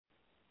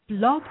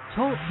Blog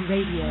Talk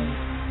Radio.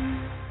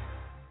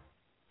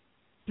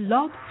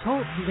 Blog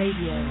Talk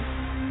Radio.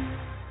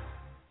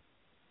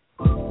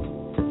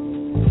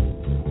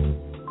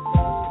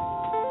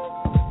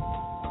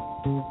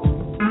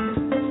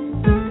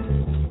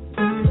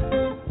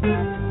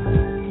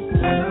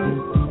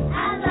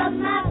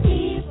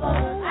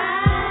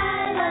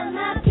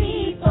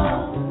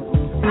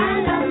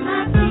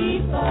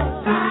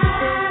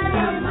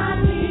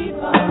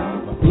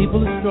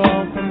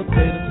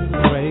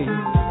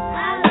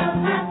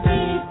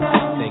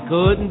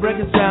 Couldn't break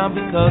us down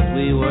because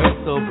we were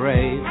so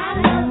brave.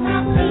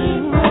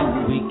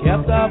 We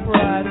kept our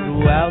pride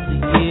throughout the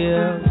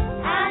years.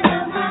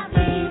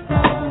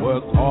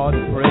 Worked hard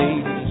and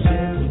prayed and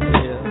shed some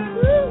tears.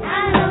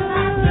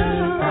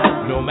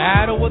 No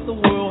matter what the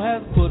world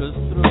has put us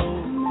through,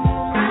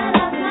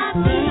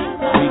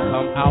 we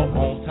come out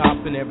on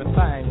top in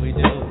everything we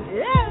do.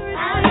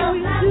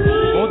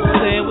 Won't you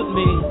say it with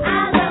me?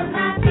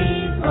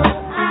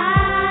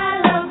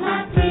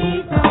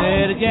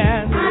 Say it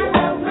again.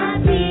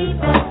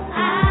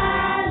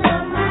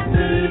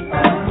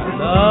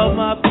 Love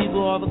my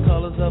people, all the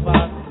colors of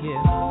our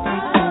skin.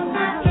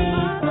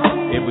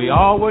 If we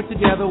all work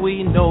together,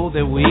 we know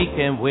that we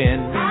can win.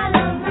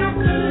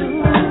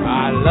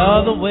 I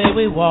love the way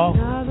we walk.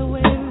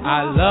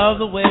 I love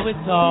the way we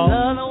talk. I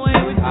love the way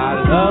we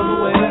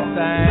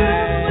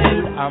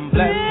sing. I'm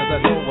blessed because I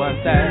know one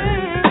thing.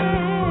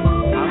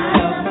 I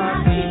love my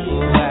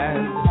people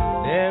and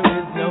there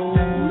is no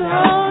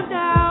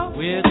doubt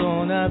we're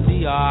gonna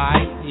be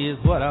alright is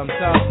what I'm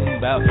talking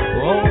about.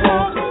 Oh,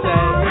 won't you say?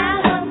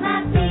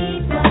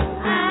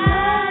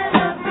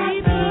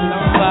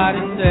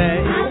 Somebody say,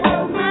 I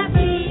love my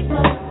people,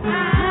 I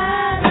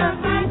love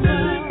my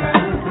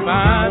people.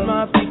 Find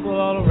my people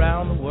all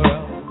around the world.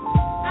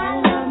 I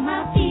love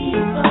my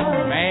people.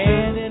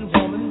 Man and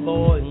woman,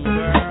 boy and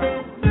girl.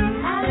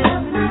 I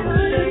love my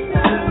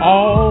people.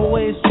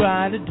 Always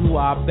trying to do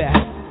our best. I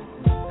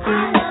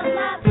love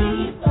my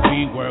people.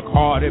 We work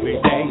hard every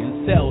day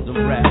and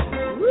seldom rest. I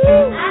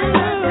love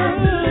my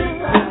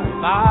people.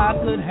 If I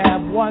could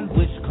have one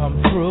wish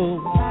come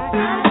true,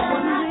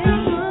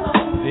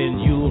 then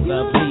you'll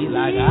love me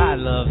like I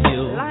love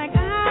you. Like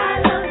I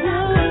love you.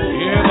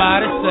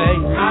 Everybody say,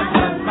 I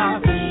love my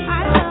people.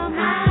 I love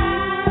my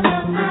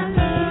people.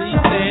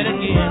 Please say it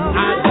again.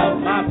 I love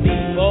my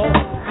people.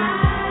 I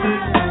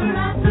love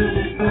my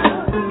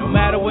people. No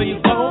matter where you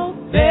go,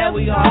 there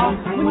we are.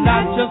 We're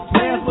not just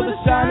players with a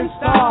shining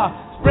star.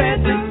 Spread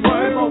this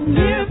word both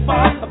near and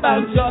far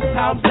about just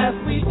how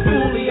blessed we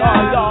truly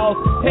are, y'all.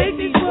 Take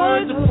these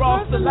words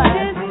across the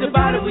land.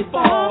 Divided we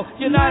fall,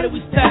 united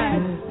we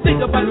stand.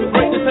 Think about your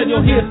greatness and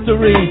your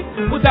history.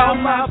 Without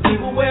my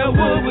people, where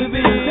would we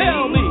be?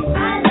 Tell me.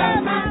 I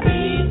love my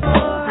people.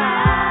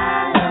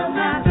 I love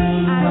my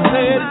people.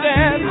 Say it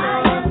again.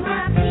 I love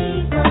my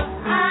people.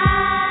 I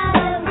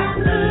love my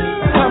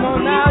people. Come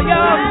on now,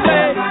 y'all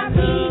say. I love my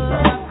people.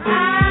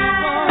 I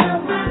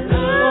love my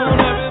people. Come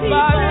on,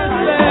 everybody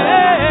say.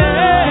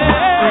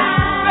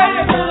 Say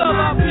it, you love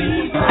my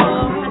people.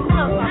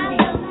 I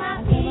love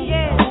my people.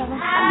 Yeah.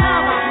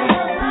 I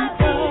love my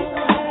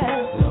people.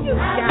 You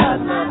gotta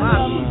love my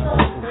people.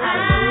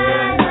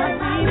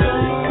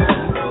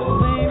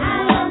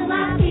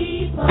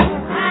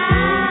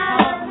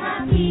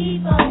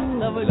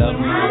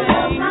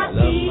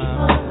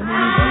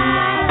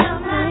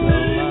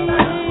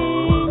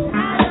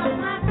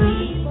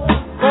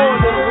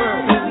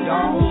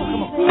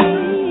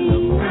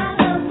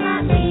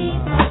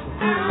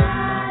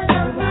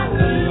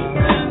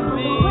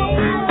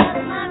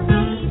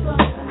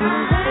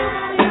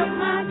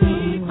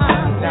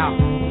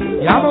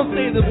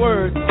 The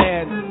words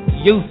and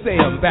you say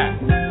them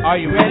back. Are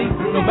you ready?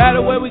 No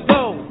matter where we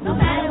go, no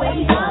matter where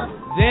we go,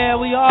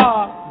 there we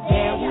are.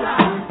 There we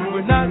are.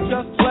 We're not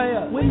just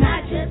players. We're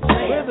not just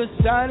players. We're the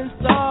shining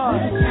stars.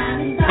 We're the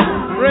shining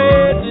stars.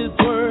 Spread this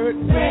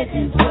word. Spread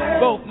this word.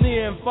 Both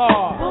near and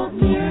far. Both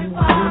near and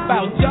far.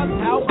 About just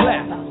how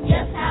blessed. About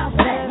just how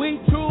blessed.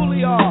 We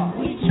truly are.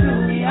 We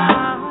truly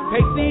are.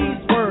 Take these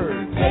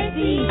words. Take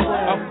these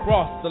words.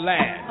 Across the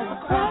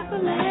land. Across the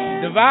land.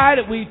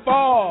 Divided we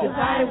fall.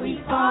 Divided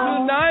we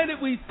fall. United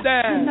we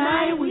stand.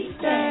 United we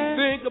stand.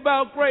 Think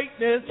about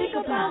greatness. Think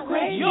about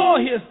greatness. Your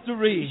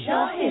history.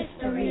 Your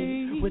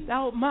history.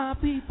 Without my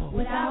people.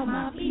 Without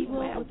my people.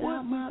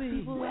 Without my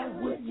people. Where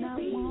would you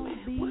be?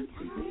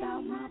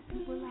 Without my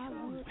people, I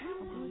would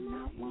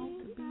not want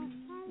to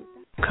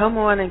be. Come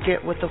on and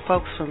get with the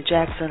folks from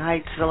Jackson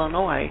Heights,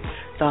 Illinois,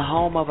 the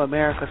home of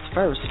America's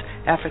first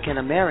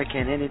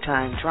African-American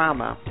anytime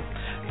drama.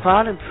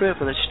 Proud and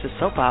Privileged, the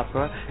soap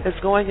opera, is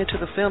going into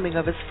the filming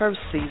of its first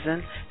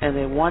season, and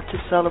they want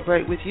to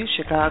celebrate with you,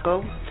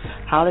 Chicago,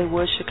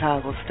 Hollywood,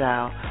 Chicago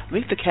style.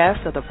 Meet the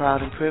cast of the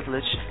Proud and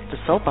Privileged, the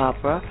soap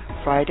opera,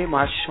 Friday,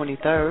 March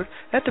 23rd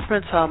at the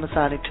Prince Hall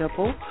Masonic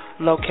Temple,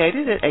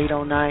 located at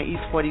 809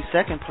 East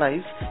 42nd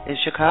Place in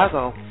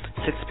Chicago,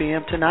 6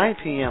 p.m. to 9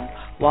 p.m.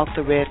 Walk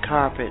the red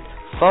carpet.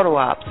 photo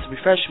ops,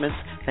 refreshments,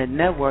 and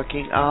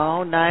networking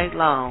all night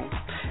long.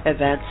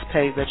 Advance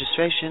paid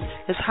registration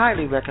is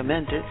highly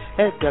recommended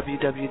at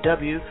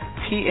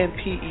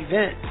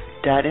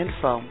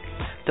www.pmpevent.info.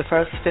 The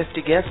first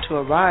 50 guests to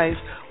arrive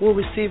will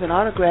receive an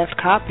autographed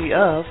copy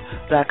of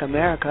Black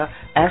America,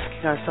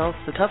 Asking Ourselves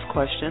the Tough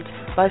Questions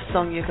by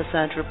Sonia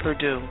Cassandra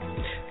Perdue.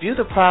 View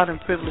the Proud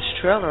and Privileged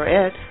trailer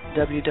at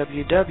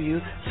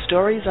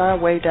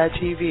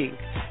www.storiesourway.tv.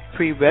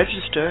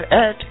 Pre-register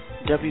at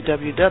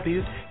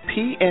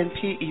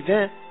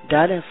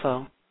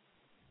www.pnpevent.info.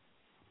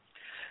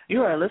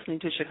 You are listening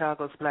to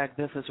Chicago's Black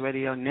Business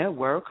Radio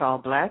Network, All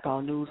Black,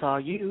 All News, All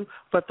You,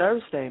 for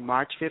Thursday,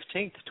 March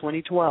 15th,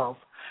 2012.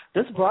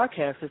 This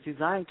broadcast is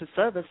designed to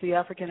service the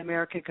African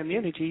American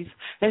communities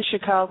in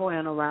Chicago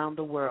and around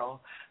the world.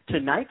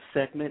 Tonight's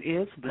segment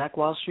is Black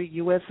Wall Street,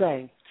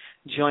 USA.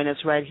 Join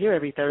us right here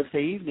every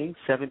Thursday evening,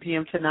 7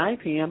 p.m. to 9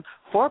 p.m.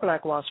 for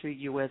Black Wall Street,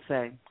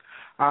 USA.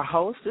 Our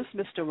host is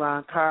Mr.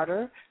 Ron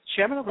Carter,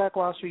 Chairman of Black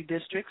Wall Street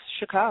Districts,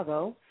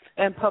 Chicago,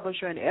 and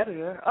publisher and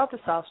editor of the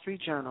South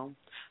Street Journal.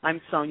 I'm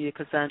Sonia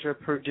Cassandra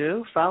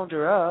Perdue,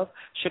 founder of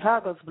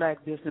Chicago's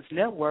Black Business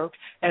Network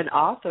and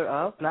author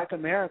of Black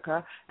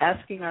America,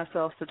 Asking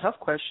Ourselves the Tough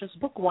Questions,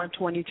 Book 1,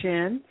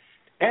 2010,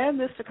 and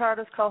Mr.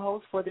 Carter's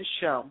co-host for this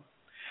show.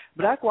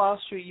 Black Wall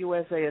Street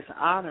USA is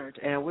honored,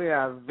 and we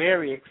are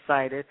very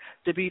excited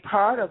to be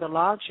part of the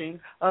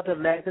launching of the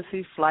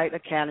Legacy Flight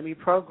Academy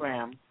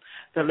program.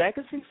 The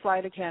Legacy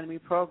Flight Academy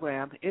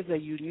program is a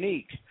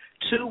unique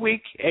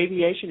 2-week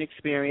aviation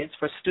experience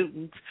for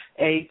students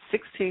aged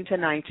 16 to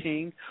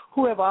 19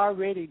 who have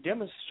already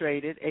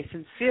demonstrated a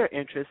sincere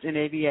interest in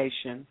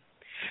aviation.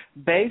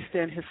 Based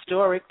in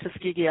historic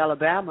Tuskegee,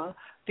 Alabama,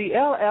 the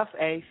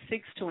LFA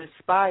seeks to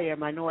inspire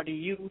minority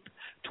youth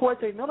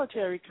towards a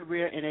military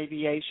career in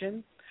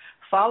aviation,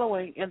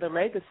 following in the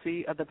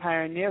legacy of the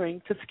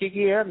pioneering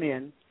Tuskegee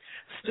Airmen.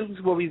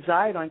 Students will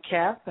reside on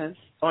campus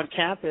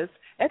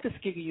at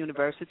Tuskegee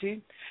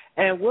University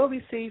and will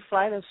receive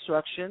flight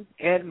instruction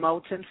at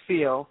Moulton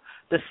Field,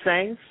 the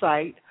same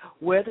site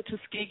where the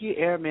Tuskegee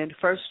Airmen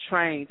first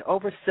trained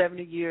over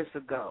 70 years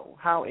ago.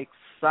 How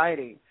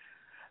exciting.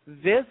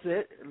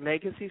 Visit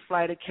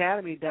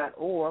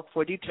LegacyFlightAcademy.org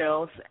for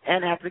details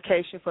and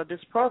application for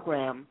this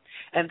program.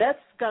 And that's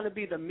going to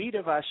be the meat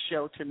of our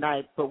show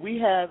tonight, but we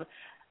have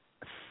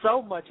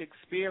so much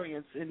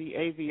experience in the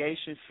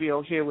aviation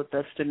field here with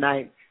us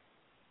tonight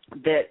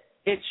that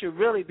it should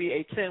really be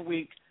a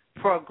 10-week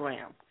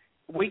program,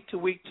 week to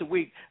week to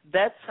week.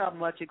 That's how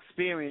much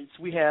experience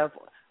we have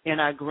in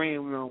our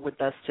green room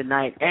with us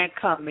tonight and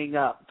coming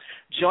up.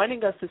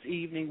 Joining us this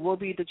evening will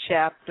be the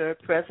chapter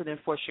president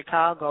for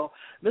Chicago,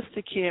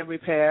 Mr. Ken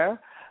Repair,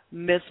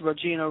 Ms.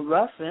 Regina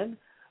Ruffin,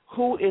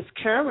 who is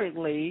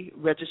currently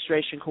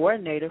registration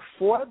coordinator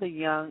for the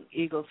Young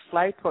Eagles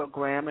Flight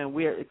Program, and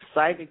we're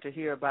excited to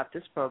hear about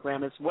this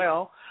program as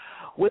well,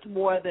 with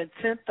more than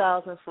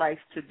 10,000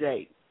 flights to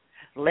date.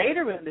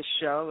 Later in the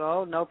show,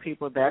 oh, no,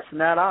 people, that's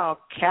not all.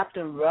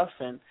 Captain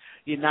Ruffin,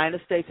 United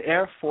States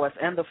Air Force,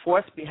 and the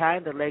force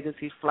behind the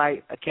Legacy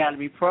Flight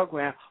Academy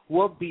program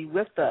will be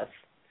with us.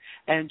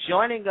 And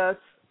joining us,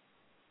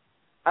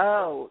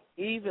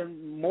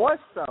 even more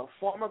so,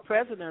 former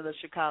president of the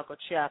Chicago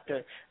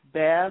chapter,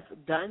 Beth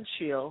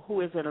Dunchill,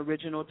 who is an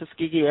original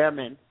Tuskegee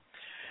Airman.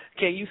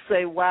 Can you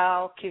say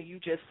wow? Can you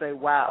just say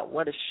wow?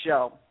 What a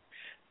show.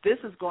 This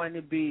is going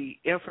to be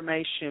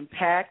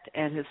information-packed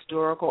and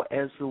historical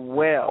as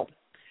well.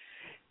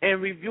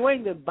 And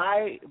reviewing the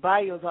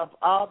bios of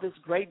all this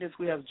greatness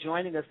we have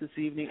joining us this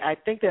evening, I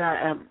think that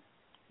I am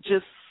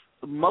just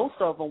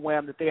most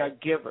overwhelmed that they are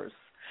givers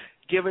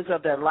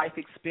of their life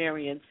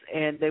experience,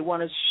 and they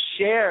want to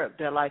share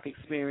their life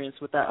experience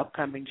with our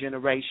upcoming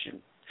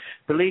generation.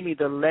 Believe me,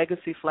 the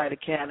Legacy Flight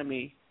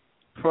Academy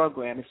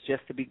program is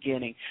just the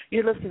beginning.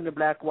 You're listening to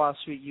Black Wall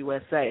Street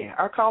USA.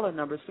 Our caller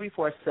number is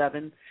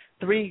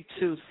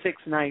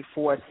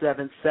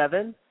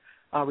 347-326-9477.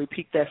 I'll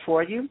repeat that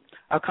for you.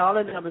 Our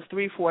caller number is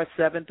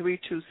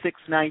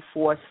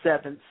 347-326-9477.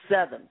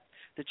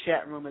 The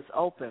chat room is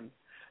open.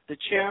 The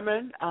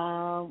chairman,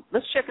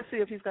 let's check and see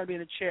if he's going to be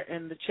in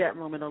the chat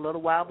room in a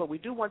little while, but we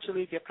do want you to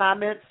leave your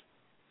comments.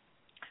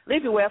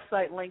 Leave your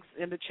website links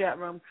in the chat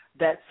room.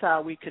 That's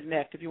how we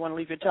connect. If you want to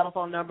leave your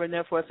telephone number in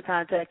there for us to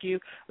contact you,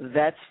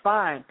 that's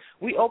fine.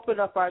 We open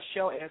up our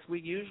show, as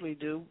we usually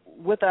do,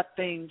 with our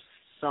theme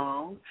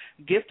song,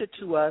 gifted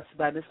to us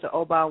by Mr.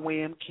 Obal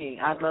William King,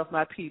 I Love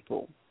My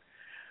People.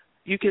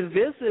 You can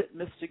visit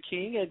Mr.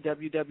 King at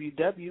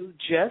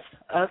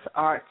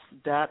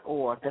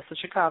www.justusarts.org. That's a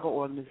Chicago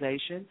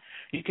organization.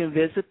 You can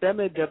visit them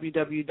at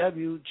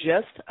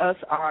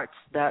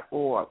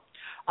www.justusarts.org.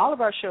 All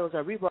of our shows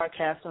are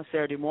rebroadcast on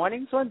Saturday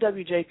mornings on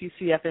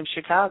WJPC-FM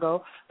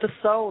Chicago, the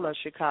soul of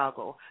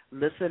Chicago.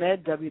 Listen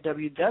at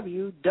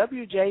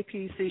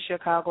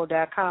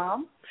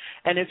www.wjpcchicago.com.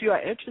 And if you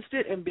are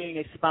interested in being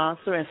a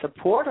sponsor and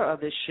supporter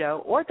of this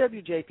show or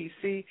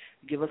WJPC,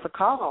 give us a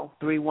call,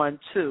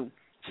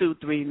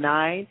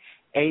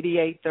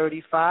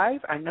 312-239-8835.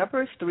 Our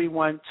number is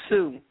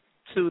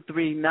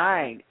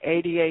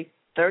 312-239-8835.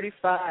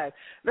 35.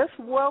 Let's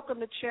welcome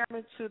the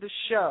chairman to the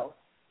show.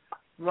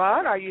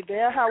 Ron, are you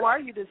there? How are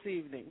you this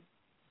evening?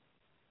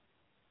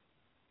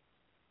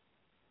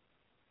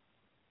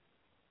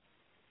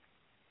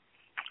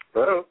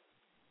 Hello?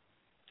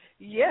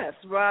 Yes,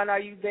 Ron, are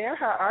you there?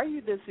 How are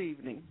you this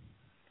evening?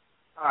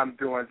 I'm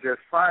doing just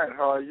fine.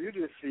 How are you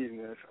this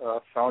evening,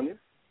 Sonia?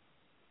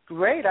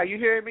 Great. Are you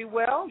hearing me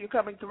well? You're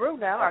coming through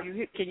now.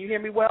 Can you hear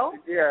me well?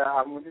 Yeah,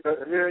 I'm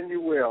hearing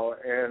you well,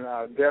 and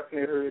I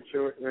definitely heard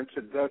your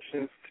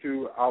introductions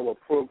to our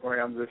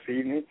program this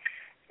evening,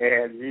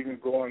 and even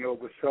going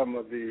over some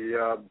of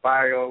the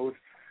bios.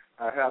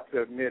 I have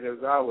to admit, as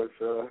I was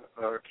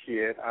a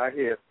kid, I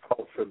had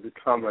thoughts of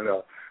becoming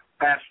an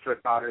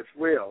astronaut as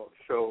well,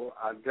 so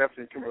I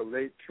definitely can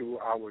relate to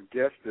our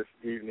guest this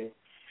evening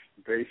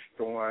based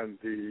on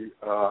the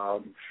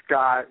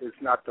sky is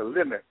not the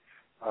limit.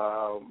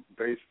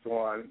 Based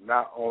on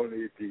not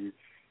only the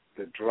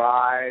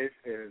drive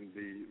and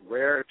the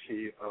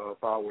rarity of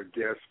our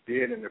guests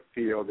being in the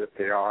field that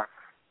they are,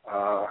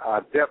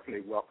 I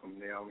definitely welcome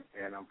them,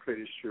 and I'm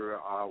pretty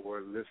sure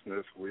our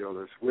listeners will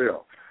as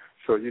well.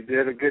 So you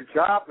did a good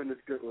job in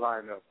this good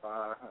lineup.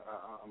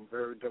 I'm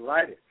very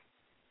delighted.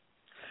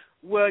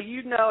 Well,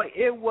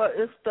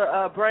 it's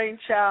the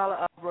brainchild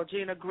of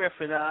Regina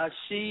Griffin. I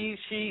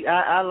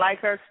like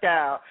her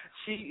style.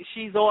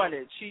 She's on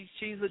it.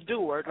 She's a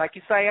doer, like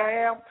you say I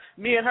am.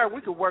 Me and her,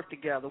 we could work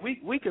together.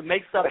 We could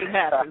make something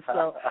happen.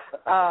 So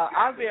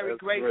I'm very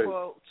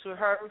grateful to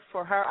her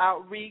for her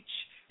outreach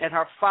and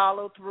her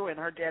follow through and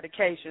her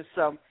dedication.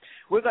 So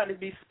we're going to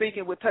be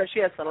speaking with her. She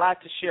has a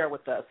lot to share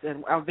with us,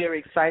 and I'm very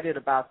excited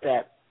about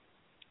that.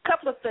 A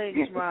couple of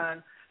things,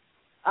 Ron.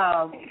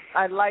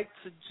 I'd like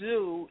to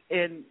do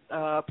in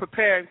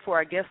preparing for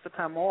our guest to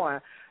come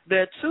on.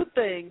 There are two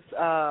things.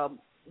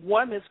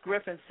 One, Ms.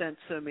 Griffin sent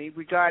to me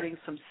regarding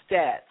some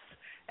stats,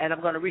 and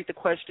I'm going to read the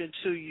question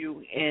to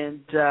you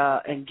and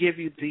give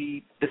you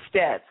the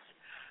stats.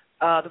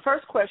 The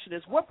first question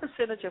is, what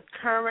percentage of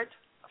current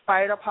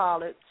fighter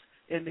pilots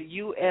in the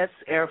U.S.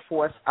 Air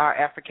Force are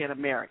African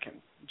American?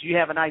 Do you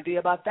have an idea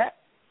about that?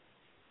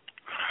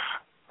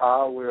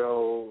 I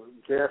will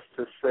guess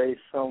to say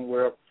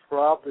somewhere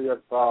probably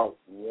about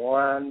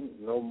 1,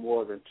 no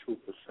more than 2%.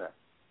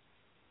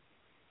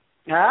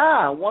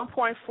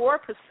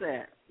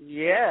 1.4%.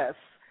 Yes.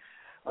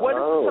 What is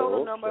the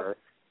total number?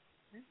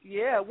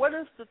 Yeah. What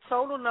is the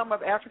total number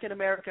of African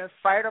American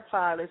fighter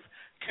pilots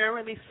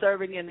currently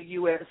serving in the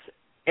U.S.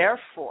 Air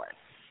Force?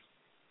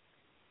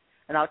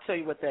 And I'll tell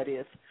you what that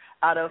is.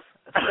 Out of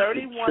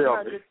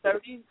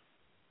 3,130.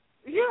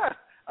 Yeah.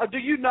 Do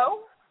you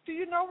know? Do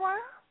you know, Ryan?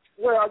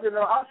 Well,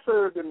 I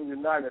served in the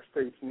United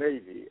States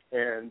Navy,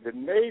 and the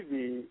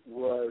Navy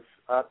was,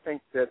 I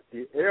think that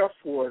the Air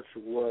Force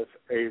was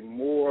a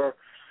more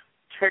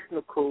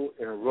technical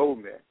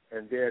enrollment,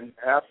 and then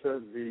after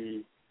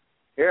the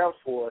Air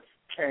Force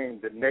came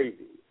the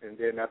Navy, and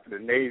then after the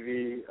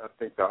Navy, I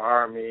think the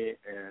Army,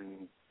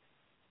 and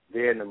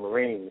then the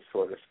Marines,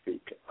 so to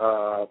speak.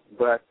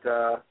 What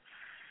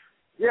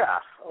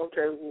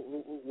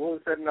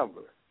was that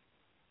number?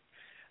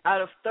 Out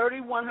of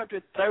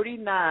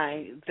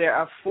 3,139, there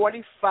are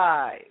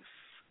 45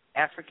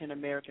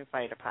 African-American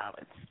fighter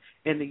pilots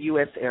in the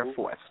U.S. Air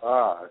Force.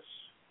 Gosh.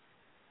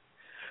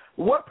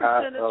 What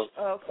percentage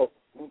Go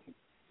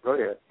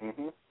ahead.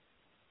 Mm-hmm.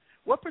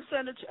 What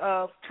percentage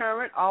of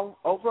current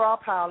overall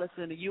pilots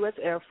in the U.S.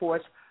 Air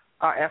Force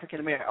are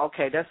African-American?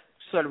 Okay, that's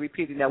sort of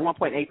repeating that,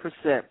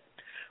 1.8%.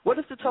 What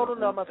is the total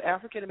number of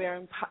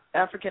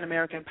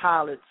African-American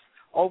pilots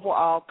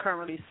overall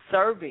currently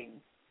serving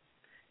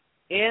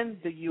in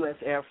the U.S.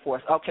 Air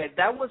Force? Okay,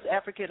 that was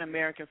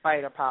African-American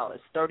fighter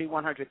pilots,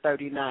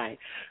 3,139.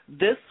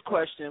 This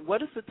question,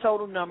 what is the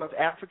total number of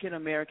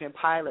African-American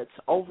pilots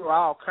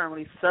overall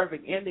currently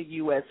serving in the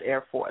U.S.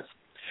 Air Force?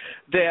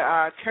 There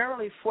are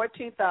currently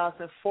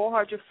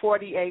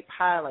 14,448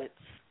 pilots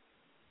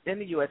in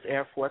the U.S.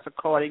 Air Force,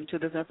 according to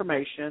this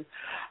information.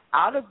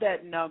 Out of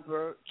that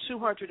number,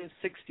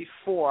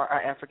 264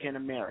 are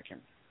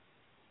African-American.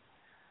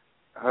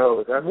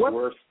 Oh, that's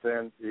worse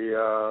than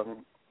the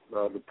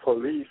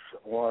police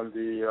on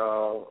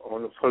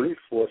the police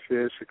force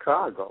here in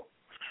Chicago.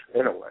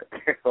 Anyway,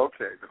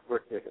 okay, go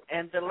ahead.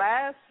 And the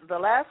last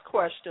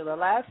question, the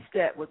last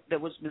stat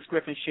that was Ms.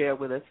 Griffin shared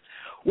with us,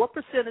 what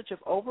percentage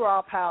of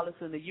overall pilots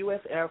in the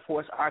U.S. Air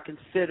Force are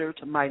considered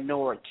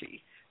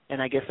minority?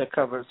 And I guess that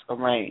covers a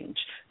range.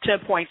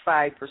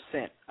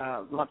 10.5%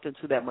 lumped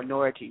into that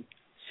minority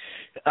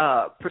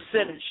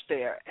percentage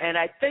there. And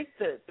I think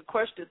that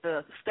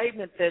the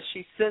statement that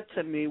she sent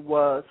to me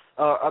was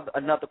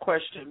another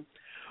question.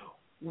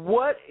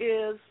 What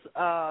is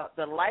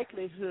the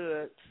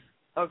likelihood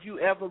of you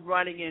ever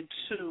running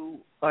into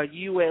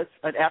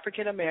an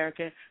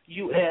African-American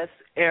U.S.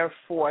 Air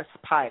Force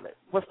pilot?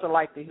 What's the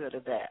likelihood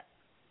of that?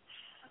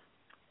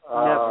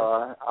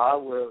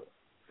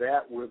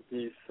 That would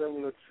be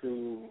similar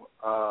to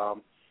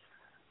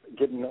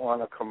getting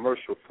on a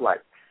commercial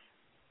flight,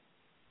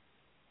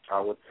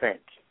 I would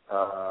think.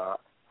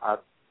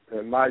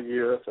 In my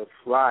years of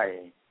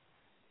flying,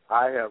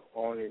 I have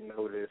only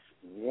noticed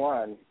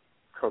one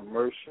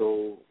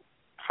commercial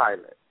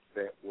pilot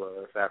that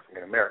was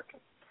African American.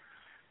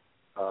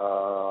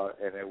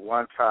 And at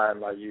one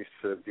time I used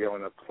to be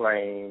on a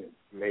plane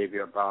maybe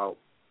about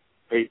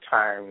 8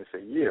 times a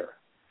year.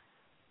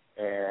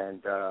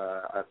 And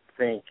I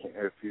think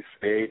if you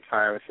say 8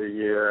 times a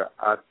year,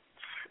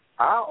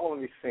 I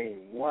only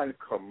seen one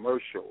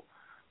commercial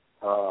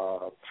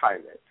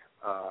pilot.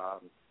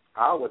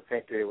 I would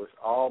think it was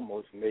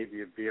almost maybe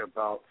it'd be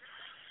about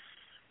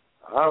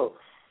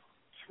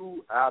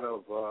 2 out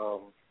of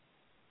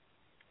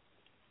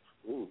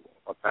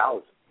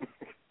 1,000.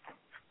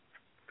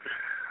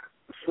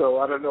 So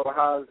I don't know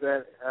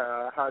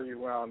how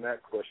you round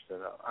that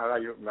question up. I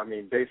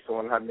mean, based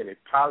on how many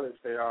pilots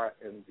there are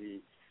in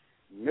the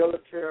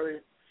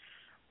military.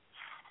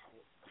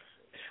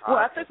 Well,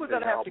 I think we're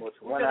going to have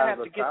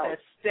to get that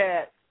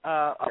stat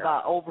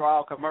about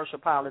overall commercial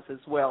pilots as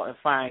well and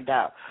find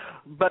out.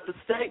 But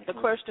the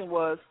question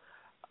was,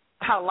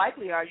 how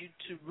likely are you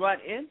to run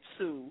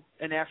into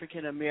an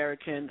African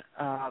American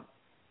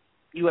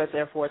U.S.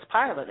 Air Force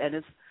pilot? And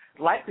it's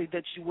likely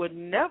that you would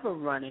never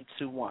run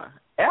into one,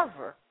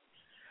 ever.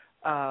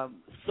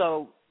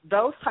 So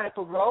those type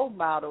of role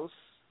models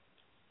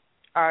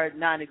are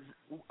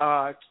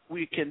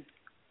we can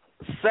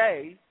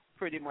say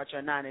pretty much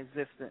are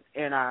non-existent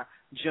in our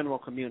general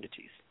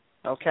communities,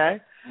 okay?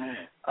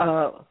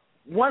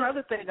 One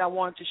other thing I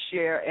want to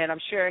share, and I'm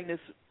sharing this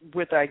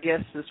with our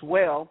guests as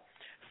well,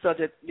 so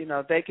that, you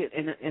know, they could,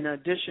 in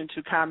addition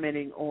to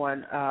commenting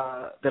on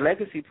the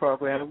Legacy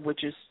program,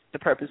 which is the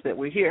purpose that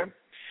we're here,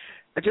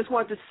 I just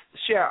wanted to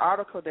share an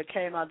article that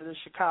came out of the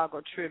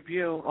Chicago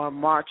Tribune on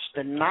March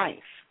the 9th.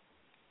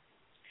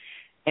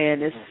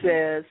 And it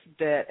says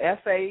that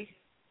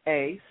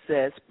FAA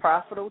says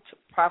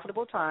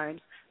profitable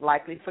times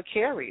likely for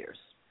carriers.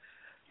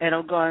 And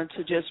I'm going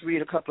to just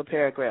read a couple of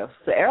paragraphs.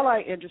 The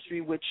airline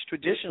industry, which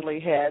traditionally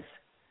has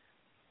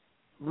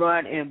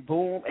run in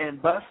boom and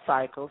bust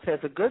cycles, has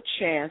a good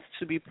chance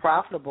to be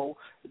profitable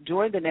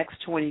during the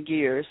next 20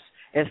 years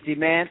as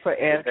demand for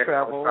air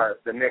travel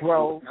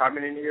grows. How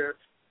many years?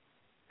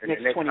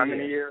 Next 20 how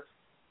many years?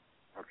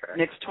 Okay.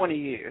 Next 20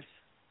 years.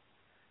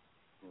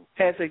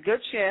 Has a good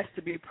chance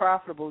to be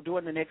profitable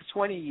during the next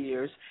 20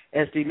 years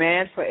as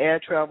demand for air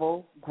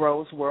travel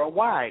grows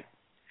worldwide.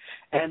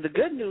 And the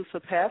good news for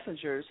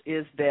passengers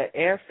is that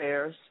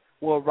airfares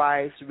will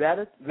rise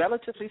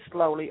relatively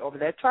slowly over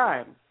that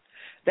time.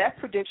 That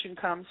prediction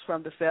comes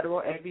from the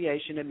Federal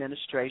Aviation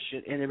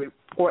Administration in a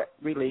report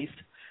released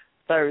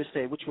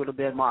Thursday, which would have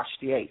been March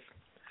the 8th.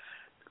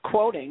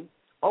 Quoting,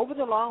 over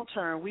the long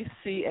term, we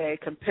see a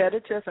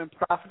competitive and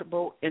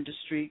profitable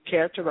industry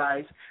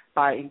characterized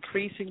by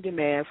increasing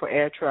demand for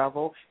air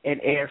travel and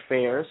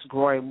airfares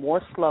growing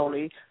more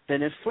slowly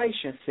than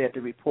inflation, said the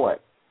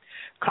report,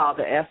 called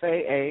the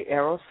FAA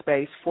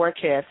Aerospace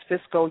Forecast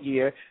Fiscal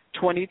Year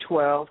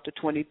 2012 to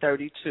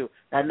 2032.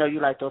 I know you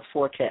like those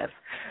forecasts.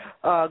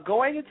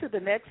 Going into the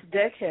next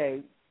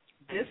decade,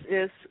 this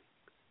is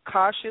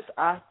cautious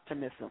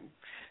optimism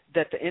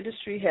that the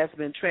industry has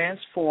been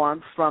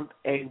transformed from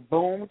a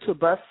boom to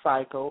bust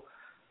cycle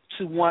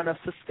to one of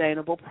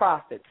sustainable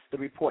profits, the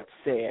report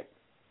said.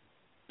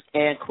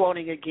 And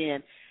quoting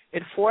again,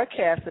 it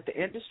forecasts that the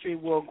industry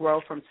will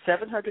grow from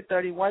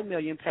 731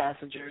 million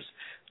passengers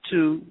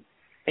in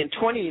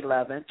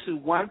 2011 to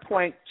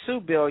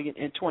 1.2 billion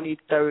in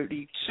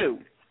 2032.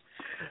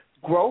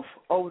 Growth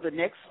over the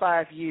next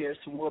 5 years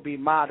will be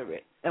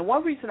moderate. And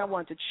one reason I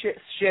wanted to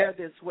share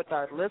this with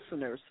our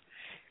listeners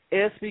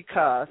is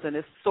because, and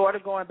it's sort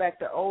of going back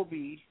to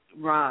Obi,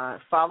 Ron,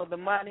 follow the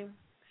money.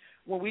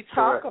 When we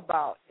talk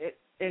about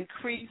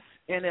increase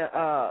in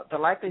the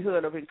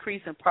likelihood of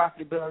increase in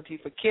profitability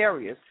for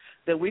carriers,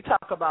 then we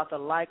talk about the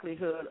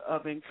likelihood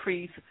of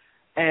increase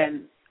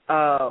and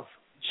of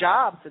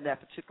jobs in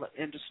that particular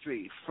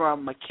industry,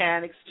 from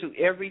mechanics to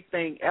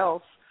everything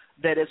else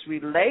that is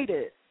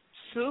related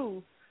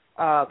to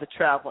the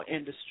travel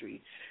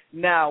industry.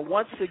 Now,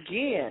 once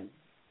again,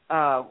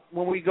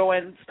 when we go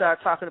in and start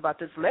talking about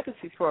this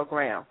Legacy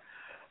program,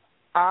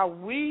 are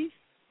we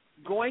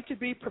going to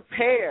be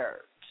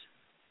prepared,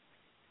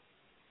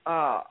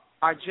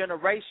 our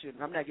generation,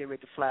 I'm not getting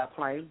ready to fly a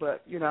plane,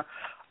 but, you know,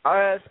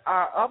 is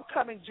our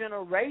upcoming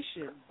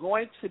generation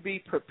going to be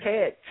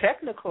prepared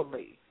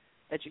technically,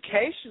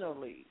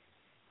 educationally,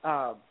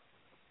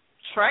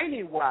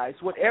 training-wise,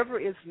 whatever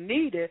is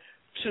needed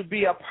to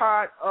be a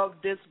part of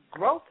this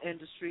growth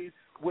industry,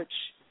 which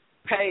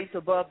pays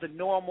above the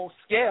normal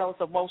scales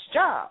of most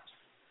jobs?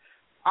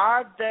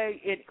 Are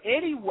they in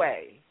any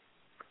way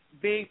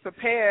being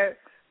prepared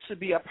to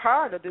be a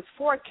part of this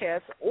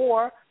forecast,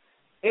 or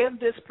in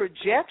this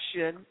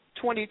projection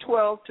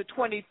 2012 to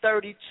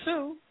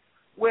 2032,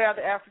 where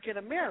the African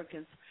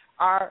Americans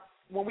are?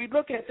 When we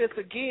look at this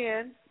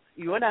again,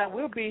 you and I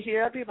will be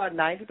here. I'll be about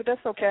 90, but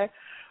that's okay.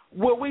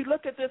 Will we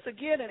look at this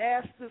again and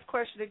ask this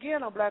question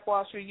again on Black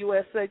Wall Street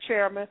USA,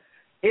 Chairman?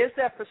 Is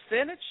that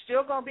percentage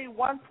still going to be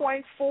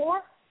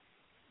 1.4?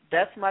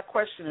 That's my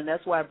question, and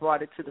that's why I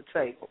brought it to the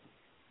table.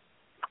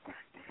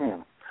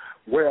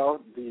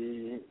 Well,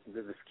 the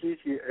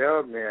Tuskegee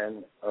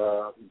Airmen,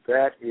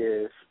 that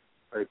is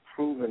a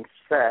proven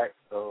fact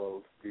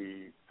of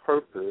the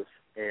purpose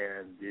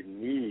and the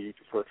need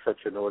for such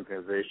an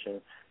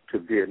organization to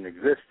be in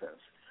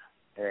existence.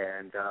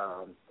 And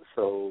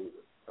so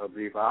I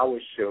believe our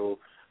show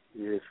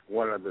is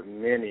one of the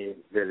many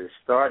that is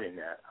starting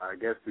that. I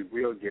guess we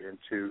will get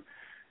into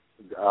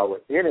our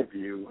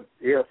interview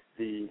if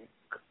the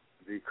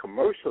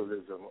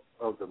commercialism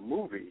of the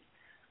movie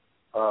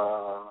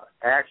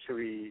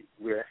actually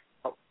will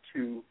help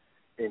to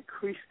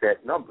increase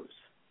that numbers.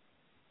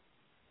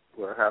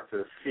 We'll have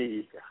to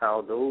see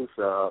how those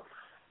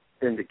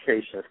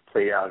indications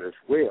play out as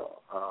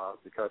well,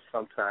 because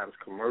sometimes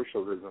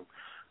commercialism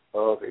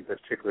of a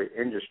particular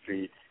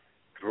industry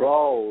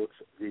draws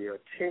the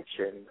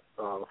attention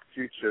of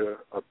future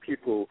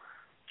people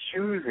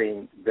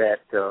choosing that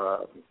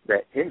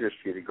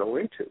industry to go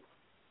into.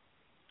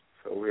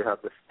 So we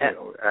have to,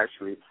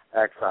 actually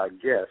ask our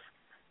guests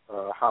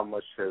how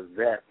much has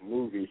that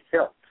movie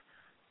helped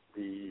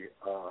the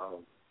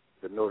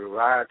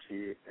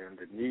notoriety and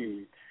the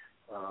need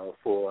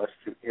for us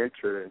to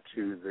enter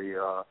into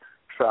the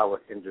travel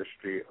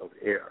industry of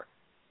air.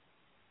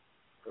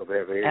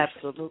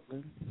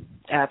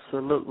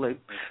 Absolutely.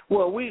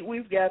 Well,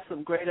 we've got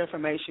some great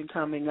information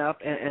coming up,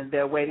 and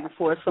they're waiting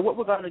for us. So what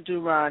we're going to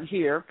do, Ron,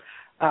 here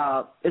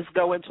is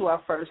go into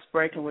our first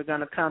break, and we're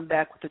going to come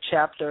back with the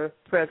chapter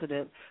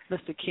president,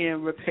 Mr.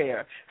 Ken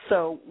Repair.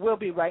 So we'll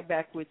be right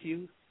back with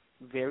you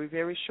very,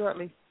 very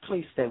shortly.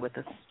 Please stay with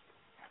us.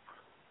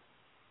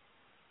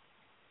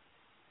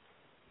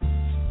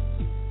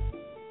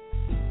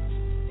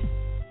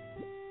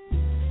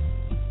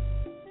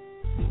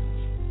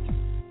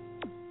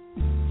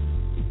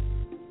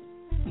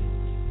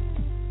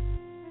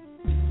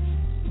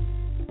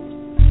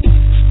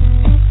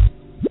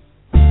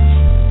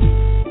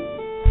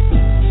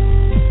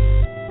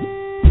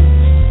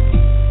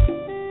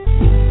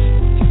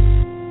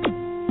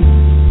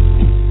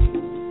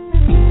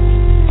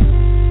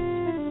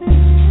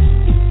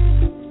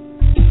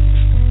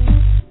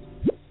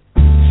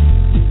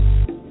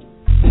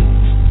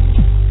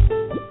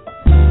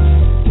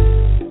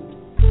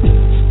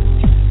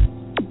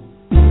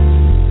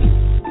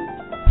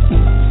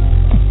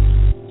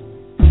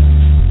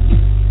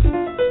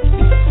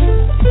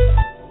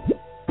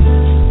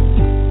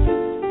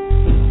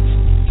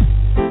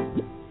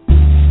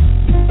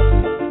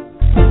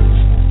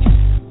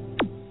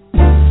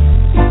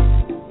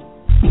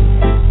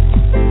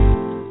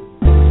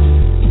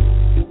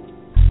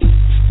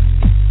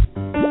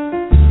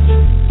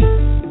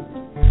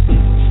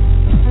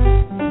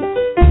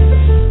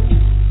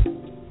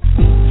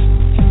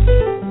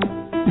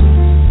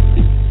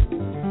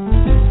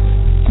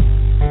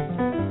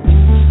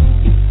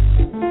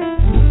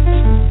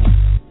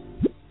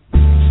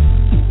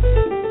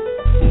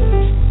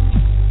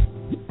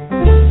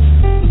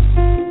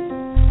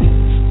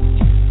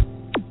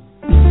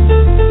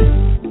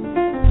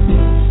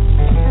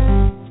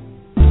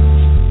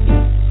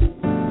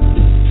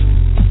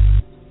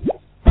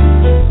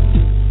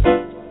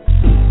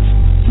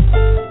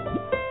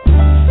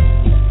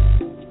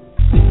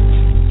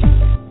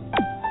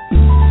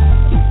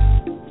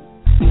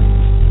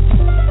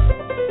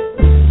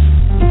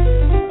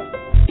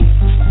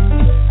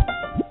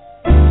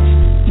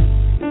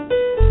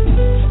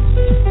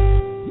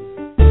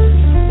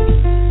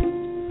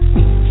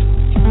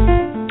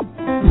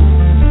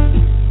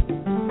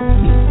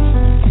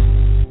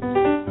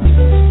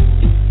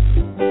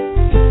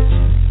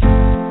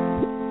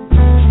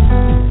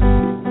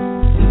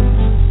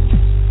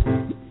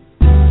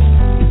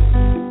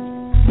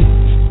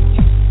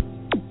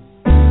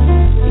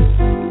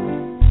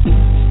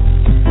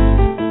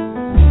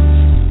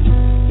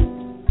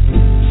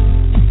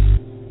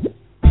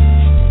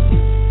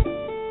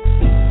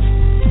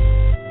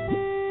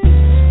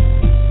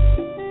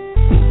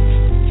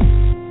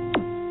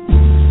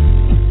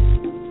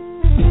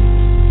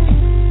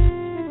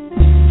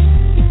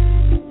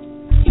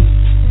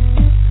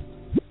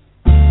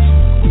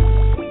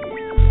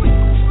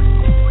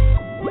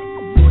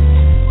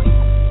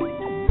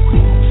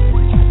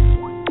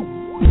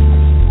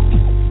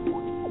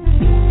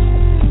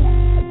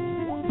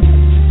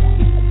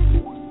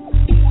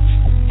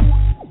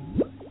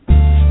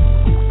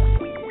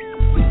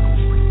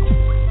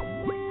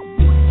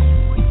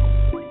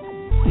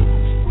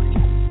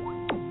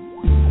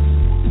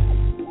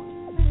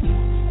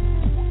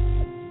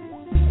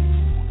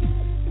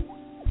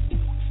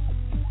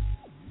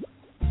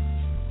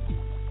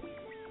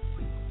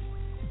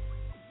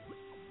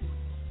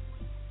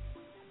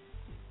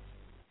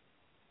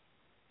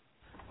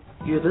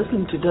 You're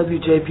listening to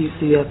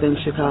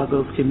WJPC-FM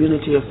Chicago's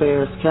Community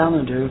Affairs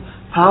Calendar,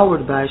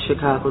 powered by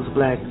Chicago's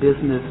Black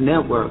Business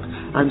Network.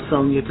 I'm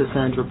Sonia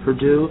Cassandra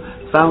Perdue,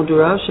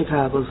 founder of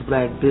Chicago's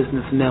Black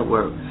Business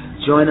Network.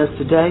 Join us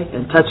today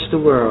and touch the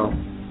world.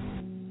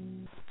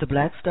 The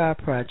Black Star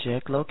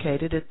Project,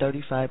 located at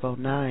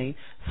 3509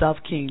 South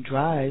King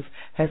Drive,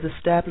 has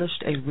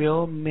established a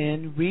Real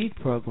Men Read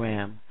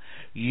program.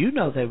 You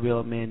know that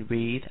real men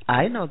read.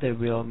 I know that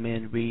real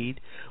men read.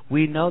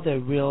 We know that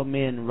real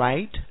men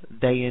write,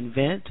 they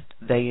invent,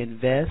 they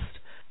invest,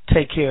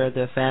 take care of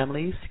their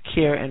families,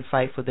 care and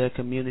fight for their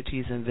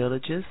communities and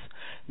villages.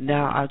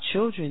 Now our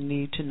children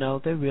need to know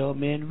that real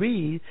men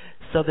read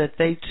so that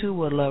they too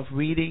will love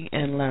reading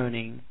and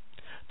learning.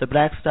 The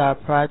Black Star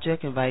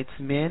Project invites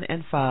men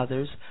and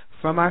fathers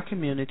from our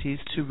communities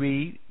to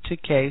read to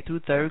K through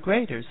third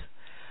graders.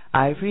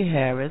 Ivory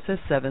Harris at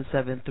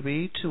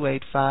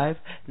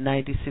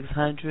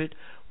 773-285-9600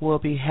 will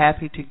be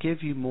happy to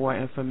give you more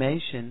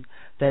information.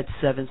 That's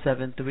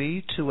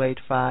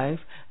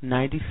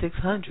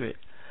 773-285-9600.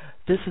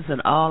 This is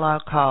an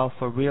all-out call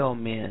for real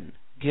men.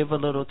 Give a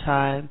little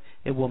time.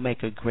 It will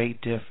make a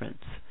great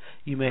difference.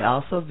 You may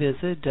also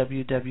visit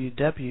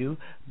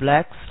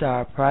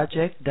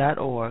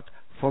www.blackstarproject.org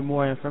for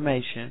more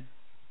information.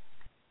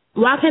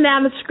 Walking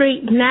down the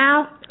street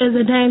now is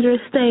a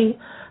dangerous thing.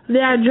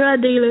 There are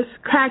drug dealers,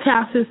 crack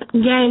houses,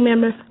 gang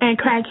members, and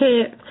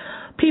crackheads.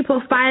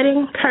 People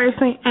fighting,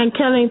 cursing, and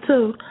killing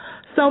too.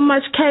 So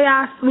much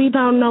chaos, we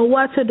don't know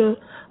what to do.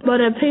 But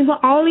if people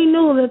only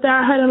knew that they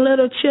are hurting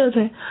little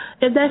children,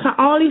 if they can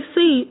only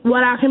see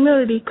what our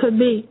community could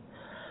be.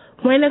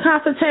 Win the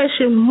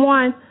confrontation.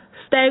 1,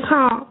 stay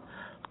calm.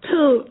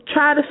 2,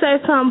 try to say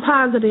something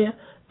positive.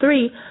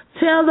 3,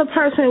 tell the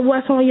person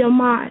what's on your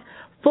mind.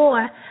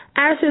 4,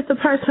 ask if the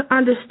person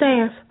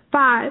understands.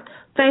 5,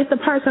 thank the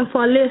person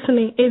for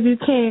listening if you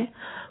can.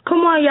 Come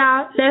on,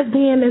 y'all, let's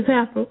be an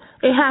example.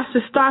 It has to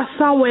start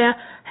somewhere.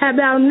 How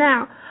about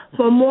now?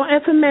 For more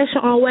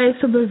information on ways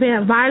to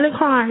prevent violent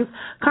crimes,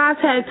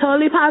 contact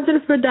Totally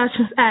Positive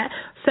Productions at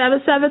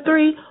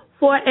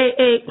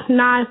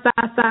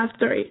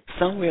 773-488-9553.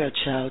 Somewhere a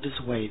child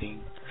is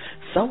waiting.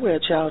 Somewhere a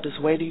child is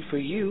waiting for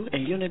you,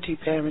 and Unity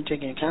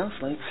Parenting and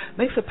Counseling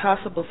makes it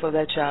possible for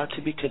that child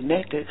to be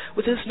connected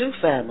with his new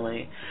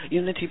family.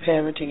 Unity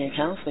Parenting and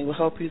Counseling will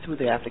help you through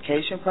the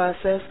application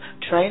process,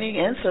 training,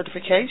 and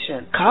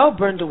certification. Call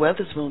Brenda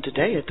Weatherspoon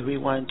today at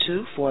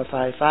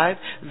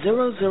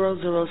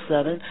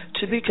 312-455-0007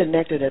 to be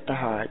connected at the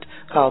heart.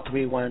 Call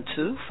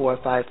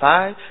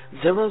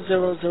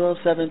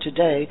 312-455-0007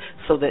 today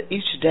so that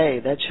each day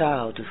that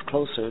child is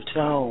closer to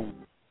home.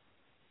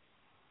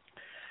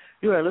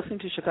 You are listening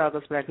to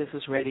Chicago's Black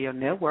Business Radio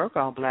Network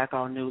on Black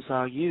All News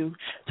All You.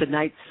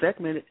 Tonight's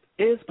segment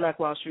is Black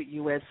Wall Street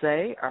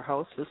USA. Our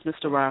host is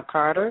Mr. Ron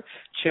Carter,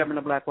 Chairman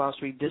of Black Wall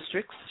Street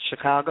Districts,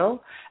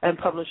 Chicago, and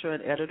publisher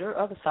and editor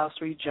of the South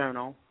Street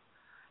Journal.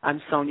 I'm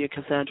Sonia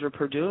Cassandra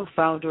Perdue,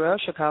 founder of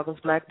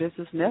Chicago's Black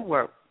Business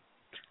Network.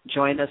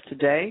 Join us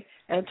today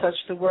and touch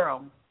the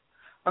world.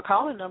 Our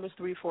calling number is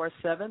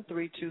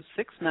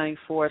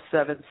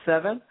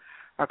 347-326-9477.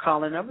 Our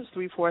calling number is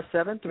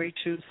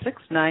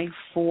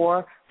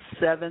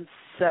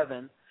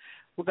 347-326-9477.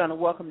 We're going to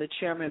welcome the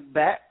chairman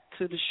back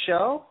to the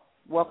show.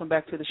 Welcome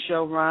back to the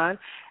show, Ron.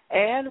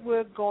 And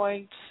we're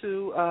going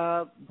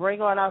to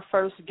bring on our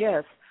first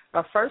guest.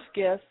 Our first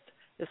guest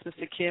is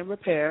Mr. Ken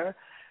Repair,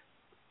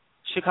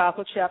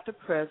 Chicago chapter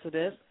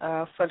president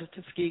for the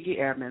Tuskegee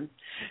Airmen.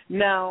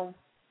 Now,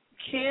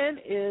 Ken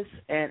is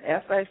an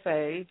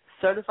FFA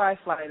certified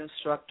flight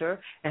instructor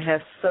and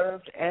has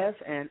served as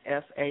an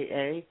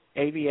FAA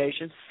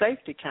aviation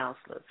safety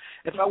counselor.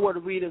 If I were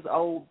to read his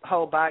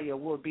whole bio,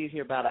 we'll be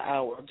here about an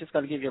hour. I'm just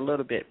going to give you a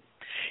little bit.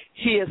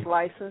 He is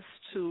licensed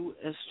to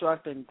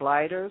instruct in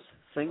gliders,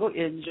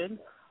 single-engine,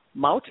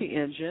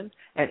 multi-engine,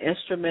 and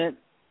instrument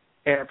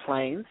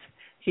airplanes.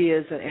 He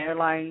is an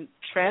airline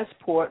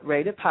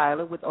transport-rated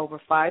pilot with over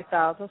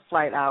 5,000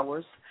 flight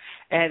hours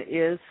and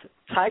is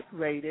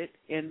type-rated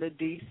in the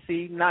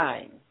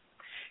DC-9.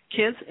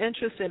 Ken's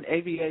interest in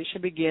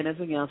aviation began as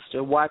a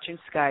youngster watching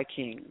Sky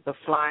King, the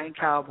flying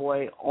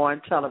cowboy,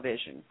 on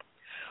television.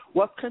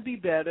 What could be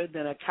better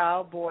than a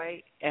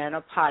cowboy and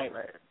a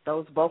pilot?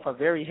 Those both are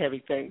very heavy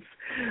things.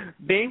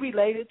 Being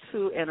related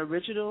to an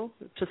original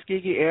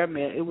Tuskegee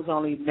Airman, it was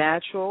only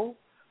natural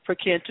for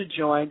Ken to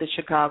join the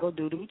Chicago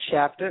Doodoo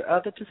chapter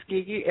of the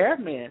Tuskegee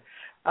Airmen.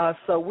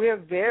 So we're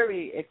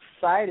very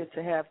excited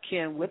to have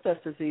Ken with us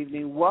this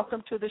evening.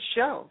 Welcome to the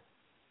show.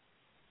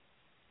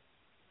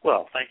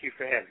 Well, thank you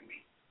for having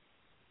me.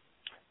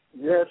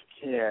 Yes,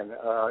 Ken.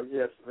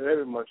 Yes,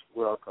 very much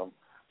welcome.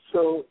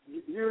 So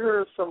you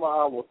heard some of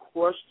our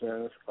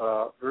questions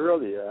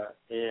earlier,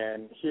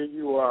 and here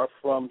you are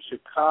from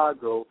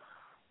Chicago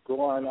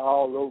going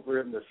all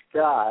over in the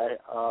sky.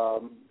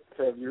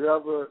 Have you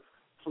ever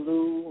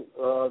flew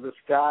the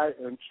sky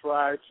and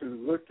tried to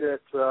look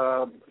at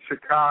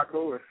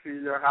Chicago and see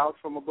your house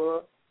from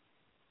above?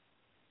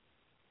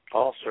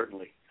 Oh,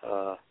 certainly.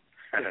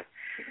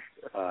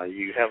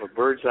 You have a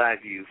bird's eye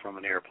view from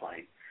an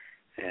airplane,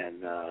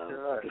 and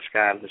right.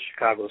 The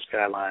Chicago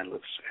skyline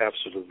looks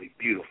absolutely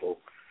beautiful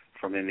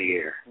from in the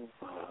air.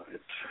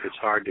 It's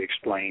hard to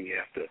explain. You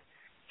have to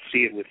see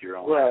it with your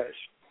own eyes.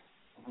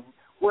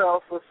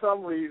 Well, for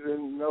some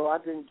reason, no, I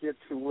didn't get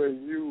to where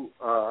you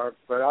are,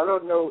 but I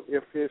don't know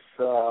if it's,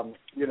 a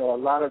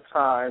lot of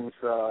times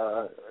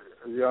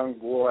young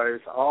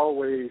boys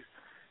always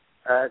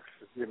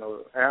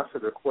answer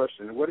the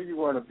question, what do you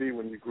want to be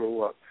when you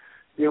grow up?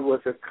 It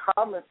was a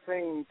common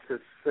thing to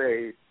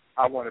say,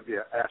 I want to be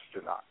an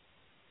astronaut,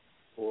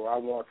 or I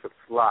want to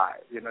fly.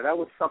 That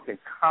was something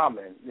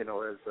common,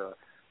 as a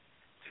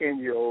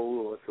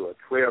 10-year-old or to a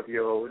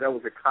 12-year-old. That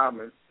was a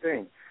common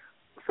thing.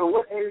 So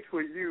what age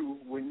were you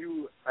when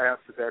you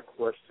answered that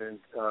question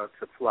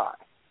to fly?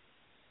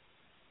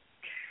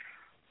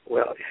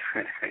 Well,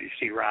 you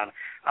see, Ron,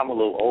 I'm a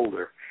little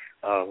older.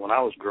 When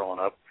I was growing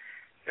up,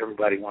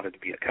 everybody wanted to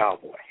be a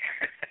cowboy.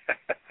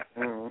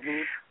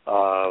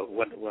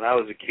 When I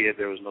was a kid,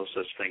 there was no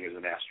such thing as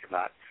an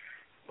astronaut.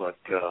 But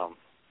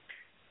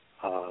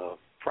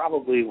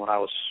probably when I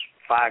was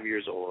 5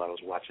 years old, I was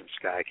watching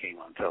Sky King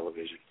on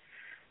television.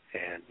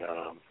 And,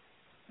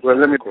 well,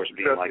 let me of course,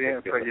 being like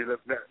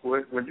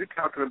when you're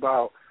talking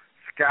about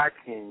Sky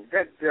King,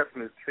 that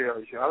definitely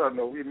tells you, I don't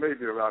know, we may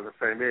be around the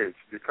same age,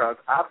 because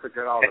I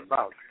forget all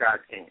about Sky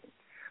King.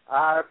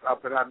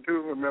 But I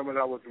do remember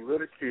that I was a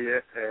little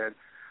kid, and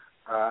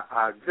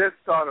I just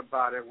thought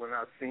about it when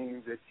I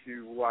seen that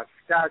you watched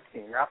Sky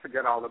King. I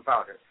forget all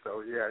about it.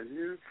 So, yeah,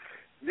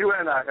 you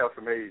and I have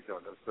some age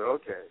on us, so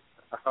okay.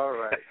 All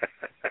right.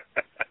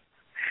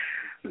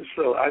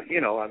 So, I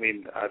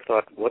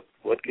thought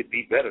what could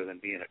be better than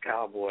being a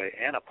cowboy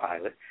and a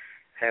pilot,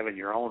 having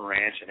your own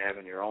ranch and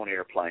having your own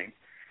airplane.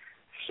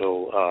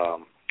 So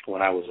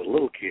when I was a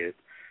little kid,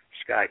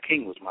 Sky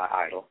King was my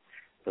idol.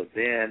 But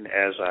then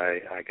as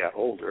I got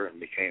older and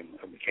became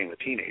a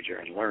teenager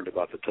and learned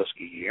about the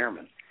Tuskegee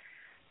Airmen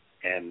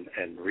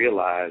and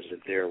realized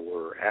that there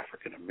were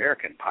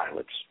African-American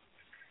pilots,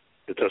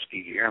 the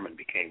Tuskegee Airmen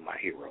became my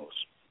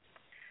heroes.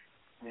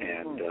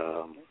 And,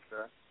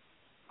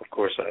 of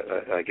course,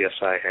 I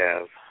guess I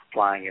have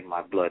flying in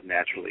my blood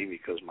naturally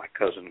because my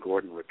cousin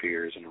Gordon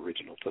Rapier is an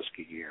original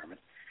Tuskegee Airman.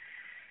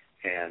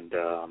 And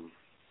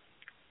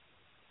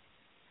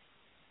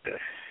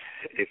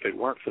if it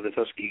weren't for the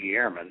Tuskegee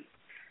Airmen,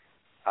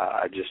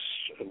 I just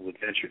would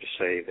venture to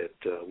say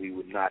that we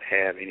would not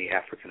have any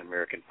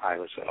African-American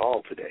pilots at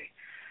all today.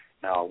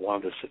 Now, one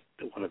of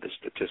the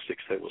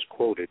statistics that was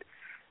quoted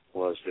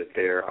was that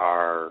there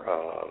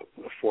are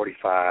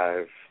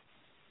 45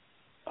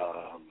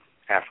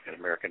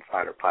 African-American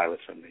fighter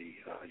pilots in the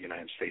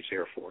United States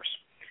Air Force.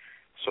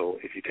 So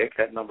if you take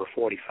that number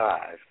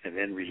 45 and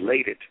then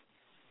relate it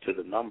to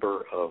the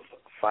number of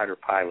fighter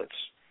pilots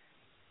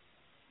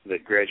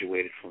that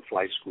graduated from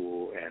flight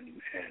school and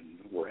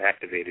were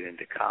activated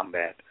into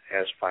combat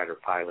as fighter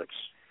pilots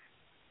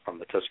from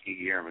the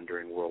Tuskegee Airmen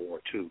during World War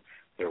II,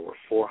 there were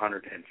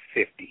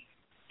 450.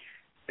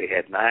 They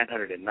had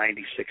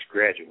 996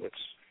 graduates.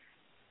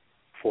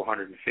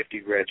 450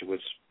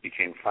 graduates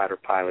became fighter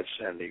pilots,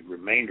 and the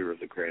remainder of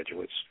the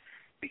graduates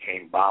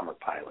became bomber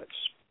pilots.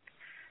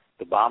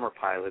 The bomber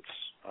pilots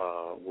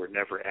were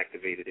never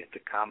activated into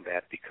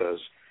combat because,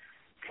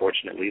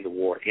 fortunately, the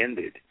war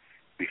ended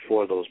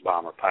before those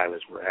bomber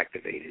pilots were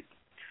activated.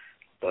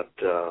 But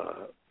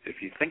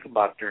if you think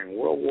about during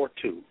World War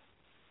II,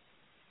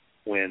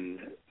 when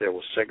there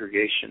was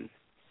segregation,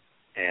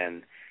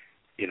 and,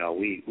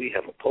 we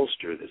have a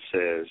poster that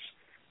says,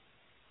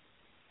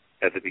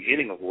 at the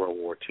beginning of World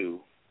War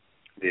II,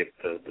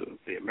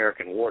 the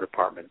American War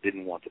Department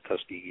didn't want the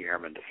Tuskegee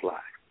Airmen to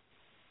fly.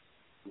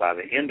 By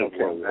the end of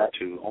World War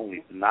II,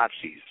 only the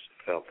Nazis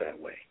felt that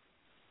way.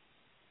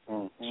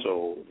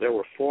 So there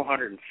were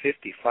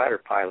 450 fighter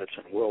pilots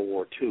in World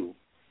War II,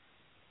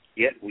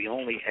 yet we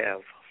only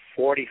have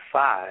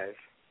 45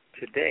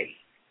 today.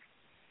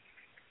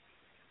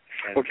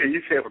 And okay,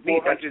 you said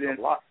 400 and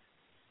a lot.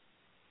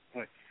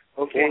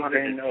 Okay,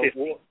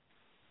 450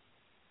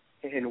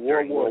 in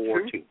World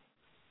War II?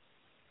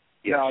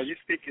 Yes. Now, you're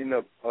speaking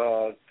of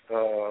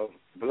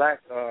black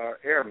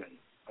airmen.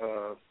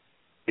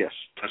 Yes,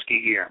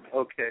 Tuskegee Airmen.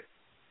 Okay.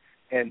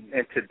 And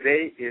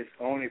today is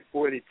only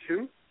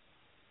 42?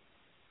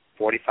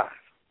 45.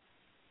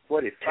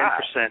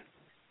 45.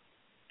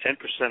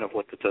 10% of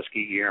what the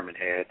Tuskegee Airmen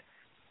had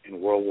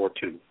in World War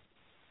II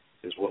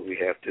is what we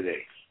have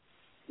today.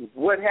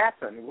 What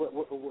happened?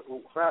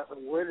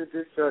 Where did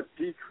this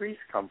decrease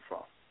come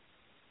from?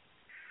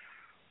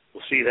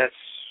 Well, see,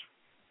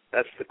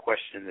 that's the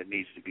question that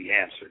needs to be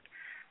answered.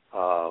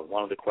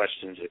 One of the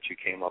questions that you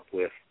came up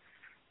with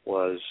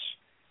was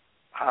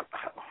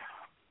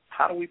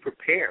how do we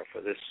prepare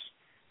for this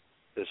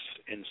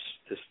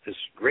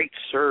great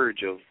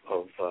surge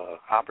of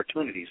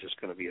opportunities that's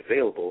going to be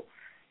available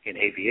in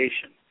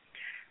aviation?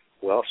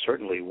 Well,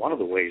 certainly one of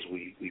the ways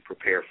we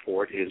prepare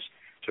for it is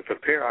to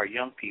prepare our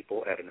young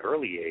people at an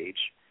early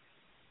age,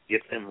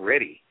 get them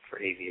ready for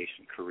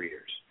aviation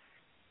careers.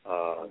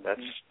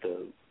 That's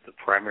the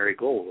primary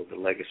goal of the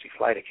Legacy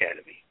Flight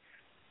Academy,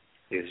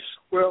 is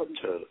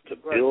to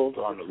build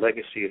on the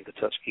legacy of the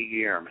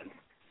Tuskegee Airmen,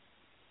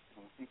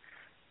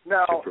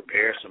 now, to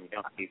prepare some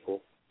young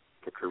people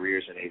for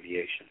careers in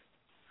aviation.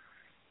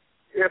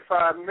 If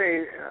I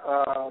may,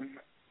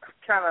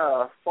 kind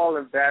of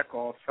falling back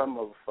on some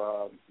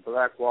of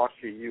Black Wall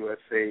Street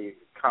USA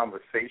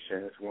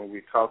conversations when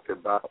we talked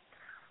about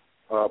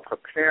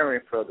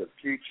preparing for the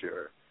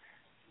future,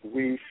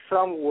 we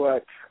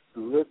somewhat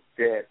looked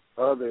at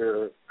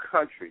other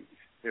countries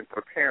in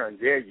preparing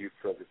their youth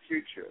for the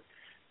future,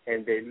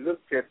 and they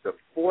looked at the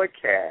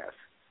forecast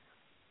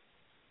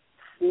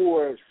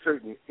for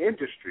certain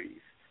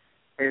industries,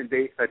 and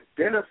they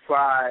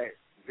identified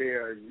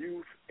their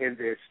youth and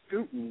their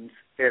students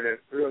at an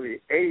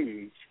early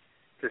age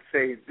to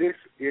say this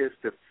is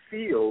the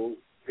field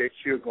that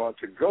you're going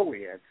to go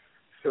in.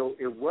 So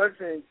it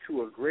wasn't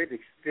to a great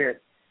extent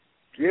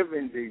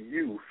giving the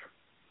youth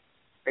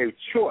a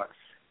choice,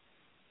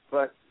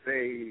 but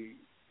they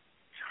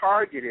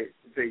targeted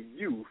the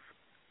youth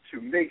to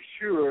make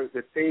sure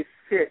that they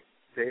fit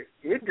the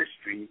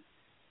industry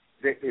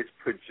that is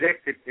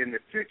projected in the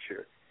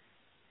future.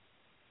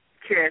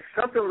 Can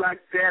something like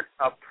that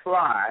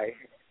apply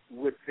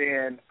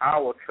within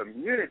our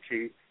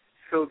community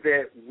so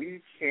that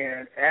we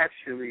can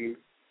actually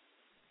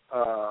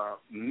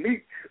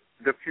meet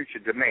the future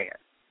demand?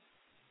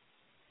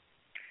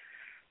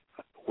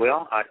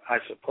 Well, I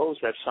suppose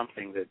that's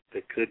something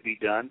that could be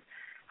done.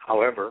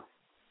 However,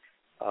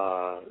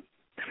 the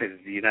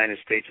United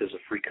States is a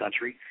free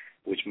country,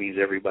 which means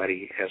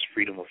everybody has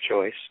freedom of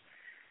choice.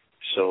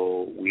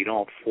 So we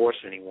don't force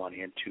anyone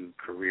into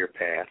career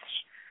paths.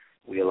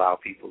 We allow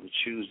people to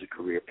choose the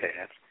career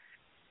path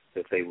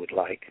that they would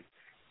like.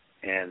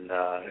 And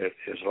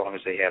as long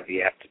as they have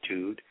the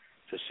aptitude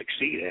to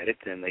succeed at it,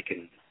 then they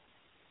can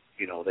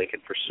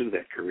pursue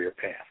that career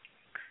path.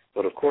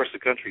 But, of course, the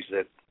countries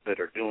that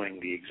are doing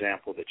the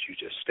example that you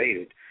just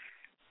stated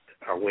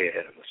are way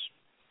ahead of us.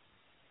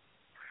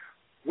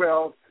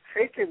 Well,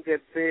 taking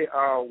that they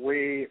are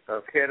way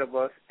ahead of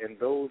us, and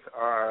those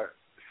are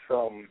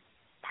some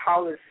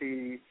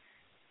policy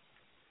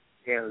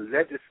and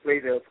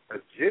legislative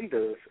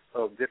agendas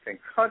of different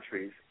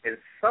countries, and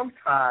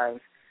sometimes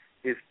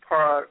it's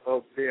part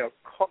of their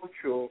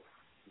cultural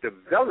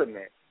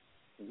development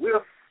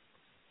with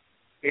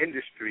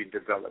industry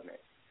development.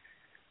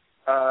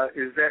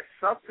 Is that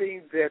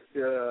something that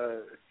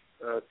the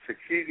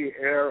Tuskegee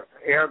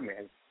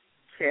Airmen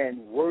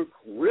can work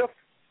with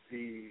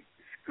the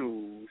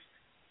schools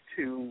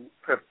to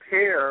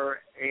prepare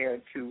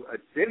and to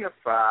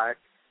identify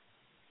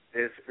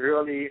as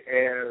early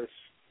as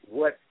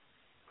what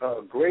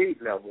grade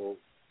level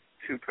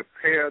to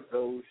prepare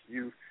those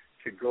youth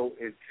to go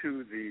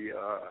into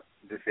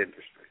this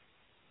industry?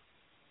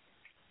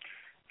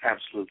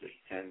 Absolutely.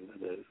 And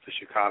the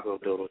Chicago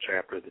Dodo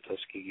chapter of the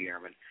Tuskegee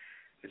Airmen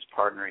is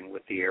partnering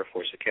with the Air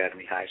Force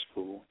Academy High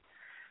School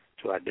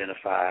to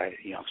identify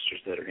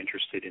youngsters that are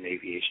interested in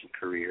aviation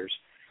careers.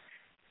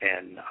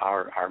 And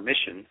our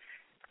mission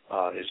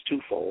is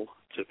twofold: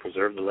 to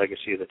preserve the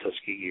legacy of the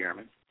Tuskegee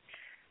Airmen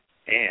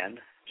and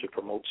to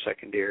promote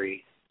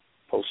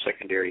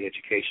post-secondary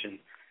education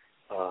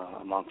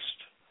amongst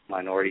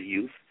minority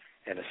youth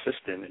and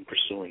assist them in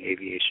pursuing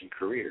aviation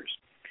careers.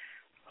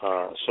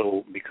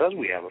 So because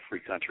we have a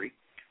free country,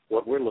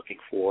 what we're looking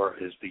for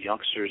is the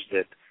youngsters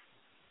that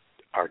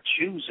are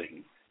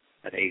choosing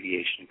an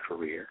aviation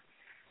career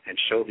and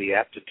show the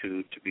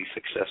aptitude to be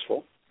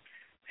successful,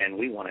 and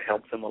we want to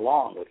help them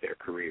along with their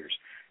careers.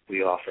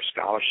 We offer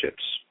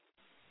scholarships,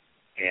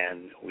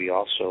 and we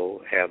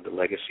also have the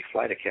Legacy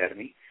Flight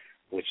Academy,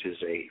 which is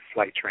a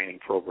flight training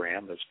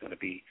program that's going to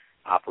be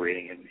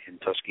operating in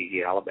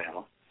Tuskegee,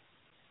 Alabama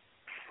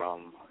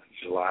from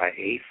July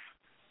 8th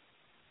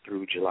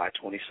through July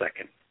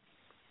 22nd.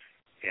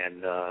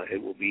 And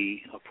it will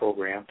be a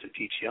program to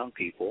teach young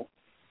people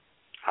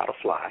how to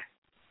fly.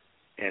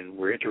 And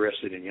we're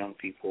interested in young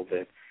people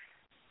that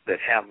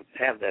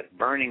have that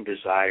burning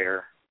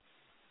desire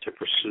to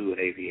pursue an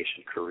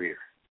aviation career.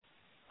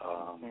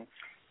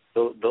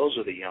 Those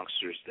are the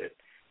youngsters that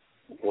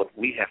what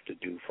we have to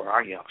do for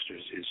our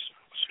youngsters is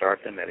start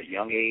them at a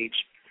young age,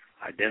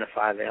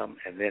 identify them,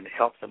 and then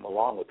help them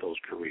along with those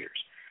careers.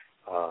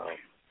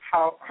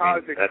 How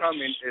is it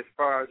coming as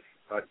far as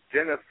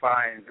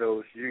identifying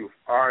those youth?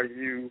 Are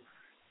you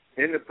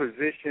in a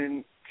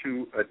position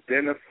to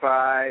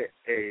identify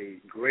a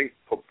great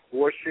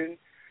proportion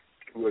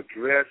to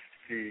address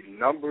the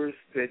numbers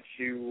that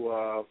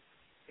you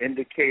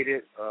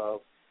indicated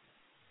of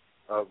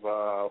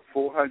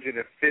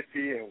 450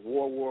 in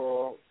World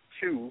War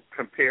II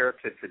compared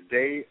to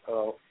today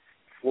of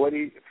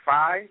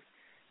 45?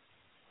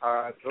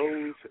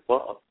 Those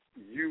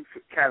youth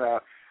kind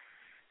of,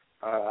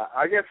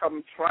 I guess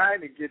I'm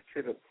trying to get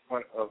to the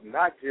point of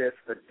not just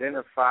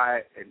identify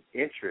an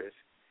interest,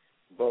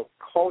 but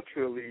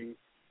culturally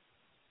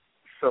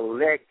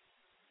select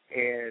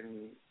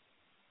and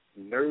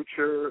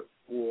nurture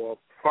or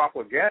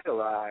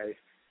propagandize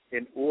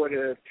in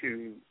order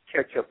to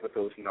catch up with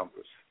those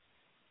numbers.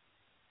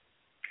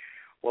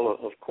 Well,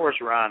 of course,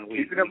 Ron,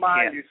 keeping in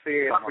mind you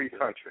say a free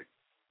country.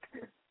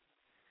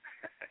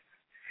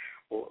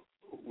 Well,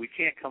 we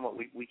can't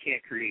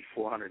create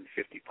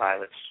 450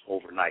 pilots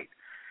overnight.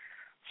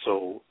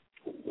 So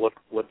what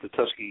the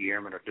Tuskegee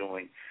Airmen are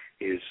doing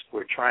is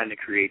we're trying to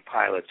create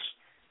pilots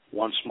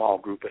one small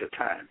group at a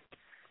time.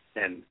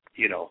 And,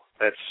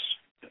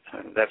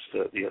 that's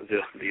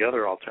the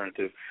other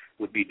alternative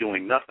would be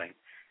doing nothing.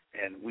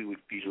 and we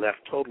would be left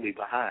totally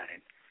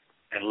behind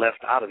and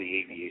left out of the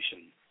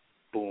aviation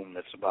boom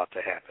that's about to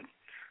happen.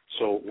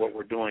 So what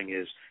we're doing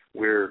is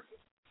we're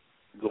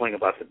going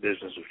about the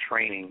business of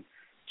training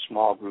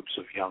small groups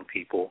of young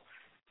people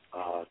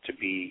to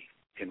be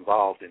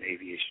involved in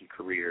aviation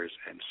careers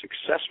and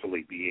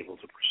successfully be able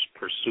to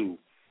pursue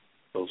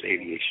those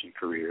aviation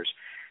careers.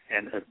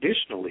 And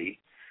additionally,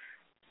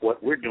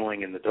 what we're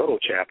doing in the Dodo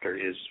chapter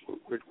is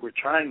we're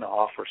trying to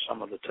offer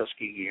some of the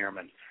Tuskegee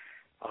Airmen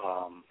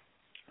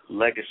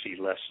legacy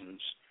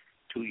lessons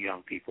to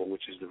young people,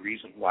 which is the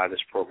reason why this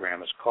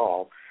program is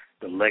called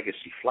the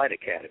Legacy Flight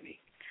Academy.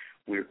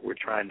 We're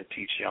trying to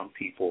teach young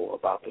people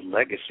about the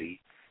legacy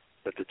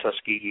that the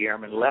Tuskegee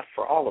Airmen left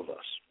for all of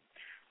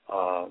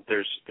us.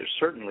 There's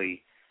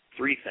certainly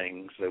three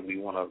things that we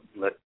want to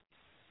let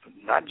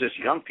not just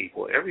young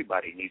people,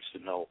 everybody needs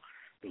to know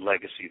the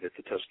legacy that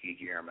the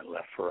Tuskegee Airmen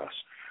left for us.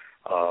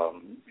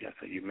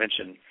 You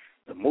mentioned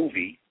the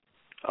movie.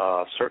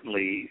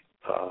 Certainly,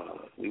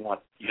 we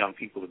want young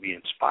people to be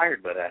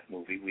inspired by that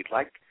movie. We'd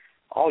like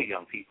all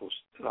young people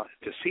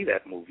to see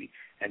that movie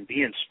and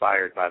be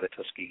inspired by the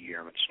Tuskegee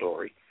Airmen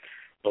story.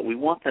 But we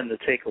want them to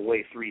take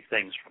away three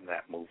things from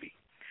that movie.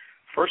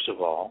 First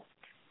of all,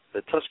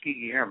 the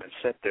Tuskegee Airmen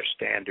set their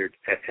standard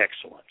at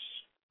excellence.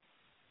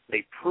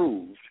 They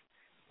proved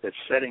that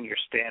setting your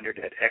standard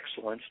at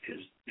excellence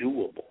is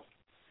doable.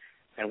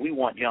 And we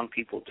want young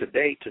people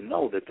today to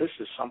know that this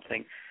is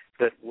something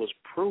that was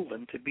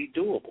proven to be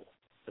doable.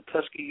 The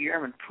Tuskegee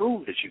Airmen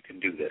proved that you can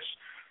do this.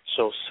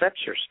 So set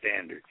your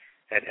standard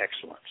at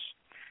excellence.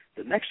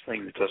 The next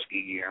thing the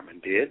Tuskegee Airmen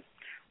did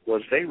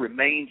was they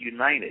remained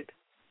united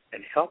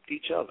and helped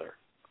each other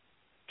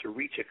to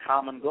reach a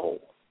common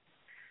goal.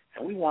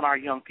 And we want our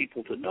young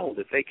people to know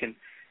that they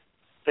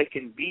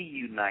can be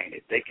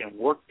united. They can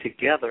work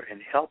together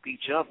and help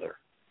each other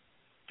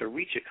to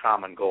reach a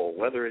common goal,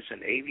 whether it's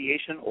in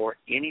aviation or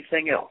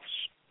anything else.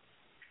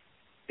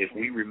 If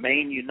we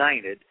remain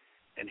united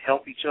and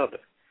help each other,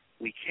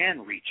 we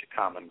can reach a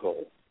common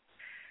goal.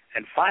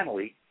 And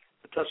finally,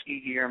 the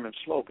Tuskegee Airmen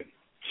slogan,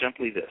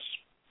 simply this: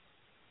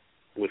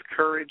 with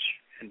courage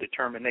and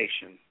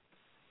determination,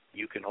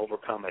 you can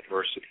overcome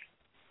adversity.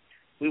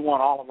 We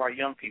want all of our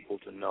young people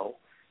to know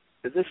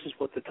that this is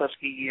what the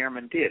Tuskegee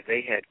Airmen did.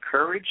 They had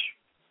courage,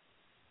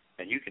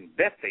 and you can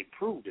bet they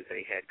proved that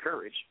they had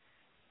courage.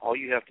 All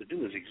you have to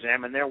do is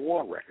examine their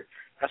war record.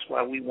 That's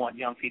why we want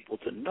young people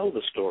to know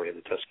the story of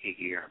the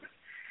Tuskegee Airmen.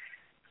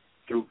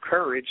 Through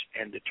courage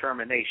and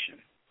determination.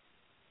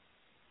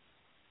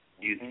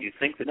 You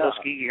think the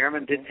Tuskegee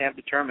Airmen didn't have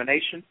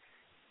determination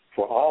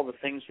for all the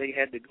things they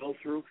had to go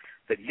through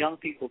that young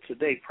people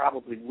today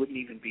probably wouldn't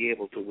even be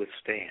able to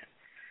withstand?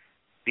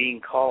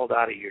 Being called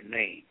out of your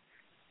name,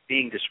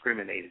 being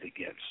discriminated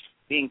against,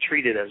 being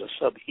treated as a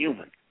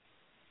subhuman.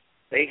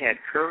 They had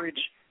courage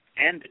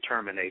and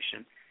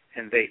determination,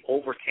 and they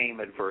overcame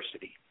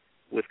adversity.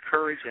 With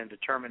courage and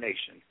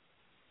determination,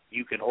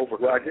 you can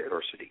overcome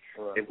adversity.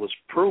 Right. It was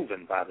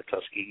proven by the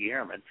Tuskegee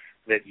Airmen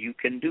that you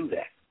can do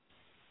that.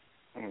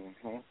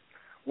 Mm-hmm.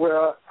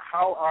 Well,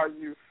 how are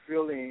you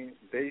feeling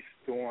based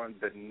on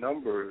the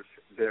numbers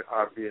that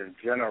are being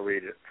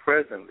generated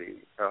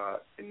presently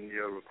in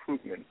your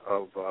recruitment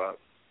of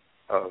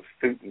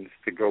students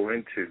to go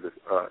into the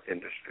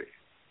industry?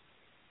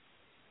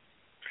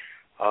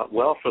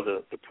 Well, for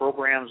the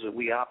programs that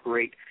we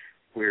operate,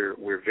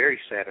 we're very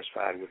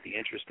satisfied with the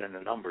interest and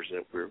the numbers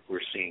that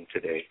we're seeing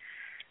today.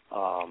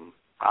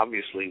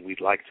 Obviously,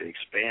 we'd like to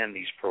expand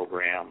these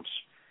programs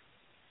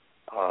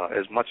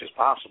as much as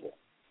possible,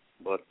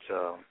 but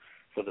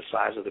for the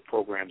size of the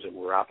programs that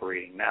we're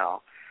operating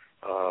now,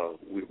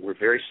 we're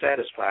very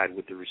satisfied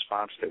with the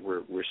response that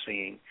we're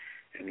seeing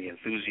and the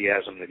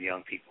enthusiasm that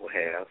young people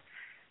have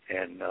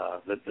and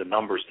the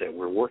numbers that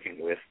we're working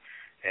with.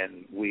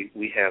 And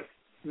we have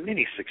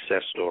many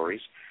success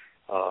stories.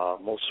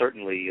 Most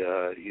certainly,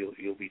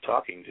 you'll be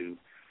talking to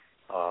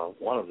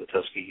one of the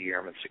Tuskegee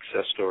Airmen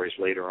success stories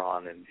later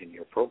on in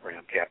your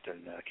program,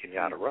 Captain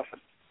Kenyatta Ruffin.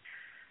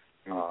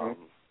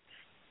 Mm-hmm.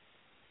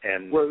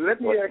 And well,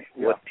 let me ask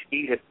you. What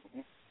he had.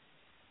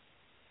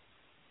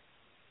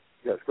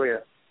 Yes, go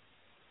ahead.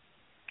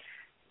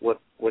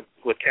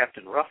 What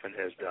Captain Ruffin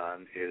has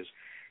done is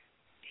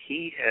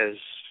he has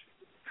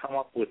come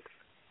up with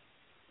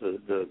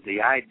the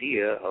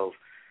idea of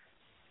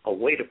a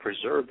way to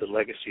preserve the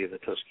legacy of the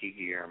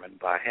Tuskegee Airmen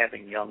by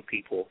having young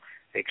people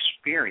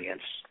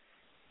experience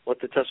what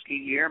the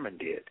Tuskegee Airmen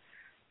did.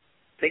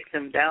 Take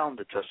them down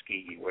to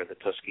Tuskegee, where the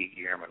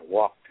Tuskegee Airmen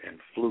walked and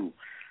flew.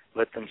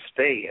 Let them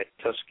stay at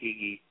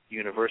Tuskegee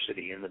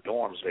University in the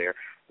dorms there,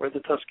 where the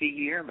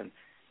Tuskegee Airmen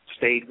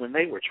stayed when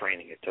they were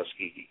training at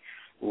Tuskegee.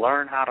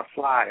 Learn how to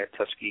fly at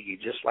Tuskegee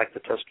just like the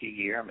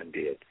Tuskegee Airmen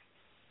did.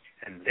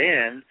 And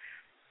then,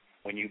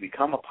 when you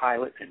become a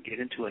pilot and get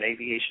into an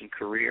aviation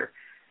career,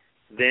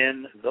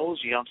 then those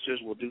youngsters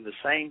will do the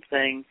same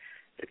thing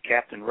that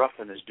Captain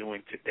Ruffin is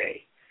doing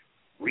today.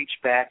 Reach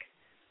back,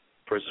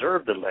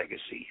 preserve the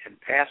legacy,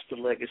 and pass the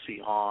legacy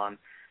on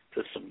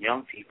to some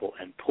young people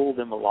and pull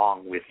them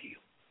along with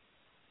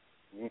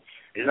you.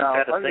 Isn't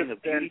that a thing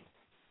of beauty?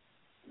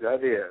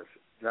 That is.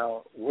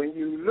 Now, when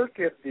you look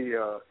at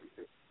the,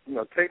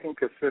 taking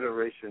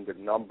consideration the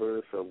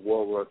numbers of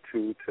World War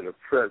II to the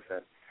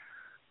present,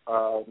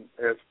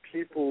 as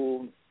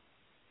people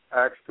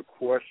ask the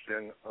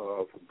question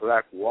of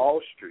Black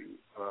Wall Street,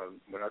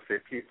 when I say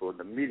people,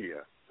 the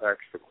media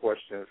asks the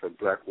questions of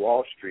Black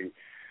Wall Street,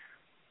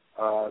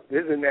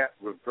 isn't that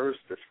reverse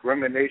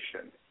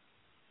discrimination?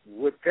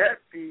 Would that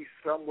be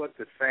somewhat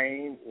the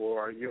same, or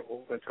are you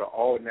open to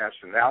all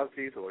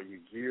nationalities, or are you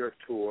geared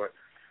toward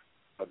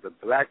the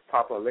black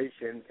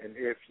population? And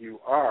if you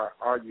are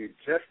you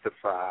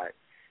justified,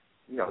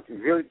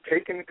 really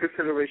taking into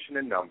consideration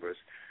the numbers,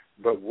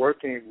 but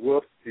working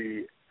with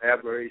the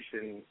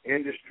aviation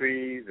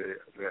industry, the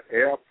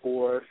Air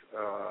Force,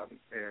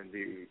 and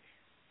the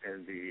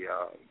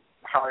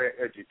higher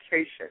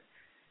education?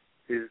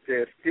 Is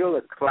there still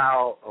a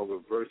cloud of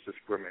reverse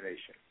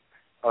discrimination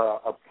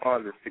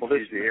upon the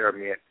security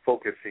airmen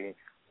focusing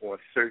on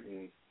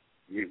certain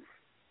youth?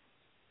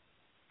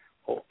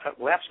 Well,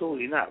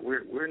 absolutely not.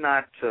 We're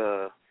not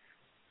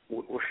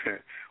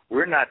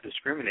we're not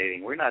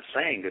discriminating. We're not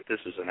saying that this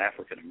is an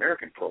African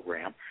American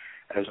program.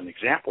 As an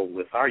example,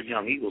 with our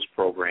Young Eagles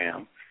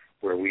program,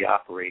 where we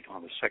operate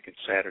on the second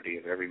Saturday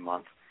of every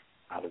month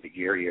out of the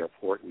Gary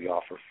Airport, we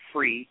offer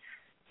free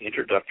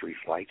introductory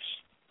flights.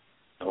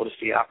 Notice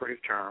the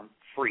operative term,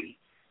 free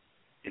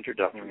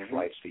introductory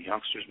flights to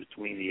youngsters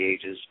between the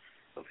ages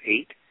of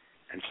 8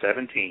 and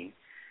 17.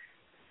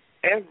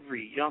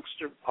 Every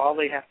youngster, all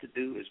they have to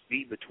do is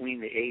be between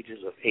the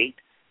ages of 8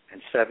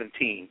 and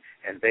 17,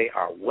 and they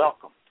are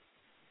welcomed.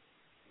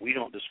 We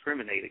don't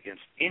discriminate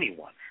against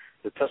anyone.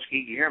 The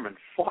Tuskegee Airmen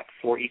fought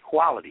for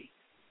equality.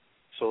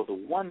 So the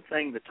one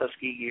thing the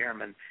Tuskegee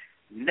Airmen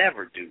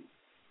never do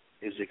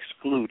is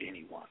exclude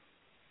anyone,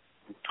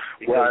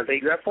 because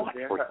they fought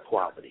for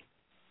equality.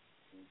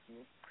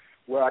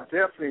 Well, I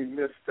definitely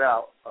missed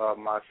out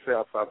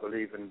myself, I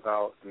believe, in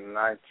about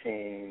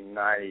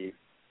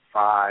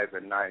 1995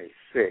 and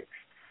 96.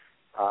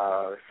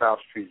 South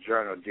Street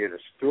Journal did a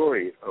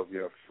story of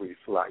your free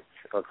flights,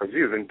 because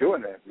you've been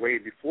doing that way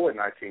before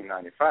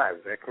 1995.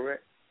 Is that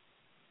correct?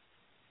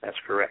 That's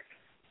correct.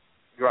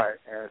 Right,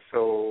 and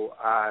so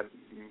I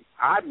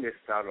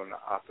missed out on the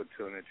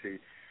opportunity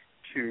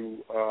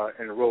to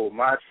enroll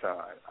my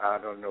son. I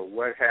don't know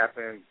what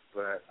happened,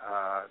 but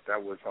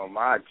that was on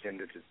my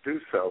agenda to do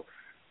so.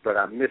 But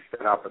I missed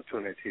that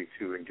opportunity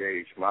to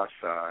engage my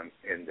son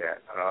in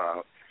that,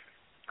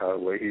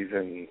 where he's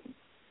in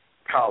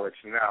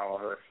college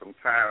now, some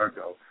time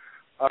ago.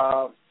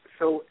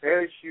 So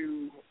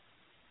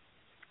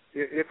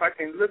if I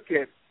can look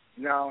at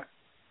now,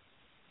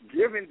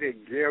 given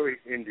that Gary,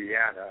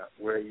 Indiana,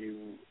 where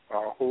you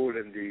are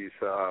holding these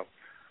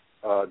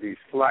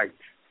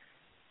flights,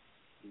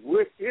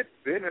 would it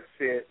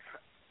benefit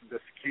the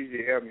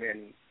Security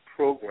Airmen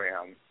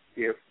program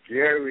if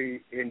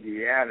Gary,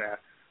 Indiana,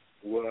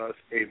 was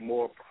a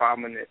more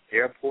prominent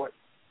airport?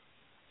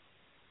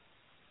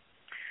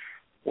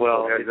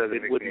 Well, it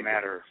wouldn't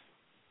matter.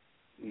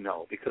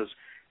 No, because,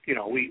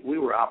 we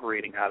were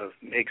operating out of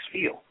Meigs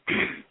Field.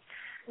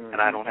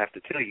 And I don't have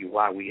to tell you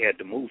why we had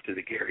to move to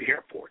the Gary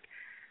Airport.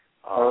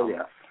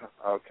 Yeah.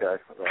 Okay.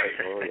 Right.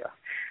 Oh, yeah.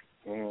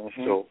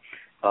 So,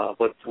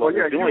 but what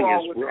we're doing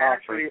is we're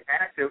actually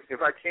active.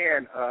 If I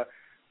can,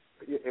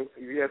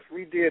 yes,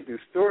 we did do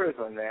stories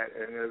on that,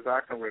 and as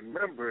I can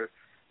remember,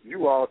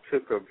 you all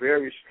took a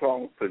very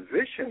strong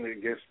position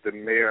against the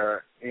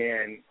mayor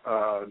in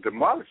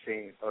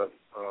demolishing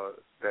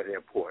that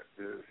airport,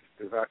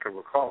 as I can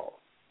recall.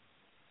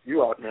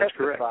 You all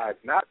testified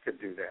not to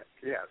do that.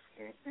 Yes.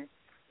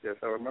 Yes,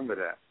 I remember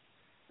that.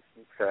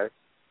 Okay.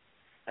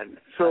 And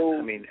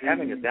so,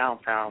 having a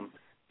downtown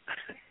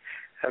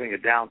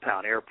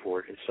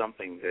airport is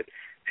something that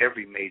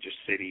every major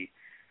city,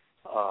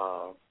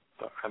 if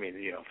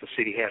the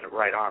city had a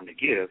right arm to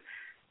give,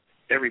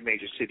 every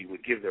major city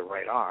would give their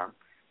right arm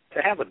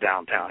to have a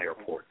downtown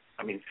airport.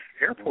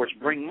 Airports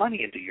bring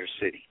money into your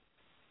city.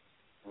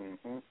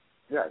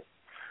 Yes.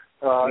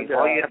 All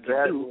you have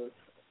to do.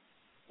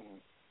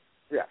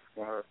 Yeah.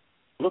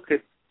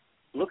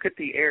 Look at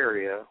the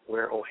area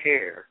where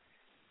O'Hare.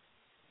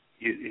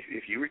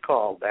 If you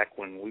recall, back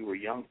when we were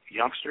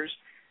youngsters,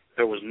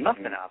 there was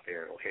nothing out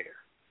there at O'Hare.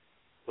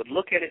 But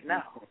look at it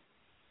now.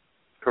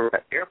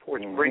 Correct.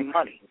 Airports bring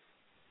money.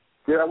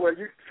 Yeah, well,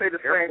 you can say the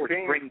same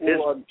thing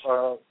for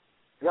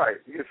right.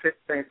 You can say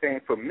the same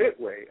thing for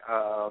Midway.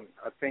 I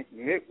think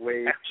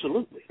Midway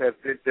absolutely has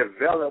been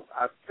developed.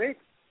 I think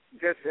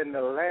just in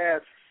the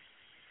last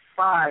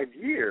 5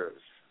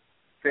 years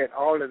that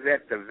all of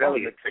that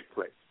development took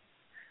place.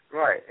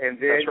 Right, and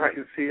then you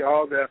can see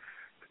all the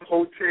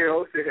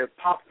hotels that have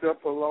popped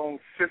up along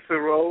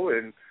Cicero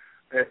and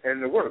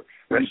the works.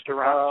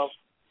 Restaurants.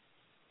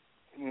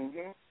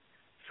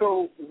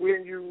 So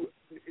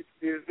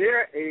is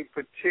there a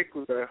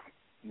particular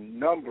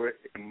number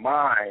in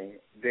mind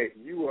that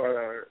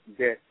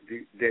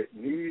that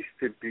needs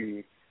to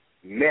be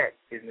met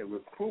in the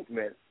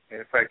recruitment, and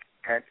in fact,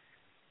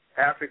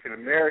 African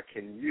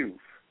American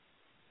youth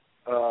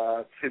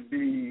to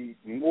be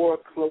more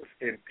close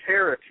in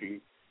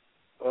parity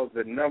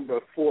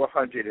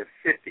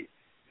 450.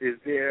 Is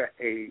there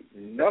a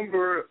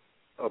number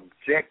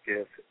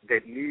objective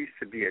that needs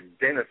to be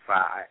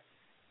identified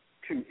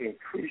to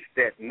increase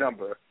that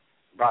number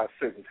by a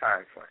certain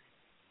time frame?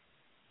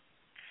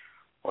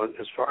 Well,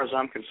 as far as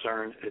I'm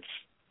concerned,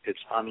 it's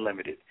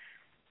unlimited.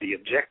 The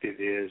objective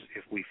is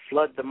if we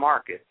flood the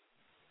market,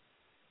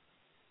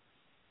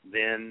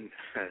 then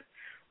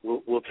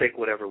we'll take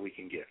whatever we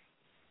can get.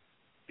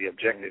 The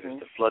objective is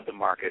to flood the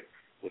market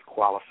with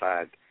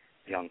qualified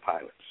young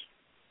pilots.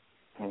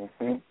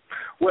 Mm-hmm.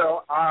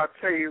 Well, I'll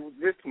tell you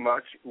this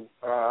much.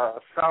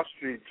 South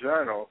Street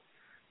Journal,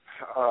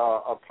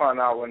 upon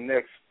our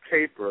next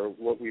paper,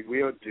 what we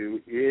will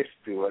do is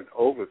do an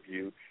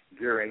overview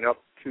gearing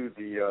up to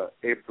the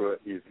April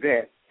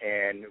event,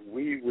 and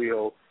we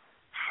will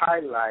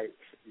highlight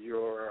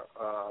your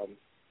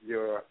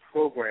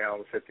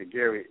programs at the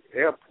Gary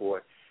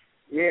Airport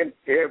in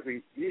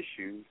every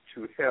issue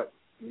to help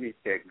meet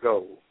that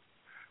goal.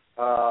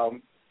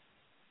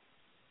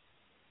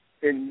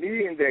 In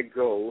meeting that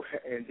goal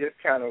and just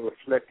kind of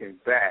reflecting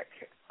back,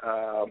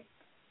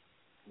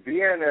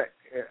 being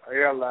an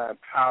airline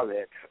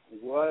pilot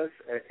was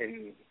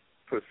in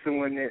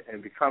pursuing it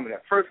and becoming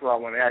it. First of all, I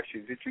want to ask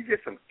you, did you get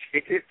some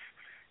tickets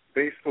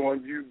based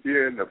on you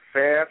being the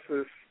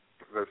fastest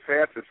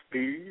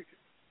speed?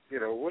 You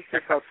know, what's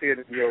the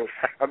considered?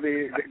 I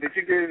mean, did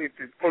you get any?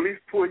 Did police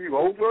pull you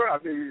over? I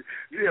mean,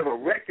 you have a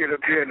record of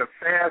being the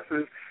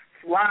fastest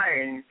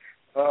flying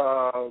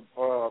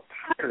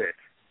pilot.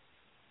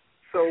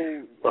 So,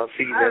 well,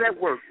 see, how did that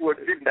work? With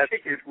getting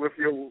tickets with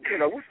your,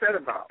 what's that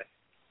about?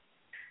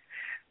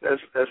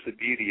 That's the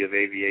beauty of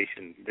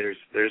aviation.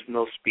 There's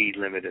no speed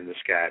limit in the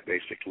sky.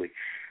 Basically,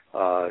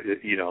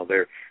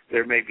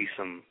 there may be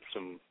some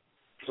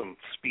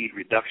speed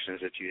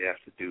reductions that you have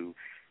to do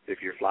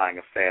if you're flying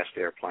a fast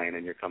airplane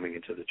and you're coming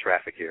into the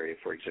traffic area,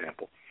 for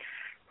example.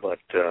 But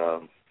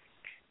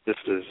this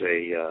is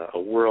a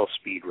world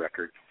speed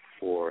record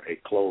for a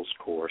closed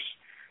course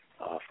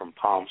from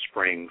Palm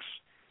Springs,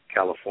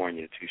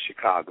 California to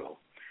Chicago.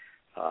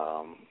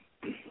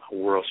 A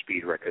world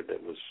speed record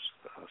that was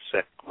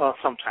set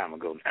some time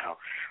ago now,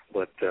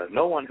 but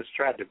no one has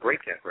tried to break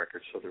that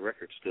record, so the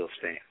record still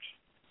stands.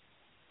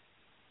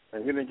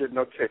 And you didn't get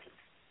no tickets?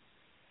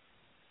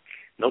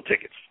 No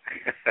tickets.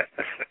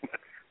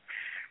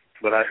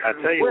 But I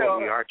tell you what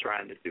we are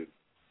trying to do.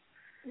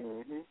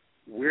 Mm-hmm.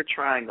 We're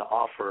trying to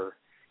offer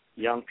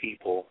young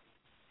people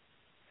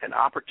an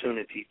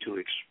opportunity to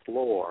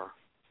explore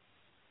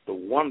the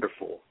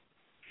wonderful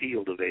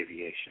field of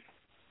aviation.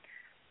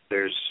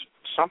 There's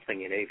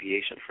something in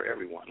aviation for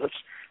everyone. Let's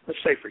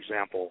say, for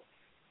example,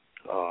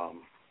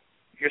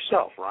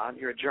 yourself, Ron,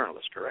 you're a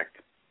journalist, correct?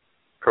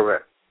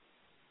 Correct.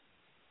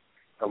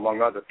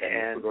 Among other things.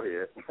 And, go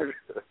ahead.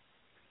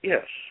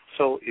 Yes.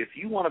 So if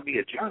you want to be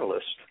a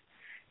journalist,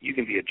 you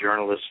can be a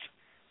journalist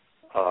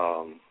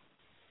for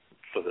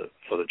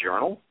the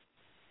journal,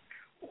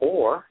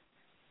 or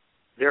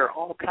there are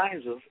all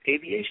kinds of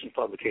aviation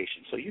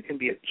publications. So you can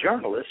be a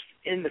journalist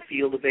in the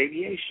field of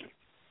aviation.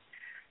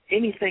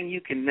 Anything you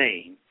can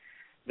name,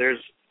 there's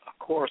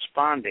a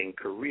corresponding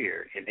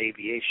career in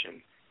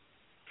aviation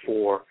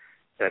for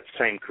that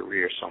same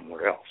career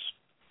somewhere else.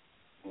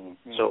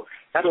 Mm-hmm. So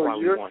that's why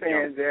we want. So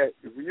you're saying that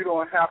you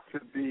don't have to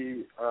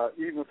be,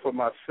 even for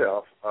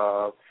myself,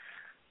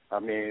 I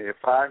mean,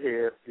 if I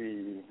had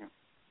the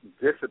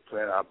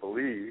discipline, I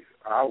believe,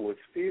 I would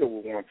still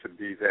want to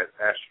be that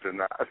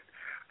astronaut.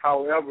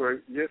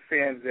 However, you're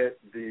saying that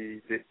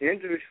the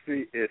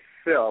industry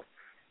itself,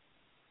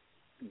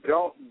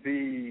 don't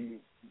be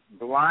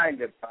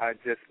blinded by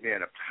just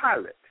being a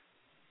pilot.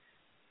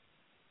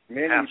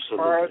 Many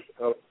parts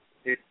of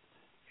it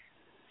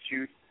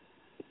you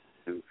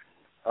do.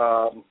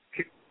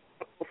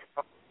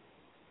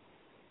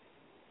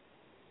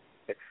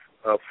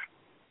 Of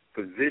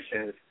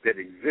positions that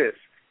exist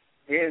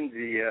in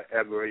the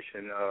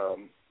aviation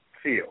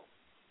field.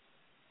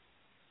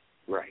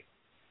 Right.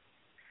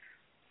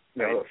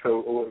 No,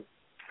 so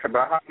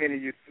about how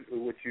many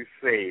would you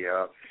say?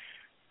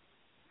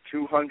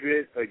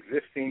 200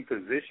 existing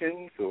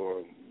positions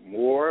or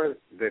more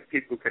that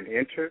people can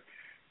enter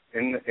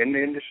in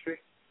the industry?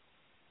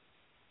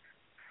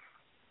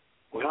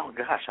 Well,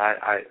 gosh,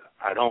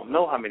 I don't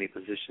know how many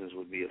positions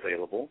would be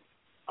available.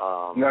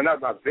 No,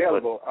 not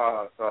available.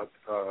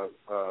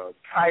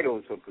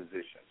 Titles of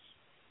positions.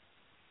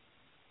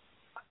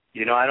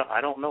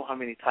 I don't know how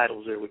many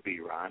titles there would be,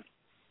 Ron.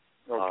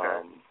 Okay.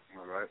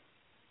 All right.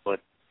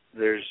 But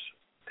there's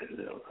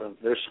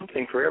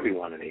something for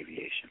everyone in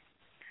aviation.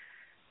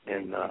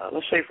 And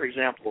let's say, for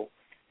example,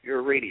 you're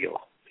a radio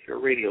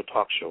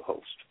talk show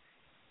host,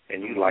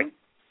 and you like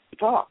to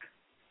talk.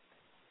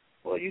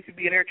 Well, you could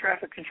be an air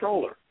traffic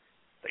controller.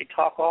 They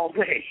talk all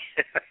day.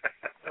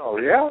 Oh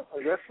yeah,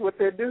 that's what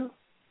they do.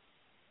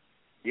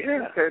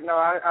 Yeah. Okay. No,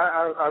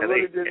 I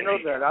really didn't know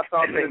that. I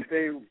thought that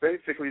they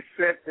basically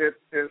sit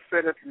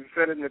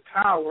in the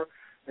tower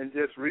and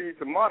just read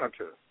the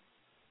monitor.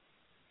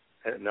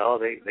 No,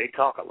 they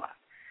talk a lot,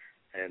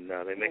 and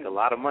they make a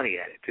lot of money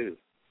at it too.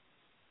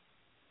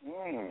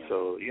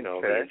 So, the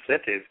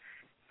incentive,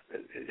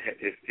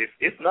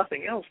 if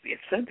nothing else, the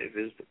incentive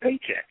is the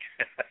paycheck.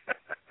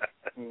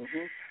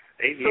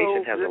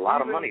 Aviation has a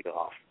lot of money to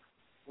offer.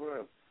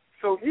 Well,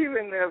 so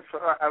even if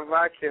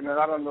I can, and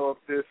I don't know if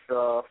this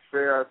is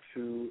fair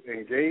to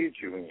engage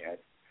you in,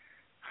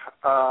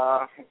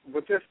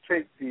 but just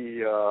take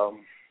the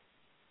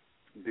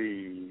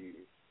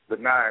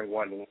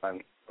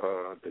 911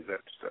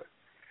 disaster.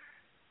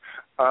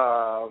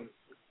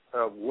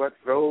 What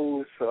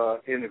those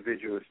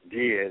individuals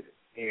did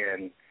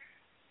in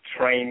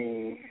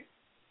training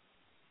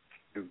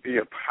to be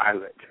a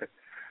pilot,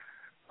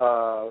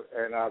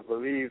 and I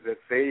believe that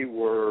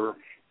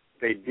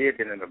they did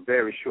it in a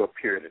very short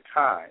period of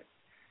time.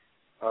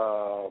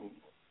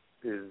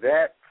 Is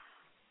that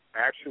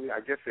actually, I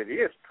guess it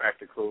is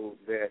practical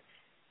that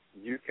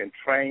you can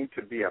train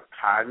to be a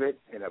pilot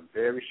in a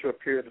very short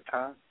period of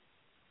time,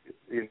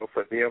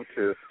 for them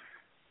to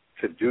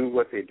do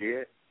what they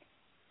did?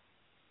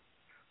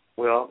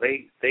 Well,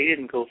 they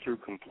didn't go through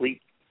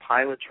complete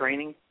pilot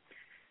training.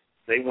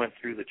 They went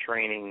through the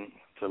training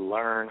to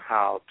learn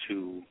how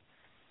to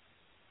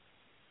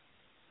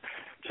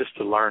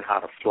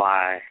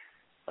fly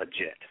a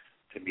jet,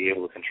 to be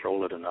able to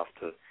control it enough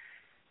to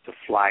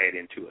fly it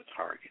into a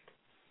target.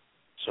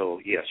 So,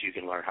 yes, you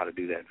can learn how to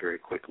do that very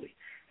quickly.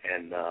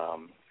 And,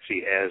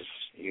 as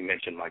you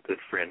mentioned, my good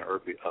friend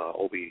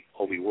Obi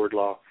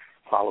Wardlaw,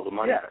 Follow the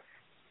Money. Yeah.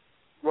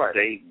 Right.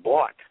 They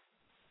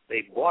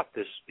bought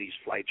these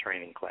flight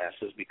training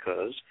classes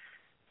because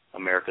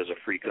America's a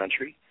free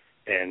country,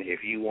 and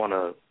if you want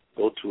to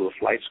go to a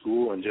flight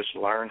school and just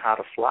learn how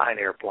to fly an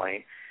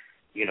airplane,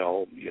 you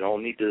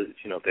don't need to,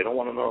 they don't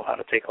want to know how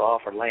to take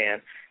off or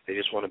land. They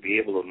just want to be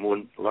able to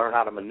learn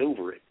how to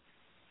maneuver it.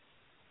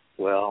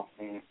 Well,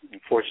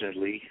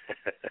 unfortunately,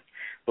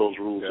 those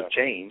rules have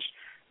changed,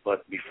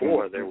 but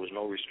before there was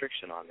no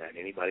restriction on that.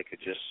 Anybody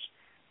could just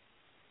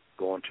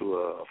go into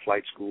a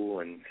flight school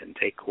and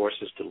take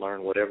courses to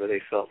learn whatever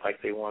they felt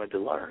like they wanted to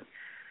learn.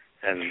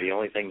 And the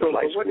only thing the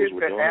flight schools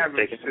were doing was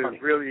taking the money.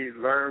 To really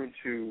learn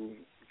to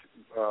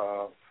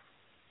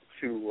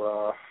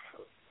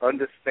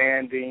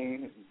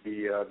understanding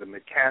the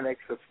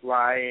mechanics of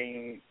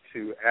flying,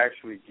 to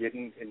actually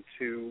getting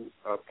into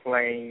a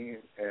plane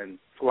and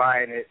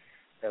flying it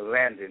and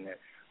landing it?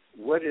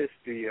 What is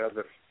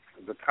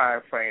the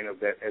time frame of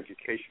that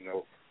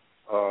educational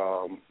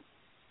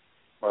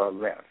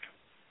length?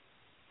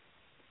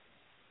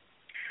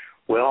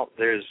 Well,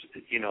 there's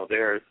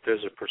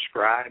a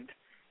prescribed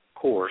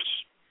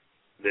course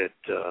that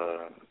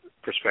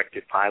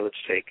prospective pilots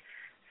take,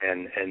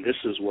 and this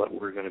is what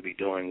we're going to be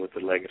doing with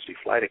the Legacy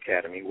Flight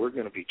Academy. We're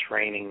going to be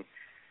training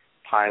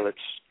pilots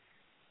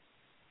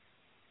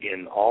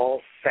in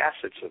all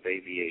facets of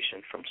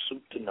aviation, from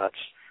soup to nuts,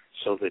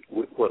 so that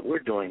what we're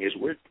doing is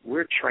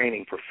we're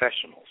training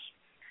professionals.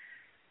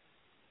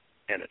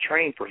 And a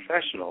trained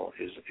professional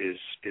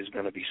is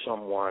going to be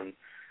someone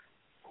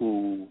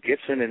who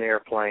gets in an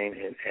airplane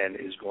and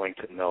is going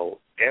to know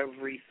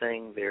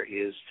everything there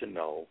is to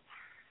know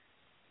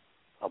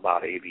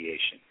about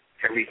aviation,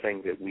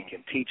 everything that we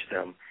can teach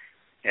them,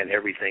 and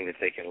everything that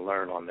they can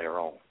learn on their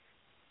own.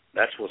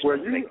 That's what's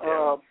going to make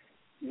them.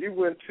 You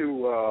went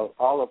to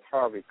Olive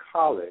Harvey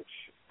College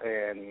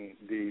and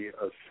the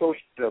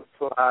Associate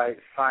Applied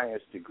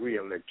Science degree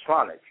in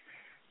electronics.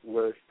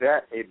 Was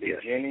that a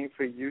beginning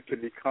for you to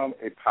become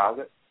a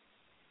pilot?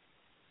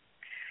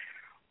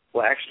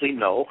 Well, actually,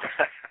 no.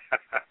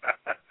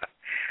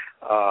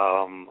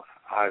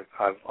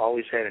 I've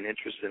always had an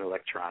interest in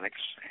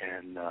electronics,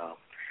 and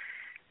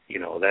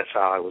that's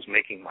how I was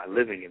making my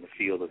living in the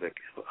field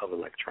of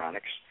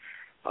electronics.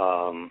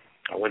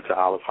 I went to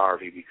Olive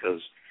Harvey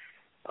because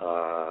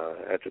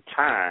at the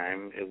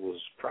time it was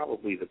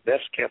probably the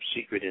best kept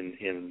secret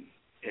in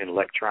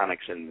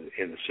electronics in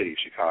the city of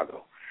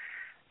Chicago.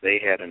 They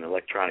had an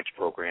electronics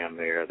program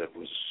there that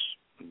was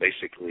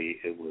basically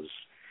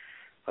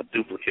a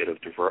duplicate of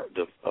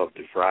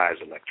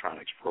DeVry's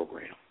electronics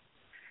program.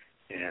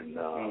 And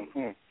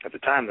at the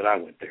time that I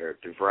went there,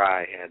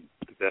 DeVry had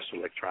the best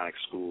electronics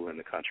school in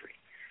the country.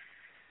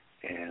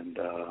 And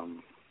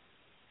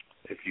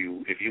if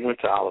you went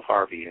to Olive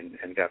Harvey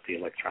and got the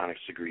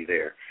electronics degree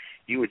there,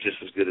 you were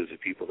just as good as the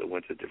people that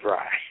went to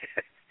DeVry.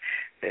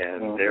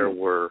 And there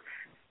were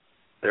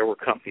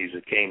companies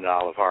that came to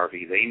Olive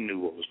Harvey. They knew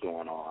what was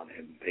going on,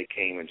 and they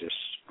came and just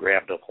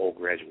grabbed up whole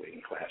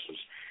graduating classes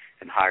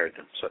and hired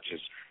them, such as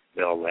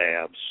Bell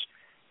Labs,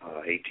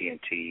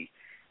 AT&T,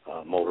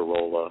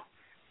 Motorola,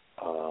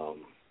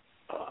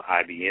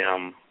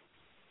 IBM,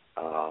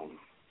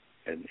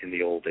 and in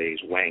the old days,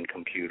 Wang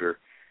Computer,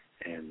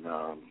 and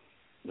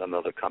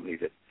another company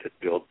that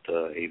built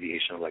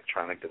aviation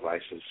electronic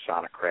devices,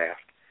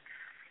 Sonicraft.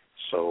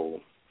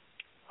 So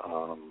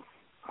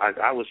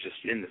I was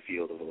just in the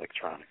field of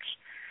electronics.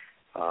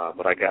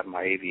 But I got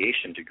my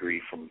aviation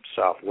degree from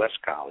Southwest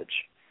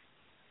College,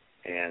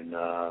 and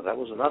that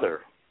was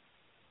another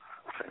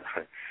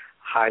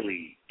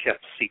highly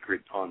kept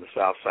secret on the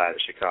south side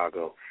of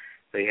Chicago.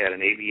 They had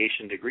an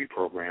aviation degree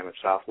program at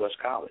Southwest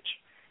College,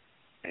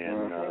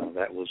 and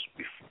that was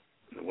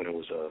when it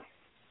was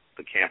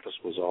the campus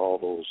was all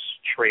those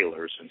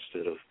trailers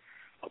instead of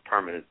a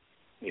permanent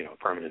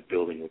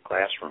building with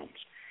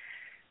classrooms.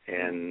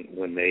 And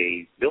when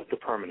they built the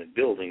permanent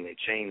building, they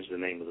changed the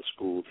name of the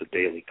school to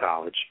Daly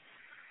College,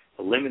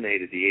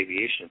 eliminated the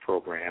aviation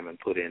program, and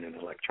put in an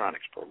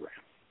electronics program.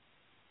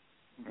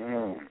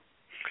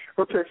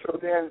 Okay, so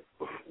then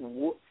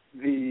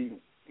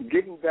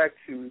getting back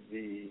to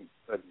the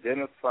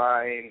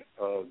identifying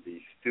of the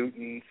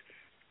students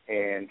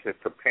and to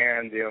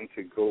preparing them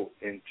to go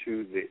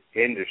into the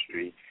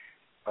industry,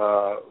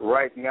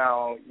 right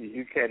now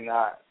you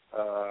cannot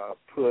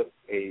put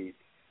a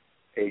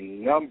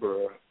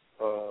number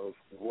of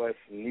what's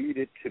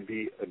needed to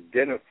be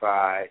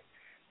identified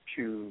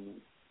to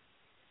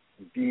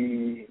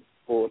be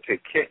or to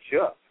catch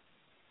up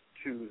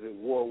to the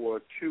World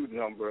War II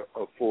number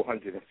of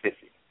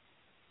 450.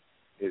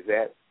 Is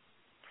that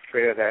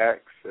fair to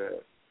ask?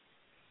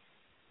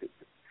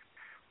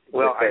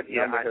 Well, I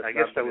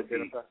guess that would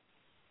be.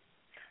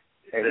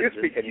 And you're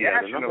speaking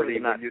nationally,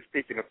 when you're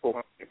speaking of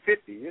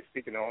 450. You're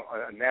speaking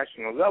on a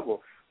national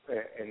level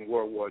in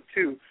World War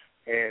II,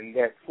 and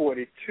that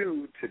 45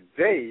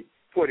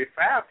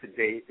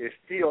 today is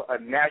still a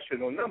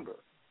national number.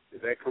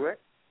 Is that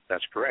correct?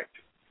 That's correct.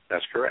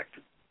 That's correct.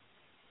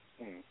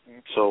 Mm-hmm.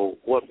 So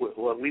what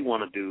we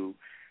want to do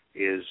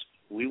is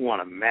we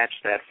want to match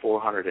that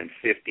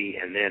 450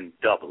 and then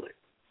double it,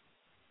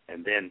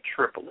 and then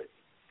triple it,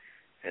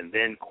 and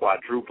then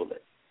quadruple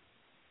it.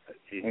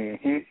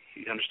 You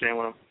understand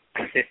what I'm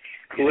saying?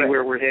 You see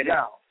where we're headed?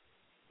 Now,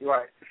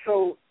 right.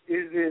 So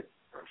is it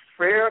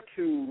fair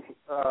to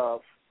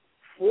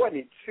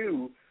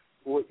 42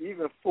 or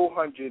even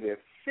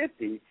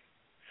 450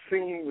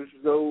 seems as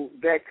though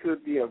that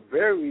could be a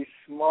very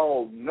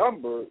small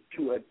number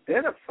to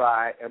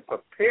identify and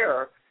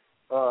prepare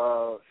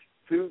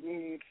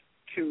students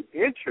to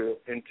enter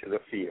into the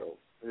field?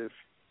 It's,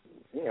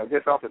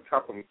 just off the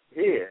top of my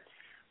head,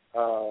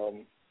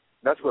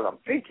 that's what I'm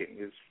thinking.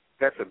 Is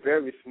that's a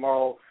very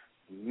small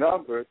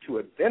number to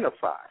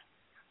identify.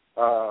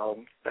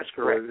 That's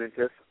correct. Is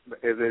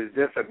it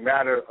just a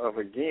matter of,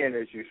 again,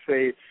 as you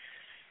say,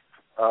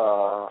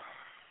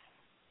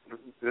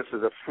 this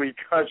is a free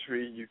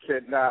country. You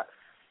cannot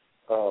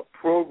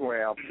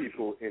program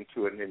people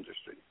into an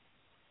industry.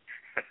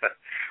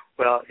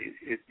 Well,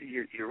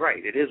 you're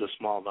right. It is a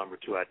small number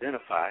to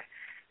identify,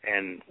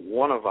 and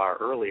one of our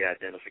early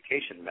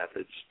identification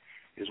methods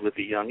is with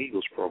the Young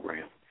Eagles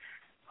program,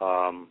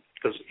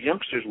 because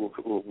youngsters will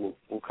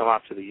come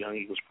out to the Young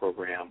Eagles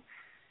program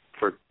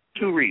for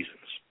two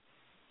reasons: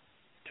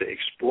 to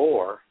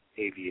explore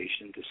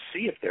aviation, to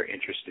see if they're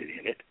interested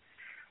in it,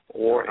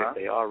 or if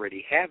they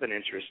already have an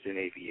interest in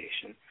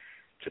aviation,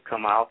 to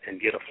come out and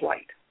get a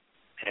flight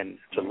and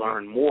to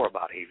learn more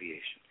about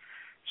aviation.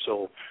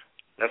 So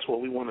that's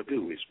what we want to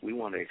do, is we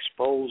want to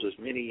expose as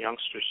many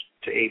youngsters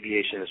to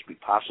aviation as we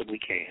possibly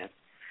can,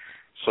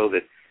 so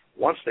that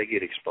once they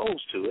get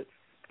exposed to it,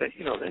 that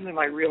then they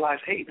might realize,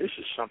 hey, this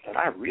is something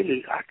I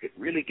could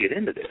really get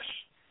into this.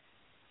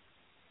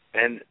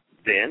 And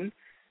then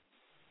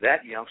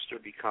that youngster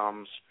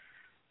becomes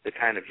the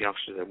kind of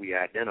youngster that we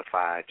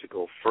identify to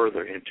go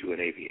further into an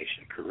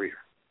aviation career.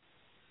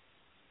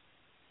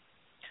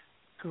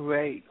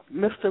 Great.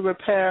 Mr.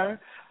 Repair,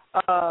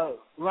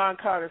 Ron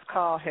Carter's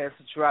call has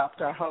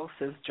dropped. Our host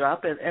has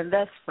dropped, and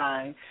that's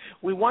fine.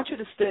 We want you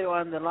to stay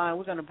on the line.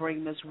 We're going to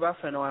bring Ms.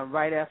 Ruffin on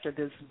right after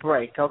this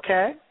break,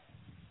 okay?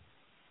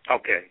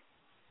 Okay.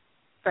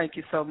 Thank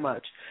you so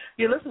much.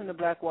 You're listening to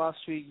Black Wall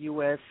Street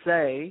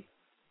USA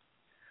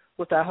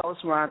with our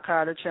host, Ron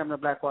Carter, chairman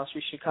of Black Wall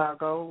Street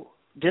Chicago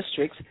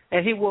Districts,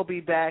 and he will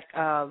be back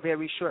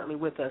very shortly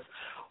with us.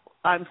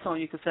 I'm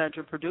Sonia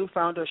Cassandra Perdue,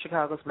 founder of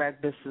Chicago's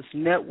Black Business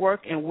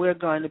Network, and we're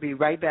going to be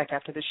right back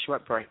after this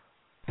short break.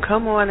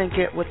 Come on and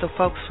get with the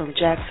folks from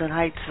Jackson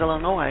Heights,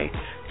 Illinois,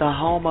 the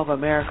home of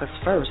America's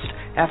first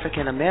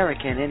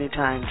African-American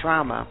anytime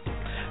drama.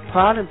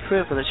 Proud and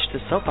Privileged, the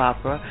soap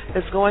opera,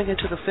 is going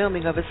into the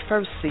filming of its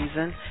first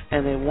season,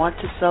 and they want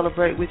to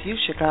celebrate with you,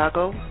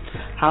 Chicago.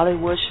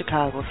 Hollywood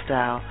Chicago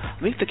style.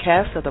 Meet the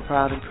cast of the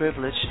Proud and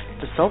Privileged,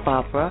 the soap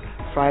opera,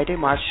 Friday,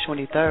 March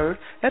 23rd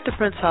at the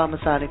Prince Hall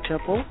Masonic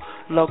Temple,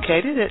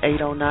 located at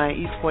 809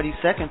 East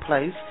 42nd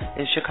Place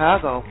in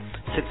Chicago,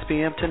 6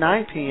 p.m. to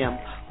 9 p.m.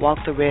 Walk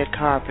the red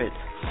carpet,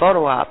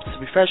 photo ops,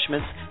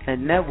 refreshments,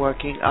 and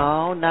networking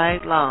all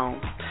night long.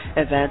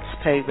 Advance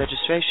paid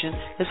registration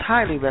is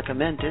highly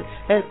recommended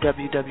at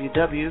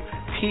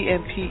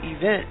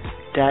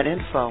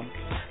www.pmpevent.info.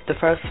 The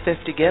first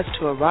 50 guests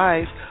to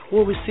arrive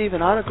will receive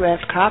an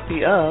autographed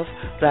copy of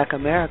Black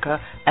America,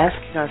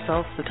 Asking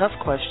Ourselves the Tough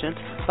Questions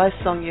by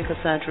Sonia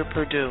Cassandra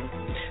Perdue.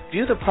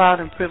 View the Proud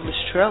and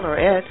Privileged trailer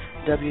at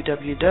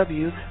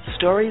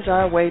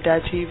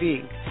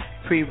www.storiesourway.tv.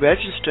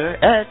 Pre-register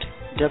at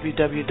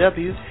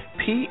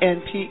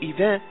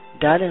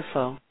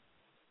www.pnpevent.info.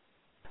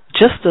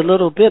 Just a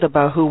little bit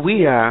about who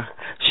we are.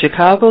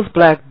 Chicago's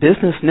Black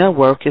Business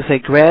Network is a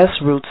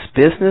grassroots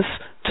business,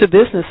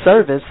 business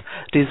service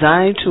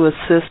designed to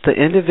assist the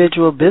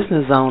individual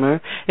business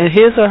owner in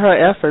his or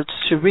her efforts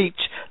to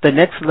reach the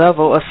next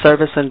level of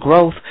service and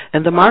growth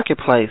in the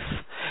marketplace.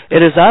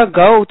 It is our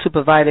goal to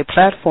provide a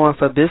platform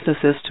for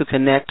businesses to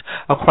connect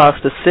across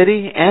the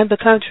city and the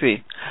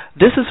country.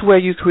 This is where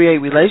you create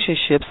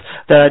relationships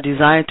that are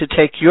designed to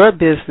take your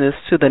business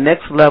to the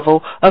next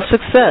level of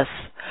success.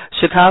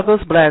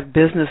 Chicago's Black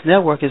Business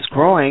Network is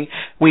growing.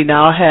 We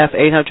now have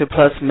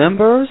 800-plus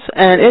members,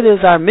 and it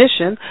is our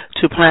mission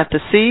to plant the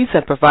seeds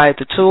and provide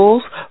the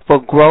tools for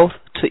growth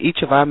to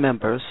each of our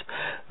members.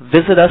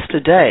 Visit us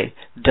today,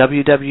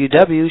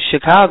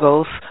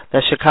 www.chicagos,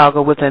 that's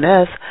Chicago with an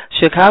S,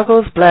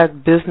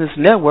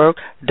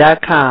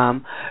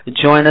 chicagosblackbusinessnetwork.com.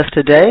 Join us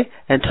today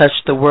and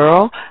touch the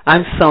world.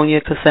 I'm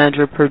Sonia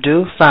Cassandra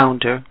Perdue,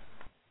 founder.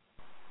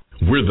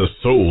 We're the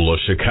soul of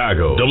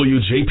Chicago,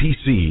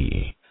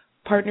 WJPC.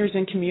 Partners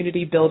in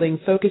Community Building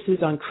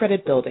focuses on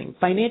credit building,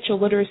 financial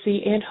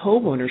literacy, and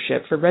home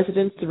ownership for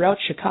residents throughout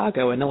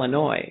Chicago and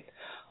Illinois.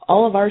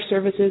 All of our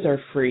services are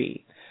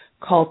free.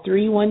 Call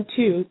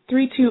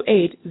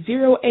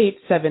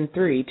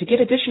 312-328-0873 to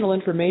get additional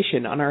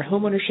information on our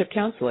homeownership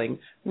counseling,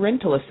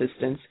 rental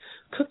assistance,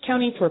 Cook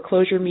County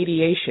foreclosure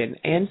mediation,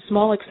 and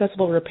small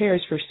accessible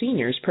repairs for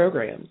seniors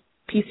programs.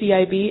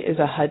 PCIB is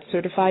a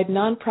HUD-certified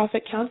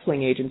nonprofit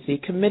counseling agency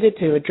committed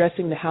to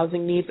addressing the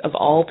housing needs of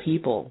all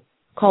people.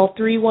 Call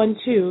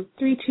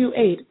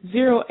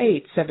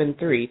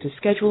 312-328-0873 to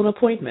schedule an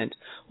appointment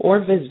or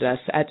visit us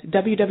at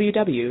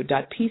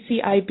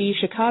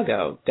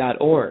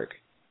www.pcibchicago.org.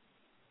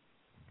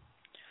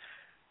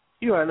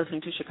 You are listening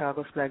to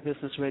Chicago's Black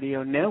Business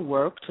Radio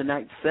Network.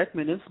 Tonight's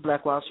segment is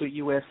Black Wall Street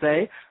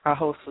USA. Our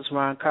host is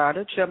Ron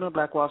Carter, Chairman of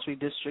Black Wall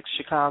Street District,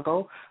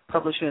 Chicago,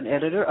 publisher and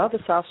editor of the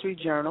South Street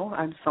Journal.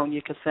 I'm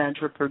Sonia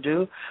Cassandra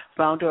Perdue,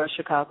 founder of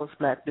Chicago's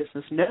Black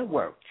Business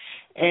Network.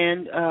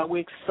 And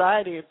we're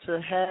excited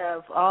to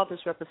have all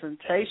this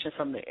representation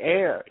from the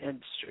air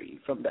industry,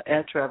 from the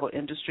air travel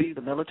industry, the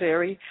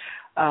military,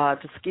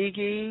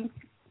 Tuskegee.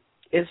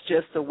 It's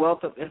just a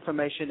wealth of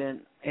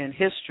information and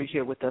history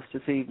here with us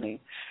this evening.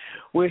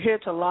 We're here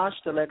to launch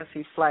the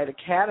Legacy Flight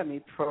Academy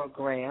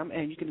program,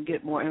 and you can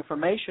get more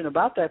information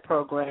about that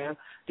program,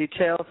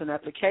 details, and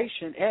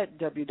application at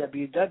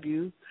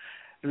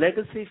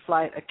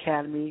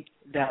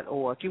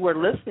www.legacyflightacademy.org. You were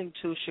listening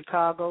to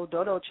Chicago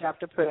Dodo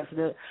Chapter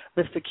President,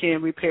 Mr.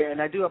 Ken Repair,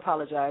 and I do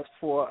apologize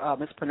for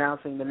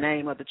mispronouncing the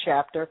name of the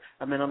chapter.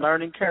 I'm in a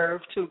learning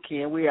curve, too,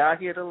 Ken. We are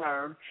here to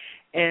learn.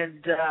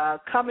 And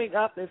coming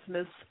up is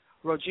Ms.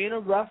 Regina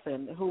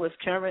Ruffin, who is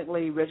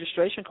currently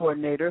registration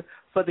coordinator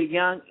for the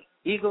Young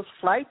Eagles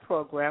Flight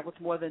Program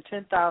with more than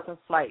 10,000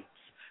 flights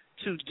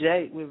to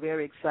date. We're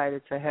very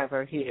excited to have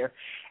her here.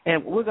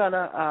 And we're going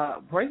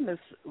to bring Ms.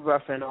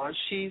 Ruffin on.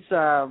 She's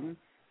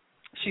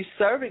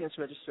serving as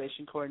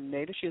registration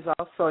coordinator. She is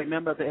also a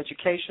member of the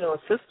Educational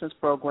Assistance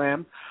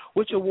Program,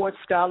 which awards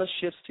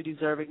scholarships to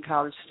deserving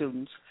college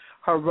students.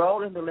 Her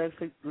role in the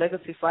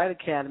Legacy Flight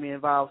Academy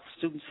involves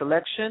student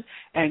selection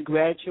and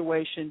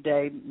graduation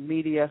day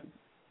media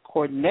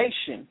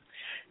coordination.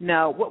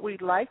 Now, what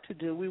we'd like to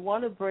do, we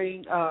want to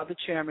bring the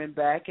chairman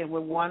back, and we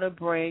want to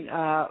bring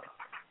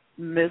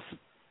Ms.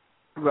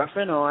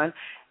 Ruffin on.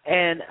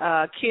 And,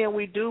 Ken,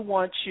 we do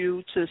want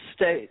you to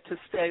stay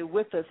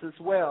with us as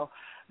well.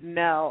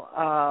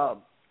 Now,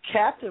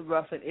 Captain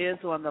Ruffin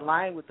is on the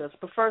line with us.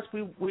 But first,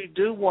 we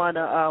do want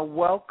to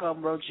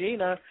welcome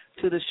Regina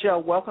to the show.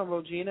 Welcome,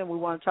 Regina. We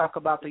want to talk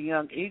about the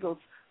Young Eagles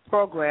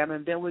program,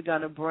 and then we're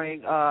going to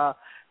bring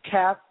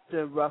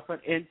Captain Ruffin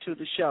into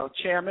the show.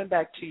 Chairman,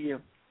 back to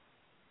you.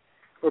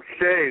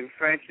 Okay,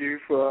 thank you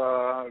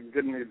for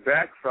getting me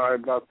back. Sorry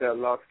about that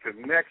lost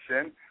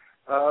connection.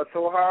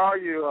 So how are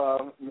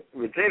you,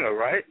 Regina,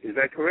 right? Is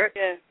that correct?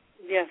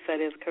 Yes, that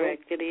is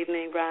correct. Good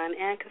evening, Ron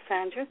and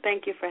Cassandra.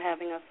 Thank you for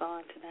having us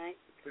on tonight.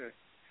 Okay.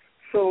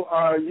 So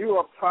are you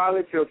a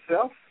pilot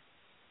yourself?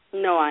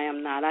 No, I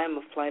am not. I am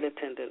a flight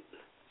attendant.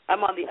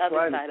 I'm on the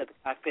other side of the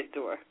cockpit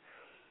door.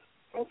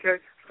 Okay.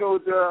 So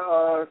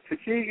the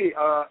Tuskegee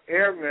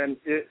Airmen,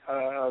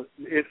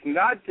 it's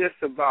not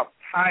just about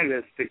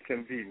pilots that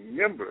can be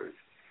members.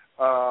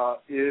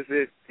 Is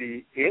it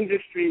the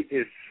industry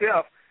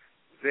itself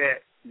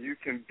that you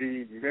can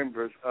be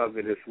members of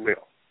it as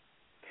well?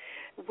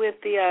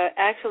 With the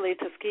actually,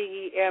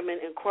 Tuskegee Airmen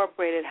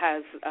Incorporated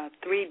has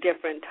three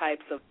different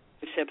types of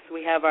memberships.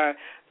 We have our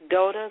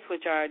DOTAs,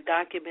 which are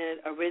documented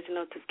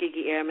original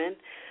Tuskegee Airmen.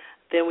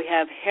 Then we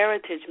have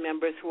heritage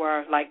members who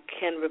are like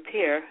Ken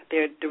Repair.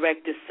 They're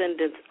direct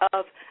descendants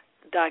of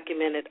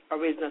documented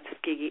original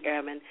Tuskegee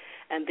Airmen.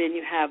 And then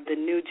you have the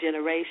new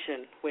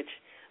generation, which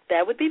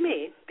that would be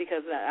me,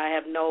 because I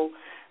have no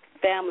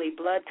family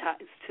blood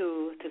ties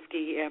to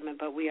Tuskegee Airmen,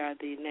 but we are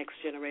the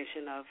next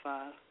generation of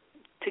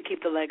to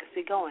keep the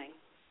legacy going.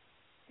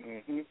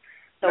 Mm-hmm.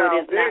 So now,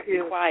 it is not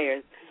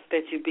required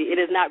that you be. It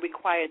is not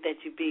required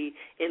that you be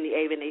in the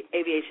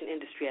aviation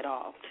industry at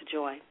all to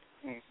join.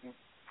 Mm-hmm.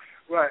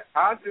 Right.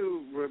 I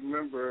do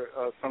remember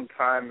some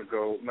time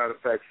ago. Matter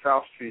of fact,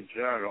 South Street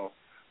Journal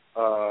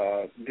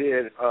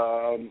did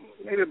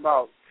maybe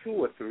about 2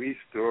 or 3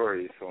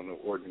 stories on the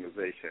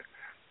organization.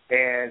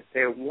 And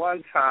at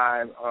one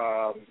time,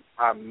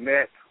 I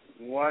met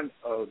one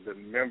of the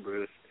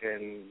members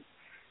in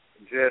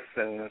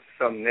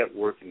some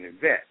networking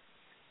event.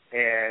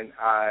 And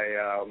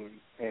I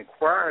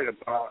inquired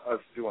about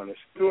us doing a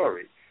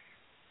story.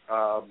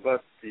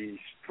 But the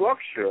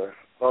structure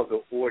of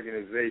the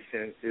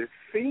organization, it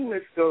seemed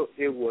as though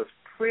it was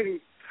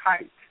pretty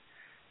tight.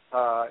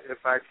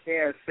 If I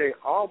can say,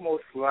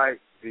 almost like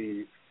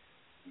the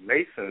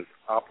Masons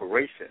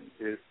operation.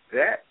 Is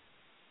that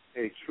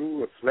a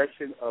true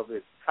reflection of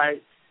its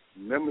tight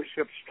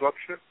membership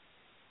structure?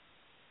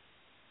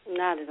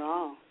 Not at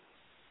all.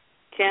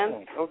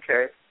 Ken?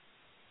 Okay.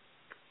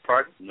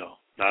 Pardon? No,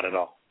 not at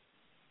all.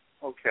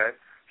 Okay.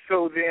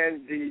 So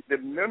then the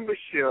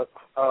membership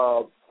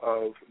of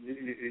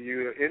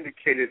you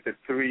indicated the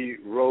 3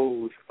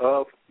 rows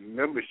of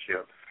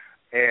membership,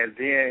 and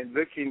then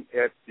looking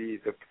at the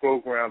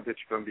program that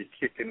you're going to be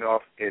kicking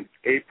off in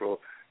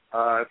April,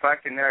 if I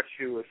can ask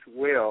you as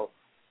well,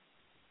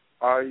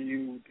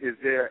 is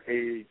there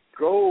a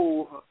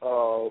goal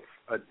of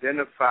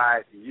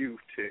identified youth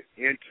to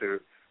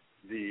enter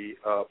the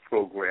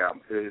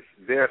program? Is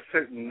there a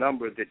certain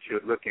number that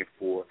you're looking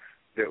for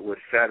that would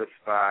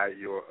satisfy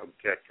your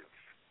objectives?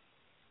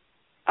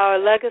 Our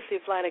Legacy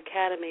Flight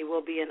Academy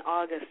will be in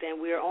August,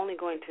 and we are only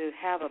going to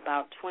have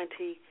about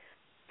 20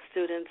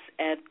 students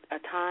at a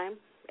time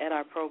at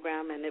our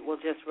program, and it will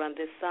just run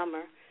this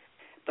summer.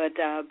 But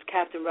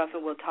Captain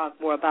Ruffin will talk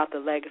more about the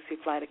Legacy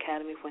Flight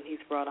Academy when he's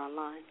brought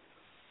online.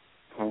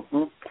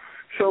 Mm-hmm.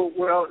 So,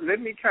 well, let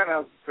me kind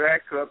of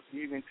back up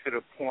even to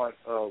the point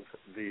of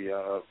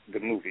the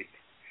movie.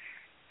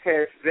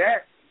 Has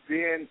that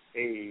been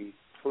a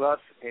plus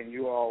in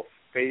you all's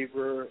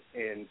favor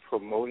in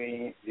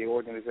promoting the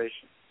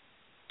organization?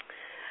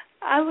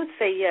 I would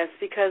say yes,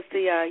 because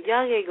the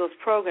Young Eagles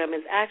program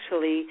is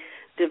actually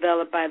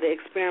developed by the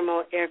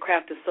Experimental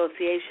Aircraft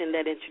Association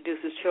that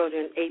introduces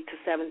children 8 to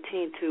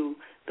 17 to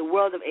the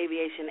world of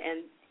aviation,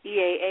 and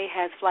EAA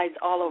has flights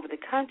all over the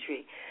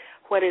country.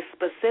 What is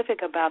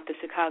specific about the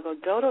Chicago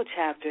Dodo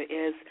chapter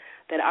is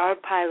that our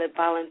pilot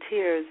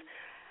volunteers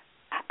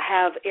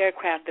have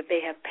aircraft that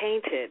they have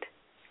painted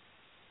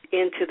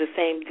into the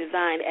same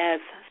design as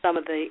some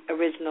of the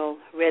original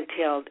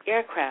red-tailed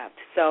aircraft.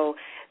 So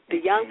the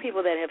young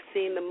people that have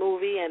seen the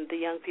movie and the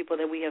young people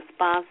that we have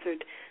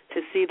sponsored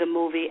to see the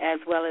movie,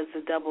 as well as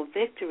the Double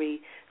Victory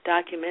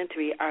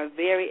documentary, are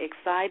very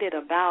excited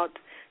about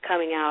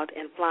coming out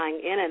and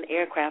flying in an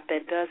aircraft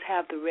that does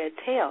have the red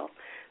tail.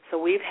 So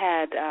we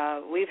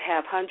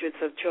have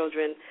hundreds of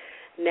children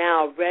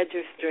now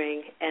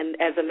registering, and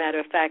as a matter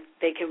of fact,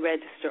 they can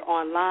register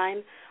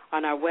online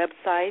on our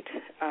website,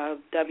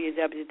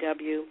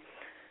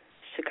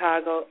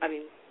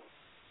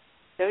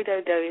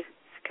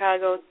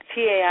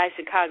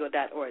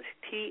 TAIChicago.org,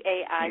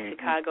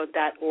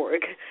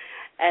 TAIChicago.org,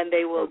 and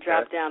they will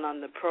drop down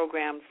on the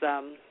programs,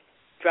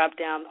 drop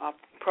down off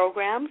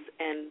programs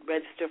and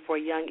register for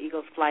Young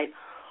Eagles Flight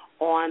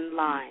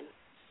online.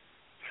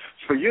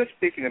 So you're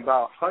speaking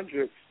about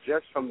hundreds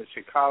just from the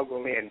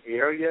Chicagoland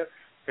area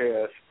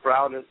has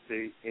sprouted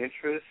the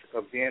interest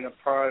of being a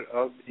part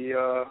of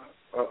the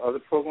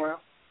program?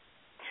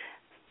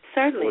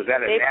 Certainly. Or was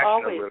that a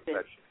national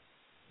reflection?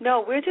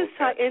 No, we're just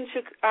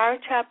our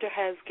chapter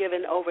has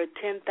given over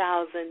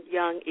 10,000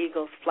 Young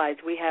Eagles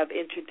flights. We have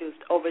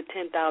introduced over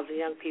 10,000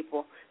 young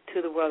people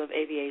to the world of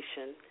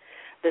aviation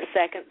the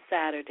second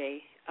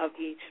Saturday of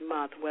each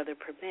month, weather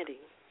permitting.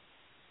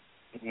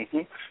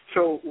 Mm-hmm.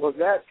 So was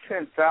that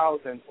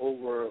 10,000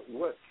 over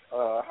what?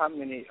 How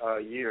many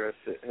years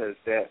has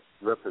that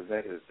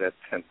represented? That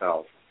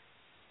 10,000,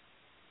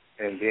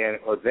 and then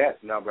of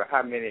that number,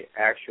 how many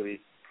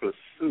actually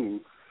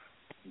pursue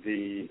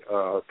the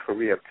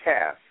career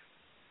path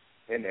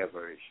in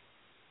aviation?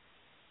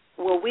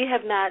 Well, we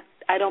have not.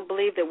 I don't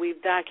believe that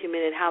we've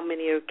documented how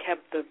many have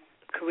kept the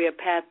career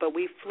path, but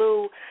we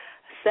flew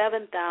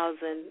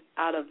 7,000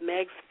 out of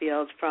Meigs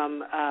Field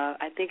from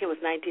I think it was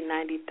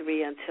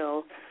 1993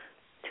 until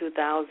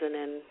 2000.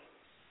 And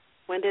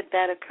when did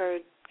that occur,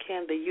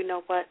 Ken? Do you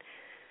know what?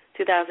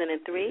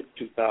 2003?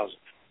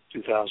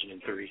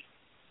 2003.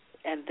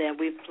 And then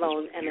we've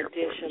flown an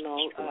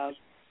additional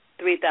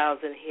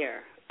 3,000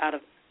 here out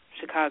of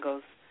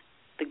Chicago's,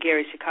 the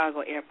Gary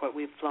Chicago Airport.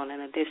 We've flown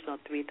an additional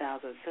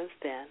 3,000 since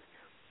then.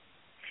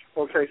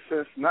 Okay,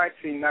 since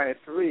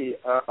 1993,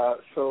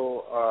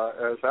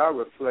 as I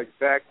reflect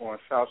back on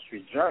South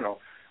Street Journal,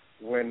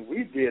 when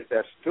we did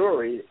that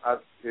story,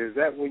 is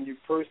that when you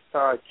first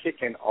started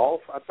kicking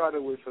off? I thought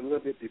it was a little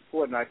bit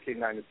before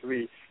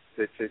 1993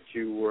 that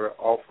you were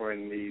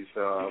offering these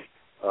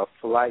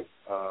flight,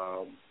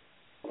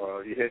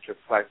 you had your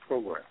flight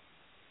program.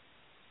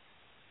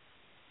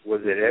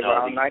 Was it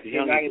around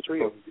 1993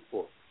 or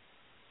before?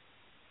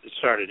 It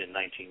started in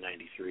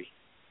 1993.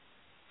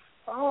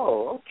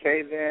 Oh,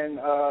 okay. Then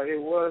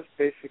it was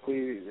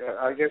basically,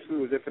 I guess we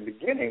was at the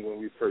beginning when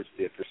we first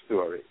did the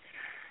story.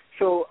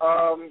 So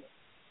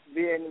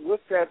then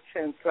with that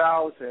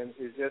 10,000,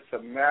 is just a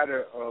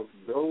matter of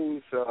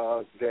those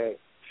that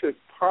took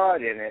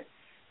part in it,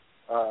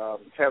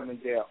 having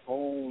their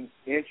own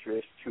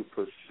interest to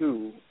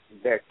pursue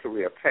that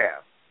career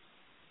path.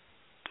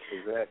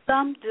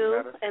 Some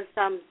do, and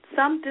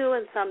some do,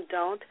 and some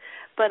don't.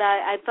 But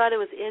I thought it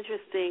was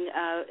interesting,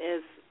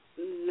 as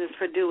Ms.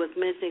 Perdue was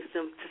mentioning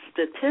some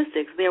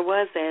statistics. There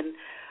was an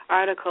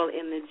article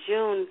in the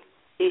June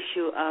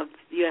issue of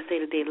USA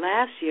Today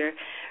last year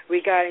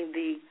regarding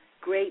the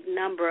great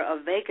number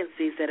of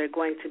vacancies that are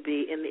going to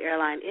be in the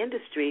airline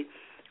industry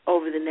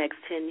over the next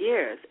 10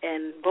 years.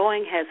 And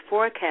Boeing has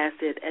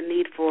forecasted a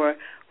need for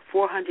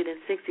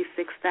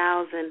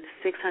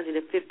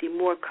 466,650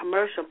 more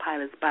commercial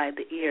pilots by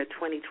the year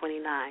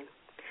 2029.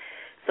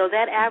 So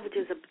that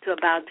averages up to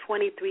about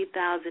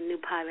 23,000 new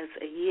pilots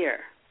a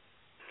year.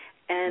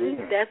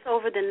 And that's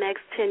over the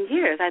next 10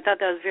 years. I thought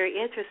that was very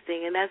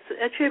interesting, and that's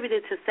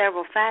attributed to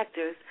several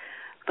factors.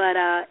 But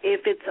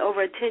if it's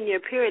over a 10-year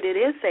period, it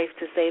is safe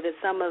to say that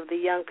some of the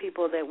young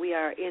people that we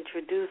are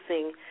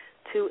introducing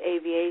to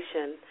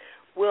aviation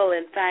will,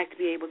 in fact,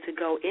 be able to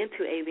go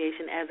into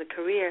aviation as a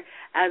career.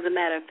 As a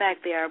matter of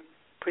fact, they are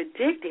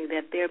predicting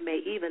that there may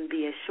even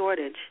be a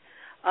shortage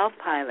of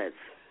pilots,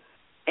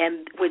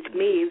 and which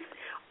means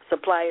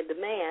supply and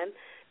demand.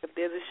 If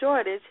there's a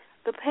shortage,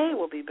 the pay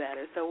will be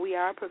better. So we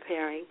are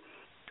preparing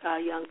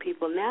young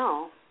people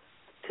now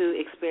to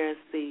experience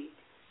the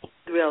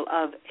thrill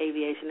of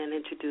aviation and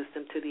introduce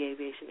them to the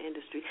aviation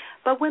industry.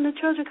 But when the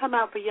children come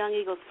out for Young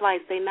Eagles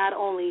flights, they not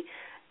only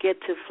get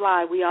to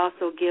fly, we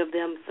also give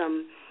them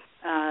some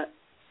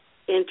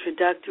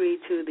introductory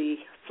to the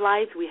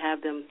flights. We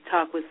have them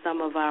talk with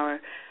some of our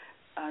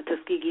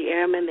Tuskegee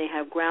Airmen. They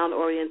have ground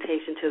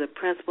orientation to the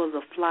principles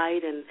of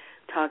flight and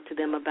talk to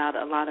them about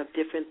a lot of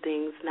different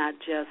things, not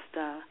just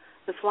the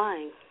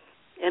flying.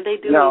 And they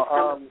do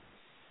now,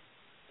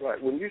 right.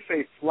 When you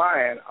say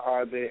flying,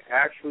 are they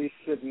actually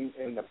sitting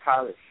in the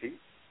pilot seat?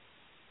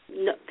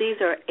 No, these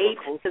are 8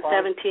 to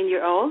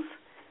 17-year-olds.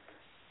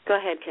 Go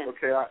ahead, Ken.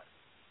 Okay.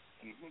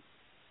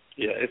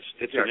 Yeah,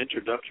 it's an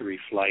introductory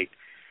flight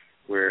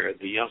where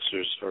the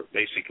youngsters are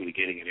basically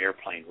getting an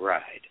airplane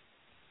ride.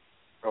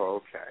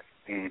 Oh, okay.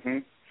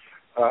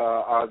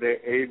 Are they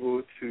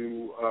able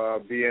to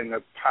be in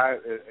the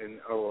pilot?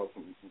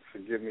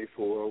 Forgive me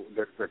for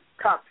the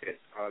cockpit.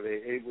 Are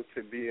they able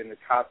to be in the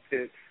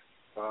cockpit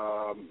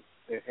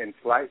in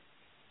flight?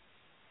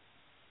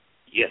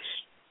 Yes,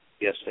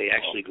 they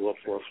actually go up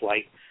for a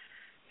flight,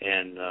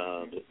 and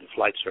the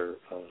flights are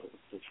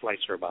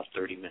about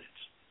 30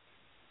 minutes.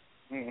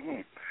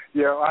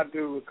 Yeah, I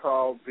do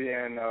recall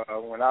being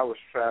when I was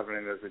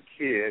traveling as a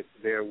kid.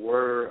 There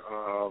were,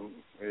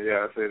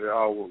 I said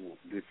all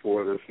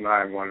before this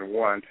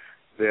 911,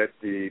 that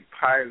the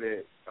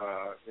pilot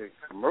in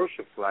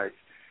commercial flights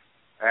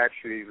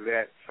actually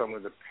let some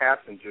of the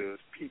passengers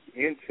peek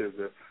into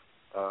the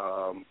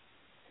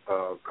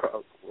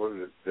what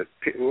is it? The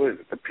pit? What is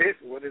it? The pit?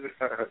 What is it?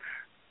 The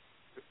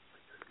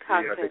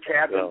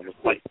cabin,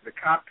 the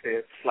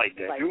cockpit, flight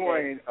deck,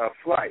 during a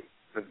flight.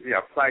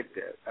 Flight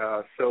deck.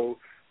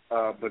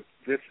 But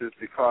this is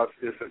because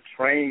it's a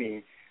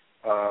training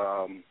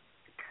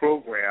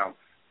program.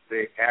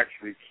 They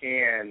actually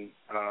can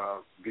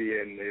be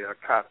in the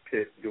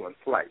cockpit doing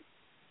flight.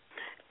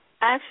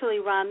 Actually,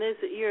 Ron,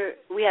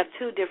 we have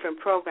two different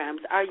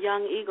programs. Our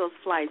Young Eagles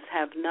flights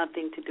have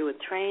nothing to do with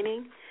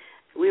training.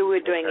 We were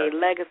doing a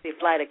Legacy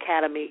Flight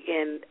Academy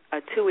in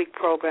a 2-week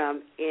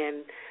program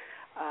in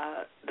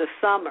the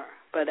summer.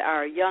 But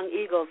our Young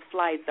Eagles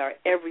flights are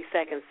every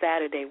second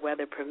Saturday,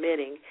 weather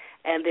permitting,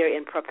 and they're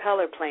in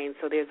propeller planes,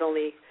 so there's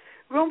only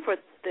room for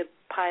the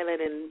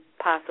pilot and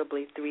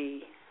possibly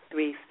three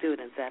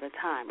students at a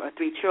time, or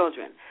 3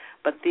 children.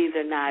 But these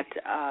are not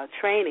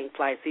training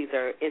flights. These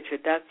are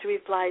introductory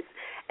flights.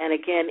 And,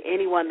 again,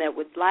 anyone that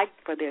would like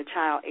for their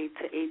child 8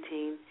 to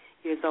 18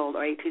 years old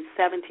or 18 to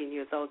 17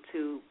 years old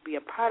to be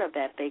a part of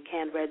that, they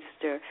can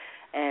register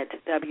at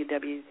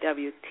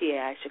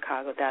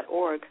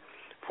www.taichicago.org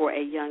for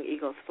a Young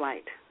Eagles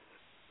flight.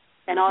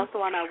 And also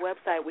on our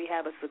website, we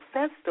have a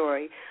success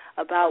story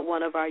about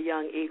one of our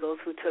Young Eagles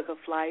who took a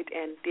flight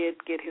and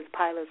did get his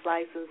pilot's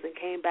license and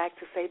came back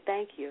to say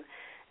thank you.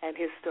 And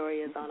his story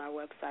is on our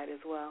website as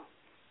well.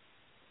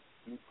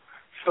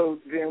 So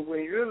then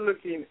when you're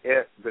looking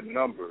at the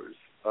numbers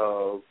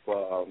of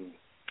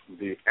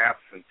the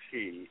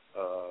absentee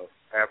of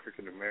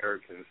African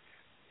Americans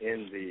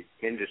in the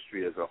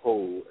industry as a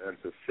whole, and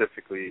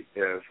specifically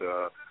as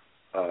a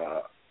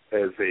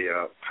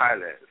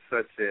pilot,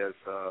 such as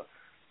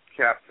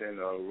Captain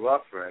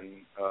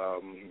Ruffin,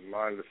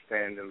 my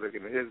understanding,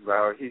 looking at his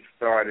bio, he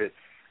started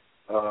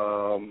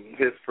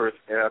his first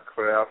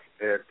aircraft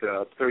at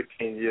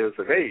 13 years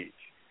of age.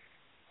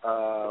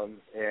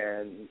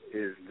 And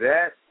is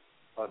that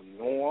a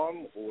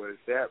norm, or is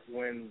that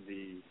when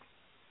the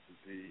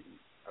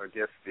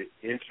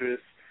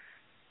interest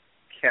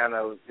kind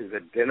of is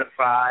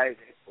identified,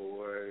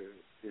 or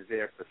is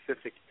there a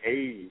specific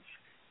age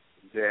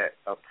that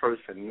a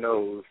person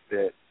knows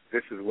that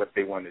this is what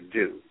they want to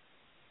do?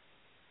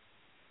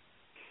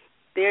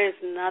 There is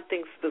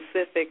nothing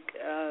specific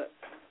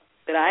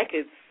that I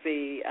could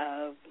see.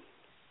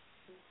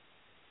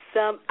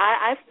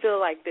 I feel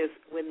like this.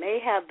 When they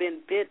have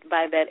been bit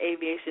by that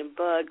aviation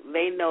bug,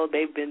 they know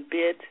they've been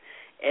bit,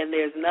 and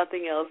there's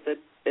nothing else that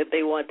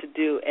they want to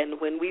do. And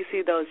when we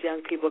see those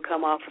young people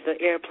come off of the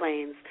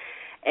airplanes,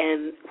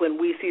 and when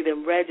we see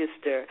them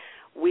register,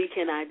 we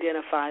can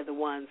identify the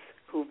ones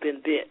who've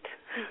been bit.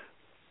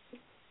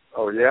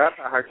 Oh, yeah?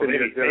 How can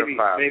you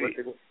identify?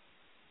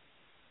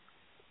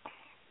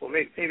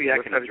 Maybe I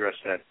can address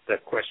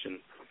that question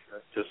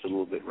just a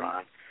little bit,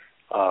 Ron.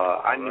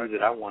 I knew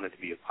that I wanted to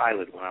be a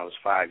pilot when I was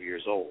 5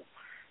 years old,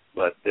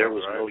 but there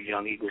was no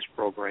Young Eagles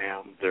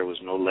program. There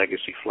was no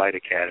Legacy Flight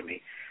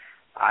Academy.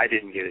 I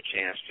didn't get a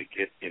chance to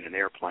get in an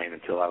airplane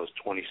until I was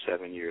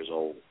 27 years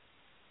old.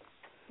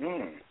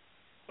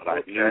 But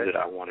I knew that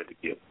I wanted to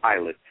be a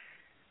pilot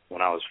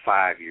when I was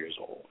 5 years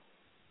old.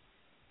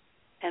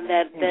 And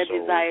that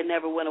desire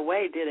never went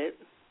away, did it?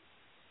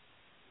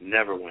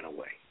 Never went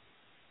away.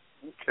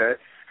 Okay.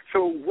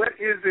 So what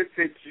is it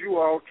that you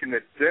all can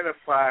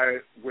identify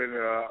when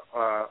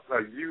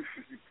a youth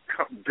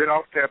get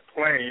off that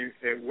plane,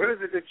 and what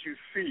is it that you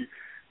see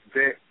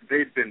that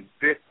they've been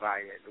bit by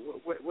it?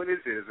 What is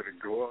it? Is it a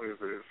glow? Is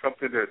it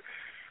something that's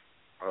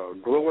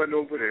glowing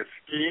over their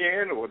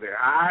skin, or their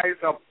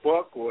eyes are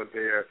buck, or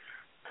they're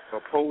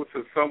opposed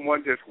to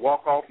someone just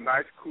walk off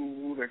nice,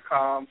 cool, and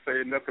calm,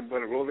 saying nothing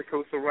but a roller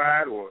coaster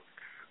ride? Or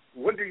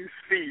what do you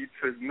see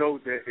to know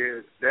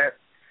that that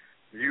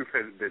youth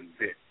has been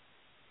bit?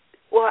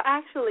 Well,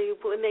 actually,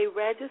 when they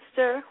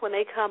register, when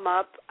they come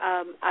up,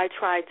 I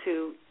try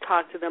to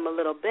talk to them a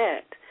little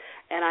bit,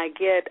 and I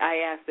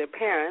ask their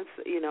parents,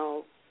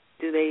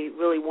 do they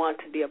really want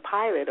to be a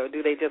pilot, or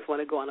do they just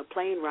want to go on a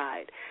plane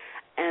ride?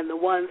 And the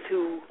ones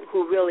who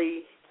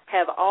really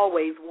have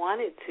always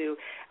wanted to,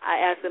 I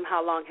ask them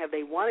how long have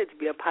they wanted to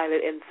be a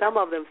pilot, and some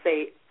of them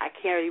say, I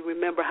can't even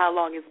remember how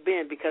long it's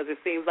been because it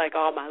seems like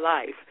all my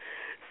life.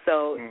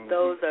 So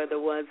those are the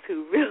ones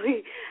who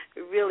really,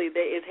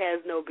 it has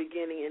no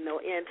beginning and no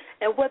end.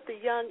 And what the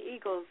Young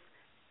Eagles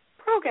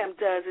program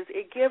does is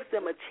it gives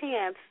them a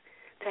chance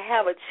to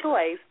have a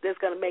choice that's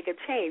going to make a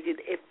change.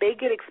 If they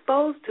get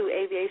exposed to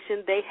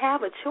aviation, they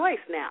have a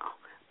choice now.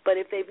 But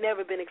if they've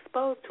never been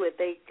exposed to it,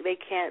 they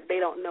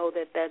don't know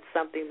that that's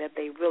something that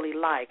they really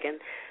like.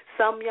 And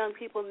some young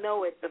people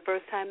know it the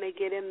first time they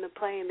get in the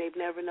plane. They've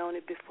never known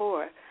it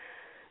before.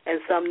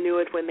 And some knew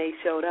it when they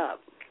showed up.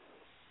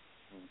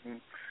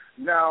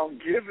 Now,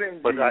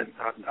 given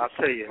I'll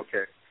tell you.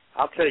 Okay.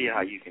 I'll tell you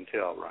how you can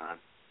tell, Ron.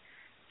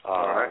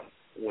 All right.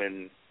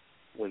 When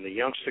the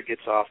youngster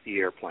gets off the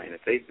airplane,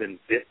 if they've been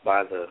bit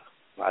by the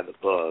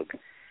bug,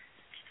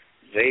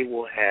 they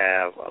will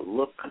have a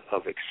look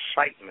of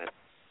excitement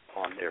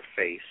on their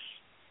face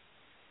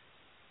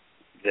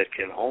that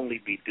can only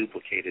be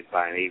duplicated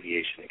by an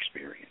aviation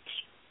experience.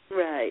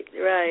 Right.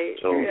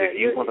 So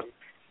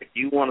if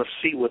you want to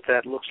see what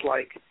that looks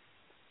like,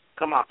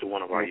 come out to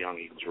one of our Young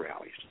Eagles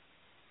rallies.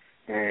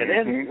 And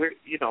then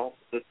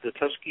the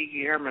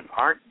Tuskegee Airmen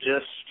aren't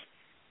just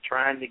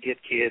trying to get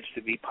kids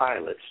to be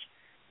pilots.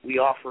 We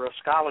offer a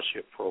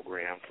scholarship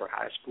program for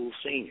high school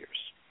seniors.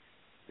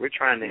 We're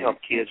trying to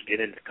help kids get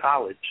into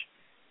college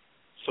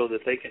so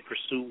that they can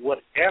pursue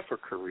whatever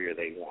career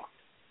they want.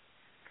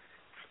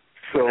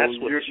 So that's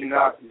what your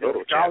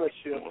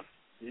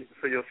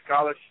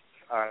scholarships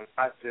are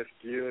not just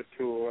geared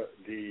toward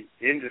the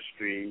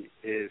industry.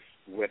 Is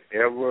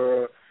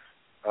whatever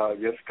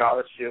your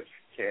scholarships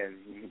can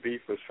be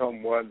for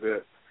someone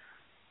that,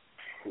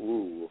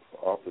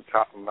 off the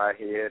top of my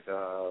head,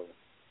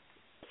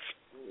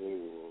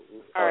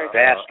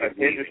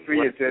 industry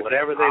is just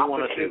whatever they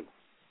want to do.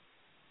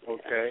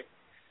 Okay.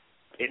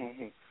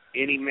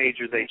 Any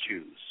major they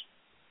choose.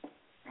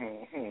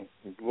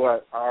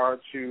 But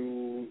aren't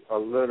you a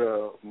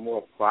little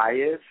more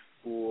biased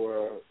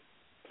for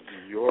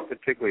your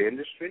particular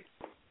industry?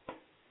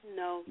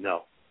 No.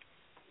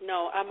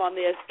 No, I'm on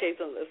the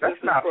educational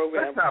assistance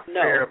program. That's not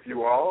fair of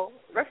you all.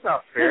 That's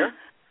not fair.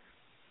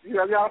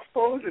 Y'all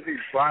supposed to be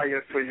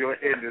biased for your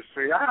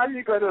industry. How are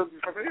you going to,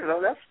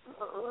 that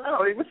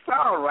don't even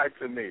sound right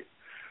to me.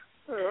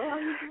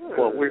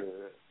 Well,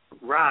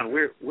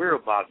 we're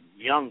about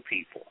young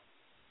people.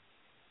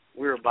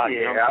 We're about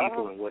young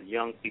people and what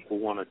young people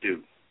want to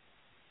do.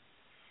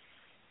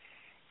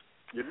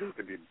 You need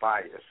to be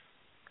biased.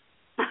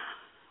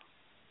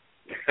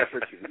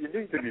 You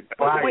need to be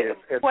biased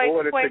in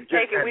order to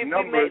get that number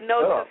up. We made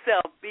note to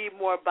self, be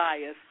more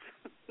biased.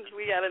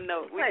 We got a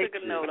note. We took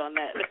a note on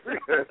that.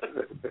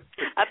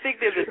 I think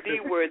there's a D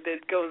word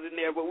that goes in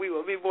there, but we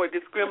will be more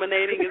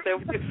discriminating. Is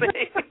that what you're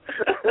saying?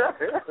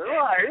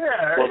 Right,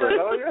 yeah.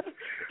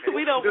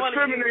 We don't want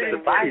to use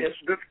that bias.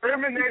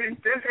 Discriminating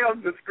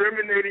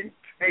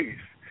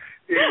taste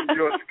in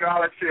your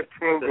scholarship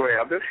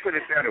program. Let's put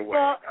it that way.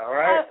 Well, all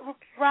right?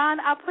 Ron,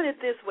 I'll put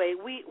it this way.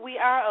 We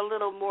are a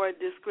little more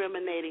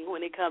discriminating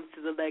when it comes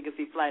to the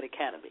Legacy Flight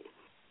Academy.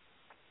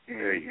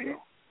 There you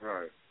go.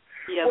 Right.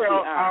 Yes,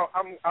 well, we are.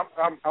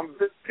 I'm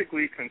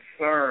particularly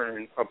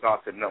concerned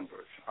about the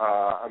numbers.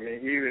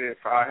 Even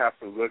if I have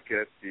to look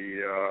at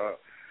the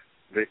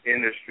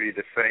industry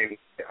the same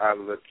way I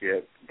look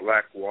at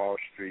Black Wall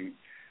Street,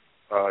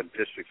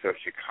 districts of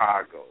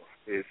Chicago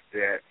is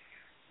that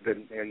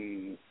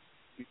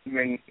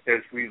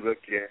as we look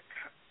at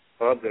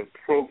other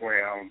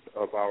programs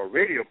of our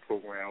radio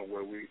program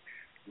where we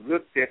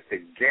looked at the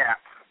gap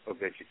of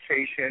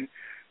education,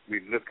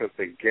 we look at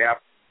the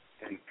gap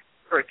in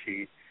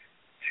parity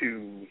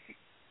to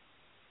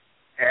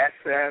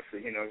access,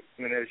 and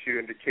as you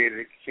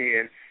indicated,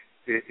 Ken,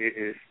 it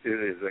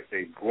is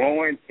a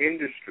growing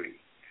industry.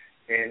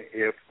 And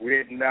if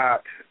we're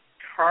not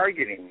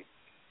targeting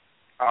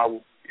our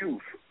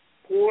youth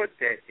for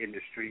that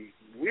industry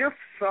with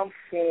some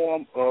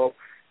form of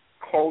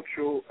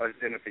cultural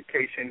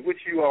identification, which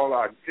you all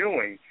are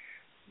doing,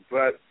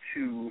 but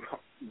to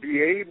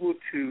be able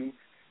to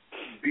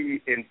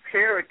be in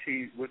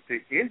parity with the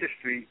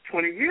industry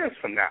 20 years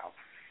from now.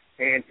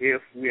 And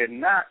if we're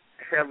not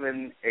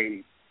having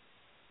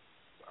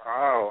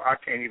I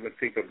can't even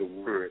think of the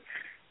word,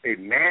 a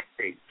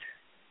mandate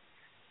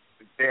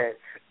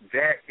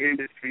that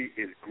industry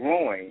is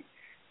growing,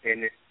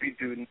 and if we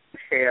do not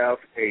have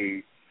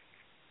a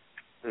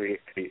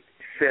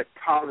set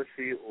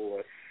policy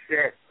or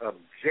set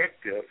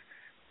objective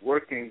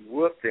working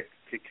with the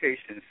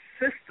education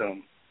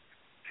system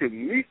to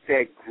meet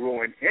that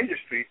growing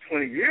industry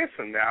 20 years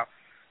from now,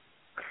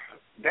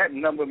 that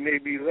number may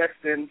be less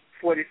than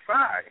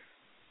 45.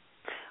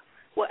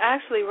 Well,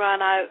 actually,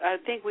 Ron, I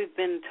think we've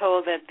been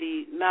told that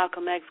the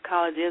Malcolm X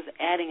College is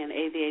adding an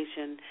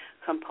aviation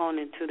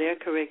component to their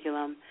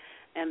curriculum,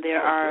 and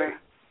there are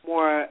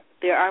more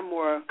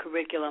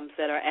curriculums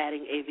that are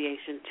adding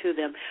aviation to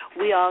them.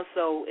 We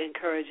also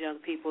encourage young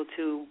people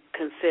to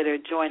consider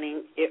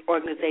joining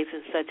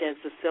organizations such as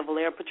the Civil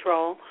Air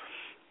Patrol.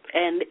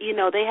 And,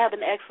 they have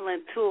an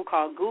excellent tool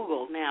called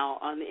Google now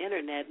on the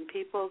Internet, and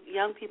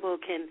young people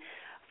can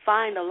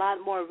find a lot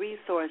more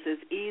resources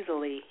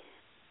easily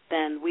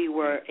than we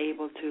were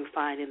able to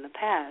find in the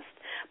past.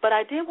 But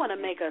I did want to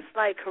make a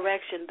slight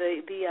correction.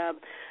 The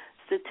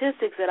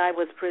statistics that I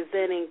was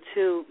presenting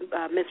to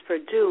Ms.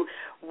 Perdue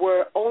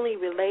were only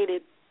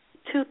related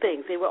to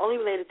things. They were only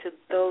related to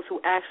those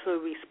who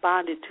actually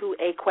responded to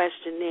a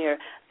questionnaire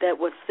that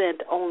was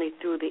sent only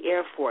through the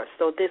Air Force.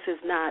 So this is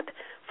not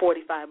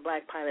 45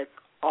 black pilots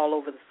all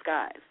over the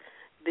skies.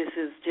 This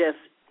is just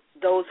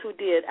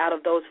out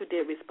of those who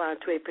did respond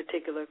to a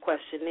particular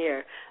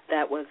questionnaire,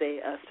 that was a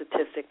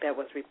statistic that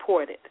was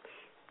reported.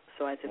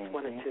 So I just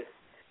wanted to,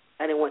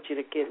 I didn't want you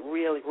to get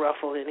really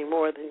ruffled any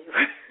more than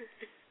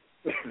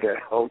you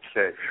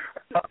Okay.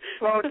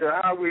 Sandra,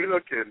 how are we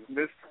looking?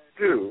 Ms.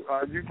 Perdue,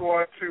 are you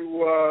going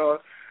to,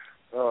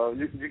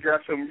 you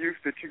got some youth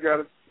that you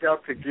got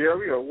out to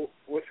Gary, or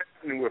what's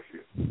happening with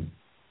you?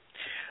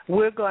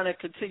 We're going to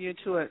continue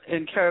to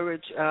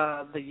encourage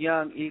the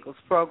Young Eagles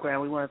program.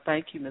 We want to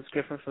thank you, Ms.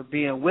 Griffin, for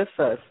being with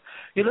us.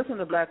 You're listening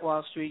to Black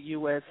Wall Street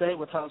USA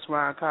with host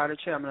Ron Carter,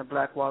 chairman of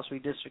Black Wall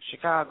Street District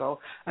Chicago.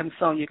 I'm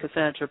Sonia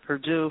Cassandra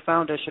Perdue,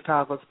 founder of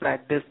Chicago's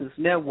Black Business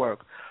Network.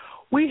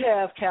 We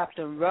have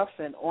Captain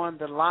Ruffin on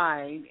the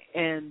line,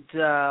 and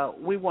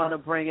we want to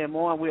bring him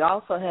on. We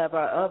also have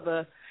our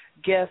other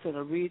guest and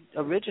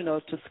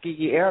original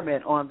Tuskegee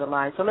Airman on the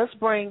line. So let's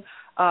bring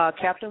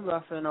Captain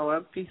Ruffin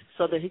on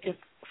so that he can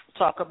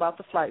talk about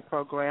the flight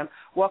program.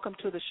 Welcome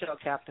to the show,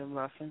 Captain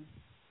Ruffin.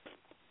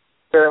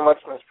 Very much,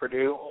 Ms.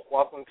 Perdue.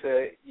 Welcome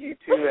to you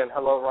too, and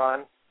hello,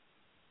 Ron.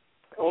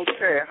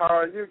 Okay, how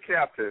are you,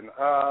 Captain?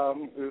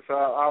 It's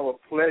our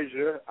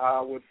pleasure.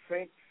 I would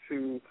think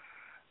to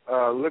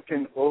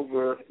looking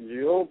over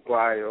your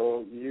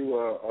bio,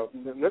 you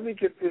let me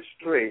get this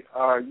straight.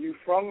 Are you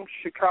from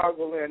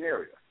Chicagoland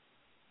area?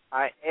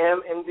 I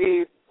am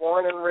indeed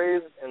born and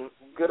raised in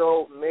good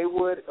old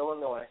Maywood,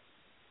 Illinois.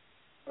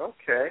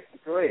 Okay,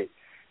 great.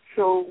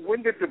 So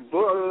when did the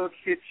bug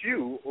hit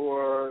you,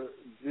 or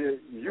did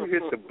you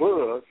hit the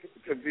bug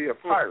to be a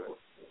pilot?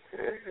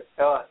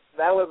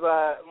 That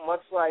was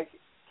much like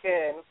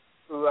Ken,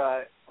 who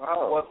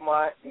was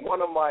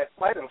one of my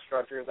flight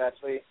instructors,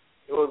 actually.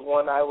 It was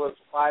when I was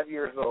 5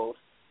 years old.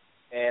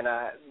 And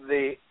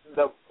the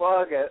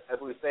bug, as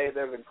we say,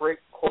 there's a great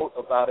quote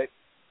about it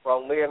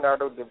from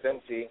Leonardo da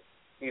Vinci.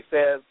 He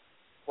says,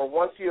 "For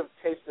once you have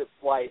tasted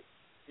flight,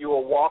 you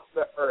will walk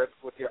the earth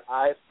with your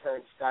eyes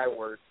turned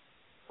skyward,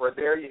 for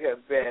there you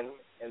have been,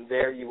 and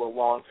there you will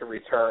long to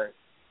return."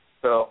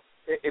 So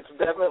it's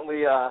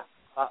definitely a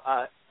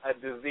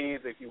disease,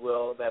 if you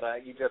will,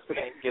 that you just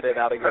can't get it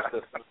out of your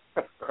system.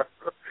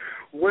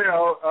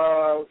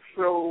 Well,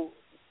 so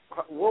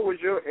what was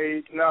your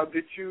age? Now,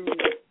 did you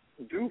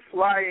do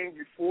flying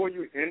before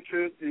you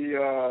entered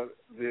the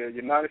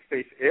United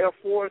States Air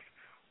Force,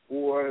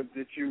 or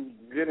did you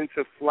get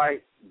into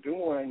flight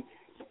during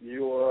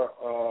your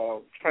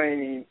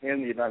training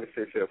in the United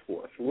States Air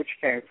Force? Which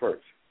came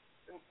first?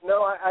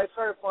 No, I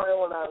started flying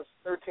when I was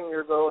 13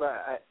 years old,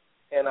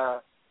 and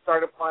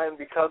started flying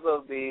because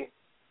of the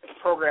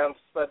programs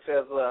such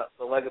as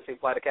the Legacy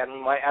Flight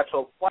Academy. My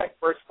actual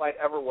first flight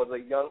ever was a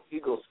Young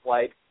Eagles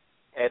flight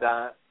at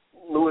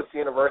Lewis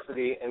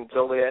University in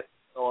Joliet,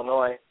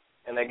 Illinois.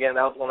 And again,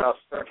 that was when I was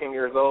 13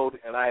 years old,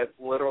 and I have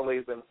literally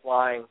been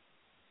flying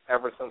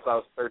ever since I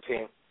was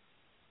 13.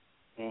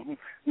 Mm-hmm.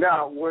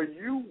 Now, were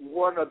you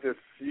one of the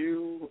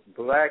few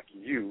black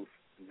youth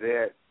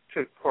that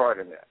took part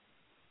in that?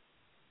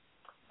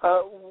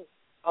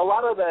 A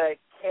lot of the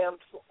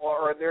camps,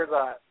 or there's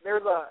a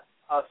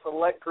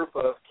select group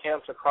of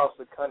camps across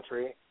the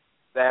country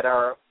that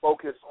are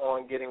focused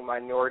on getting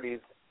minorities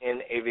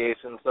in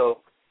aviation. So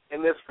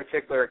in this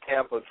particular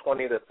camp of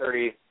 20 to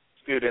 30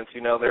 students,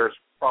 there's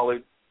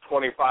probably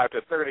 25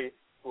 to 30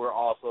 who are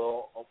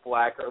also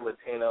black or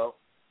Latino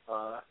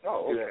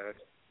students.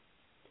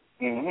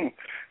 Mm-hmm.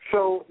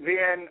 So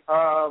then,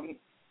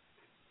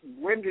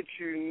 when did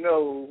you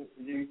know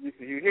you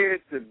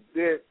hit the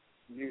bit?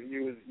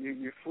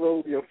 You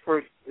flew your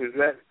first. Is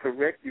that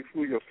correct? You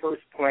flew your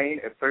first plane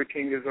at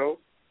 13 years old.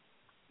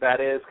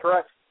 That is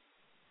correct.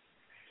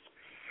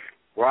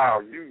 Wow,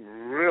 you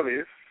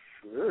really.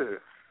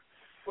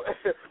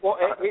 Well,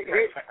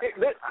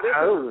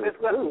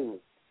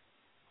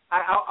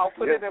 I'll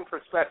put it in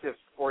perspective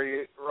for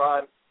you,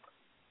 Ron.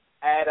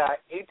 At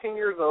 18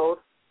 years old,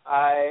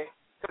 I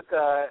took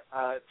a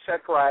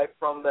check ride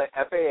from the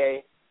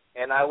FAA,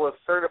 and I was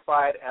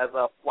certified as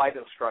a flight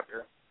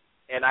instructor,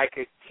 and I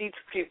could teach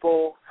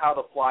people how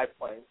to fly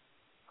planes.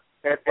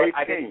 At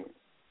 18?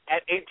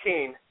 At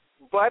 18,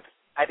 but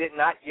I did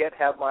not yet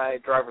have my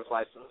driver's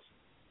license.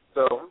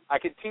 So I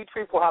could teach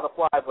people how to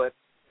fly, but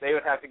they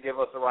would have to give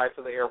us a ride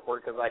to the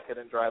airport because I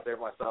couldn't drive there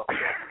myself.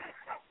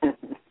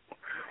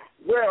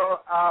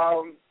 Well,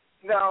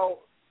 now,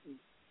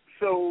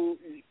 so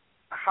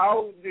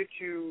how did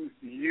you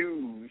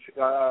use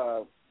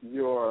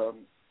your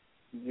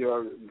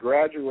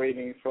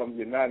graduating from the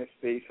United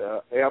States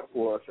Air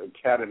Force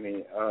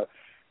Academy?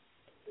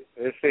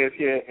 It says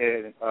here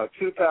in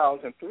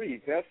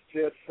 2003. That's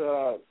just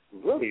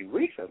really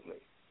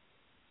recently.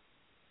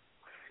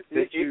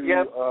 Did you?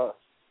 Yes.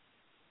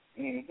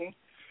 Mm-hmm.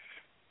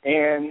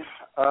 And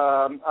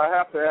I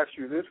have to ask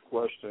you this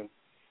question.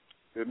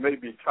 It may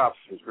be top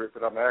secret,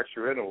 but I'm going to ask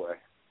you anyway.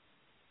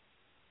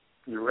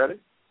 You ready?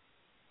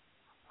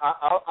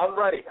 I'm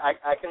ready.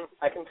 I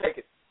can take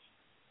it.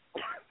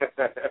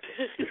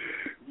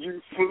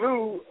 You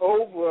flew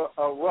over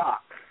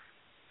Iraq.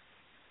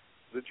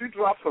 Did you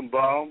drop some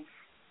bombs?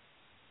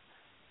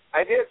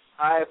 I did.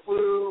 I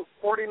flew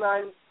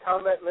 49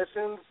 combat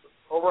missions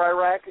over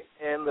Iraq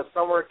in the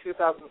summer of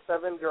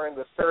 2007 during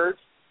the surge.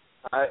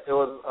 It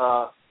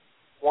was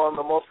one of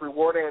the most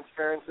rewarding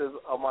experiences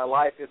of my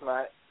life, if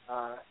not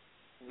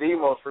the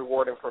most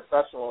rewarding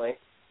professionally.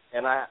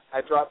 And I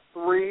dropped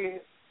 3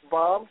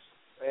 bombs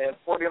and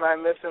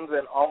 49 missions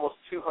and almost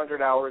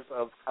 200 hours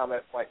of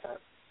combat flight time.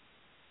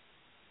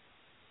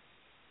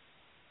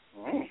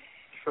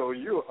 So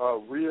you're a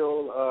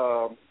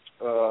real,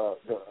 the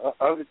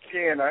other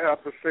 10, I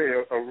have to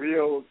say, a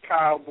real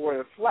cowboy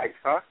of flight,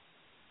 huh?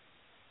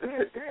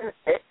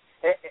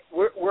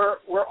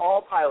 We're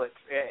all pilots,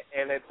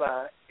 and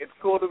it's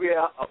cool to be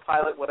a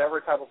pilot, whatever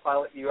type of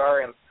pilot you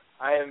are. And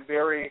I am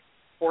very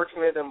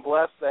fortunate and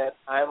blessed that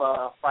I'm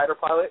a fighter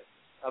pilot.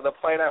 The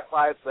plane I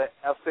fly is the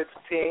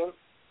F-16,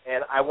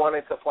 and I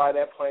wanted to fly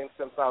that plane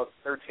since I was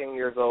 13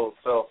 years old.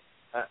 So,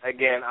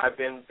 again, I've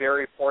been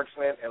very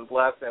fortunate and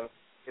blessed, and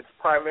it's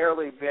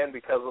primarily been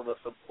because of the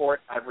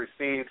support I've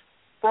received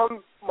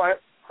from my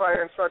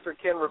prior instructor,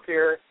 Ken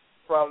Rapier,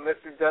 from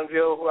Mr.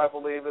 Dungill, who I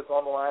believe is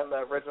on the line, the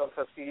original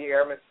Tuskegee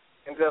Airman,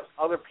 and just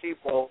other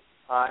people,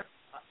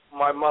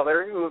 my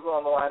mother, who is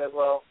on the line as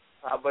well,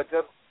 but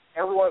just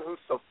everyone who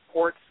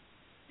supports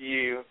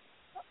you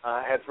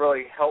has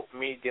really helped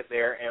me get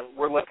there, and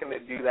we're looking to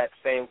do that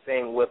same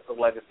thing with the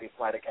Legacy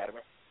Flight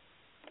Academy.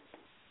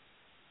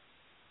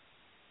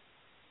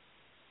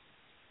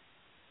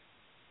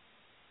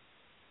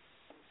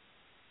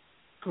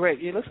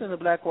 Great. You're listening to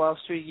Black Wall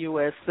Street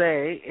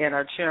USA, and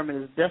our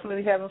chairman is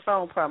definitely having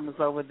phone problems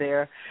over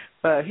there.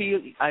 But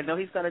I know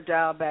he's going to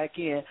dial back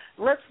in.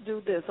 Let's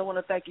do this. I want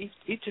to thank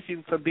each of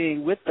you for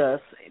being with us.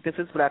 This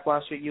is Black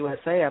Wall Street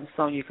USA. I'm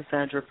Sonia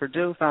Cassandra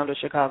Perdue, founder of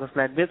Chicago's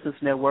Black Business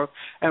Network,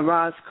 and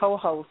Ron's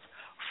co-host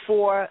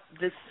for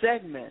this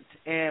segment.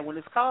 And when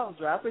this call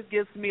drops, it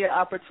gives me an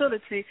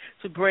opportunity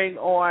to bring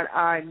on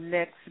our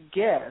next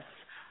guest,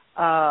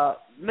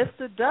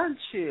 Mr.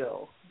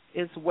 Dunchill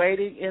is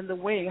waiting in the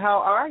wing. How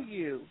are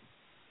you?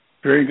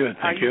 Very good,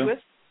 thank you.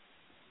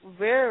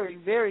 Very,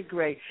 very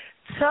great.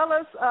 Tell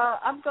us.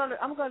 I'm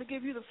going to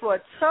give you the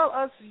floor. Tell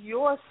us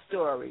your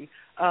story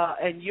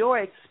and your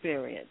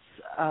experience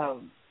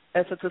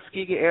as a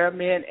Tuskegee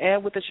Airman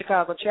and with the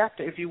Chicago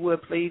chapter, if you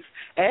would, please,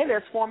 and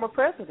as former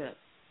president.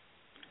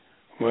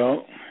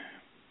 Well,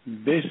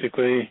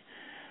 basically,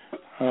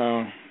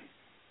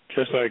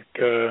 just like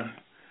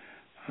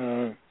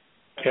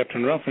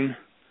Captain Ruffin,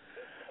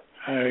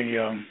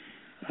 I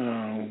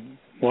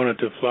wanted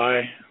to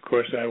fly. Of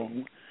course,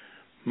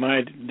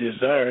 my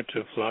desire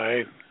to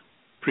fly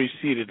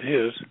preceded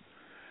his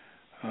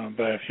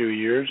by a few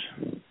years.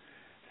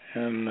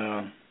 And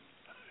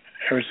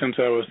ever since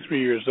I was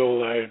 3 years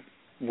old, I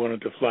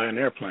wanted to fly an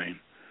airplane.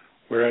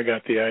 Where I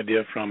got the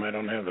idea from, I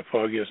don't have the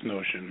foggiest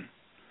notion.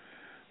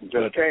 It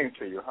just came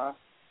to you, huh?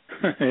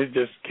 It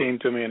just came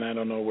to me, and I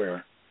don't know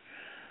where.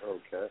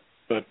 Okay.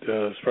 But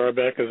as far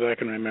back as I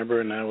can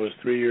remember, and I was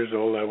 3 years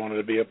old, I wanted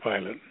to be a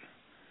pilot.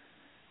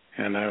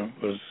 And I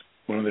was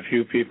one of the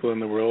few people in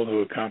the world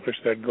who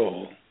accomplished that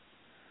goal.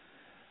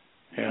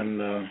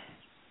 And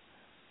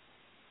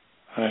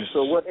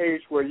so what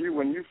age were you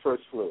when you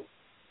first flew?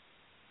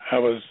 I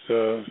was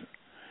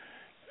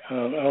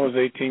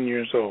 18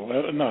 years old.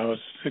 No, I was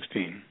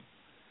 16.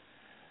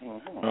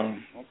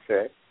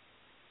 Okay.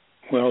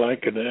 Well, I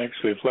could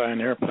actually fly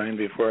an airplane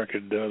before I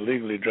could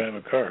legally drive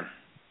a car.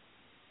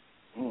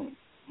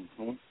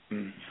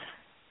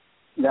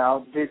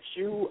 Now, did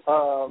you,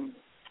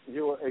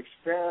 your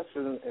experience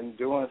in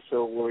doing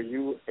so, were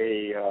you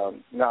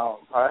now,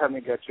 I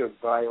haven't got your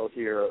bio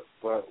here,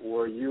 but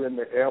were you in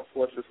the Air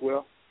Force as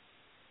well?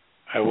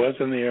 I was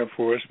in the Air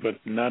Force, but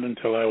not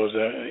until I was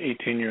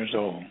 18 years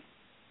old.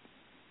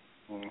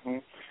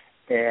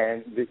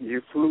 And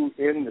you flew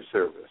in the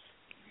service?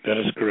 That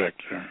is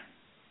correct, sir.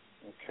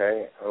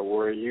 Okay.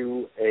 Were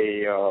you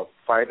a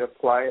fighter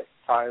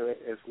pilot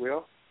as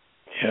well?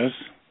 Yes.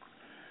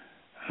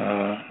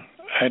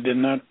 I did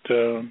not,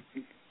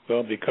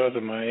 because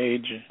of my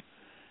age,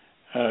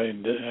 I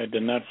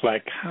did not fly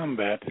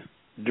combat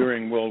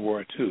during World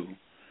War II.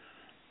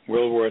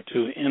 World War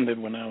II ended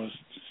when I was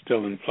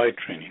still in flight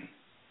training.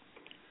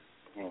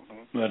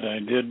 But I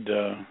did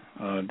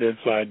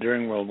fly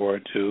during World War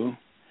II,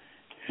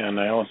 and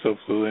I also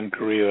flew in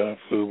Korea,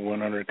 flew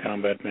 100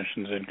 combat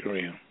missions in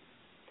Korea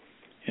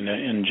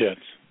in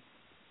jets.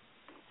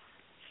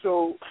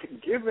 So,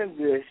 given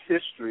the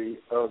history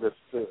of the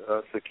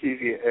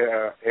Tuskegee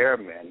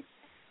Airmen,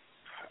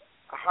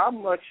 how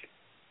much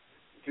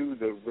do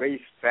the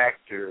race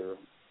factor,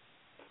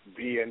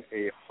 being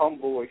a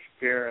humble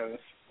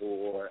experience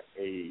or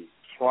a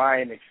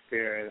trying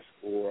experience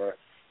or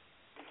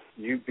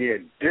you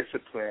being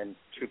disciplined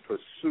to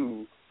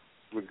pursue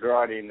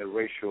regarding the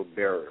racial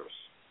barriers?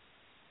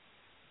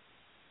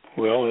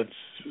 Well,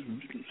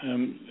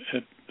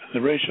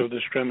 the racial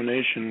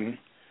discrimination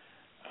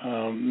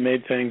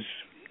made things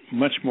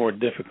much more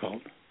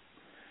difficult,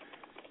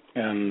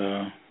 and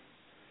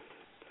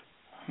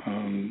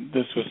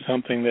this was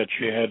something that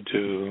you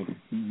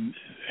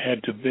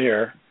had to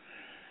bear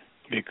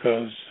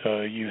because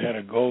you had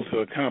a goal to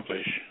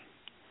accomplish,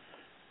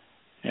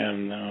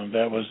 and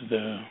that was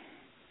the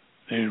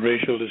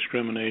racial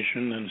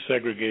discrimination and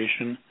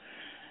segregation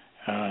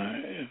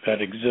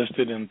that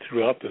existed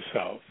throughout the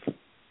South,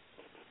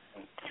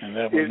 and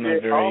that was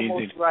not very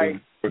easy to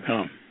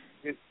overcome.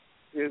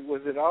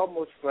 Was it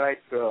almost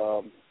like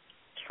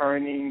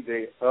turning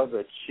the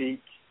other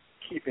cheek,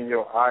 keeping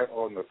your eye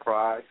on the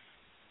prize?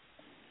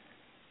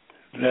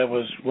 That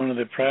was one of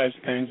the prize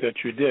things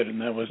that you did, and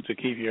that was to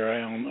keep your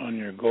eye on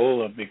your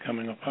goal of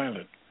becoming a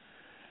pilot,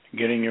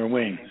 getting your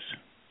wings.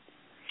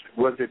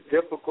 Was it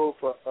difficult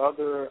for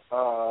other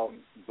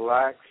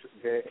blacks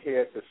that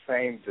had the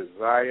same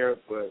desire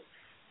but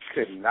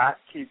could not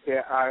keep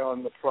their eye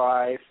on the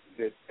prize?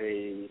 Did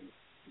they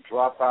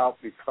drop out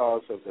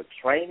because of the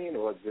training,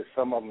 or did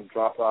some of them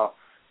drop out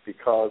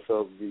because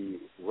of the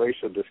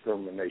racial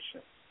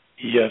discrimination?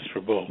 Yes,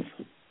 for both.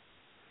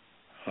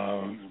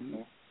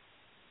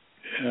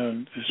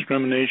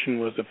 Discrimination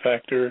was a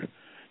factor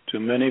to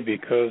many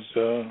because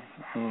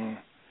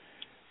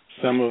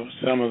some of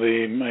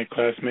my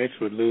classmates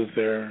would lose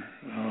their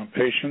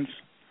patience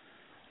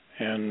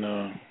and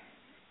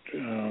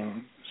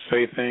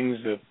say things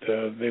that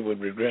they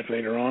would regret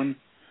later on.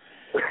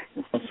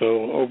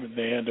 So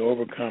they had to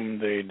overcome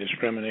the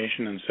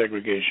discrimination and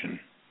segregation.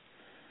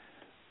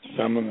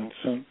 Some of them,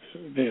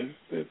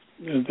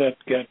 that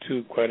got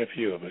to quite a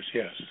few of us,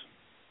 yes.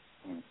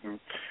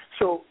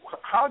 So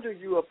how do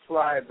you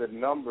apply the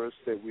numbers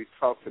that we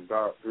talked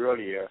about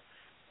earlier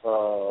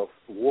of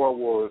World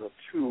War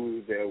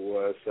II? There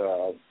was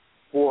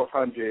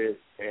 400,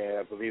 and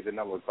I believe the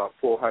number was about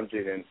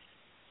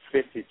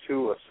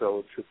 452 or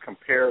so, to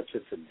compare to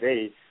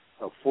today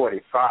of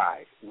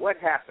 45. What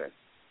happened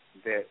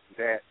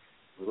that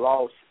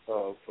loss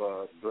of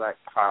black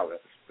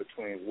pilots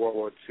between World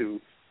War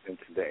II and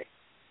today?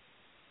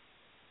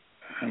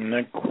 I'm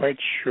not quite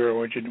sure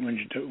when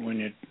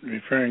you're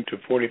referring to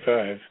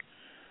 45.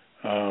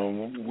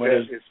 What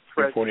is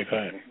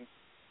 45?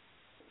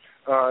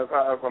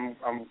 If I'm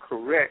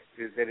correct,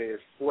 is that it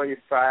is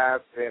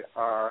 45 that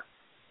are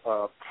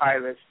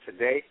pilots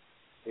today.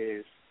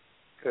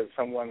 Could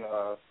someone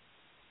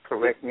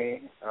correct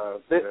me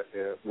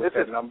with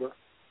that number?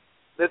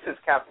 This is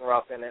Captain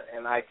Ruffin,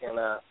 and I can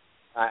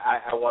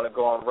I want to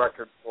go on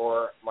record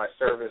for my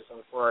service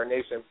and for our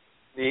nation.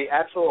 The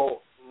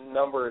actual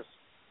numbers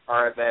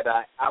are that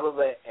out of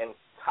the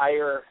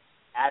entire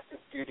active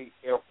duty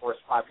Air Force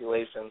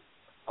population,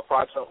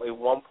 approximately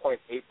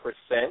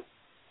 1.8%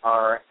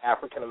 are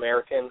African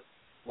American,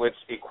 which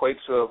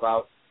equates to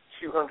about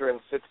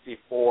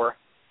 264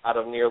 out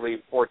of nearly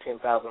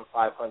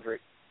 14,500.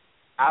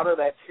 Out of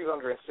that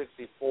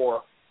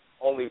 264,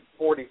 only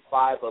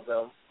 45 of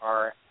them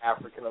are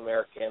African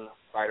American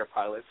fighter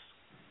pilots.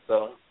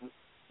 So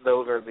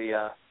those are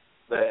the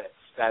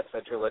stats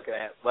that you're looking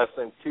at. Less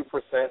than 2%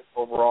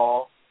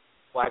 overall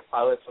black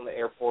pilots in the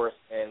Air Force,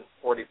 and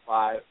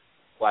 45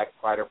 black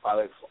fighter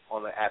pilots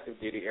on the active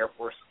duty Air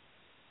Force.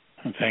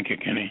 Thank you,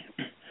 Kenny.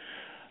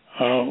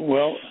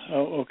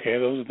 Okay,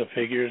 those are the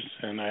figures,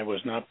 and I was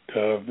not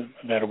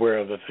that aware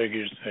of the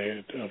figures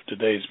of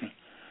today's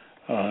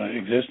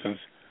existence.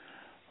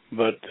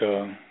 But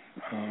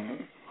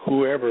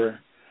whoever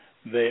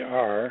they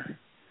are,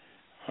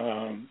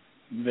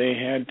 they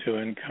had to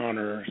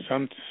encounter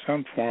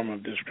some form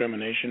of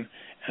discrimination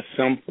at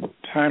some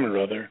time or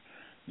other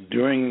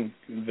during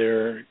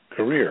their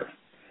career,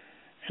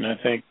 and I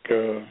think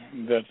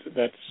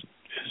that's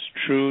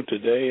true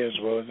today as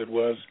well as it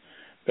was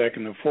back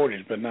in the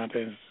 40s, but not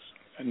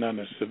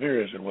as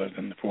severe as it was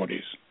in the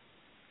 40s.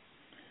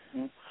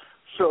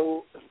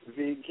 So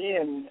the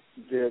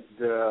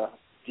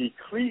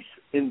decrease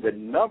in the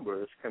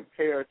numbers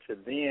compared to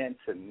then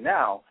to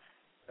now,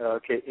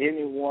 can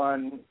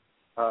anyone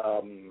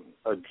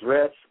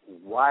address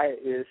why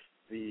is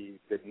the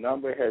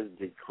number has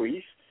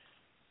decreased?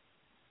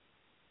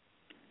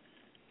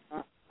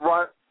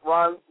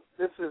 Ron,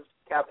 this is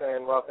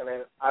Captain Ruffin,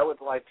 and I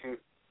would like to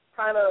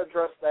kind of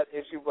address that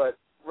issue, but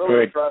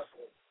really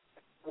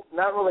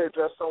not really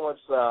address so much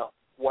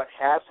what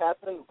has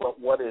happened, but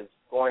what is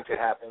going to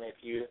happen, if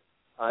you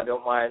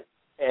don't mind.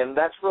 And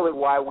that's really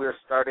why we're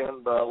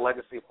starting the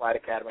Legacy Flight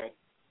Academy.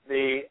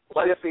 The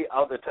legacy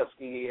of the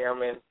Tuskegee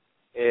Airmen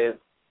is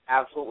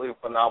absolutely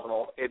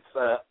phenomenal. It's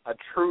a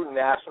true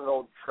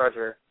national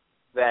treasure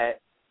that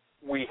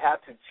we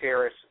have to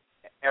cherish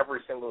every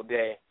single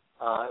day.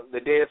 The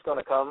day is going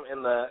to come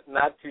in the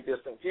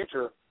not-too-distant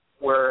future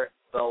where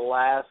the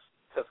last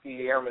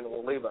Tuskegee Airmen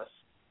will leave us.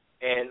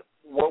 And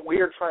what we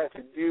are trying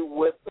to do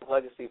with the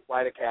Legacy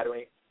Flight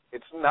Academy,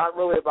 it's not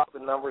really about the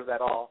numbers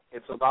at all.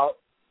 It's about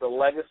the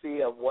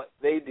legacy of what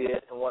they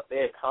did and what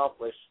they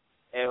accomplished,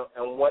 and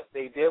what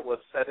they did was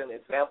set an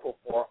example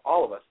for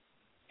all of us.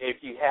 If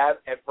you have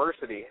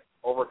adversity,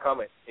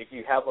 overcome it. If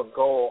you have a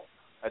goal,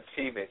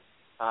 achieve it.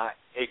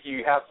 If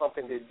you have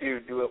something to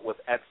do it with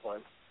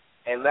excellence.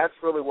 And that's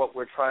really what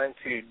we're trying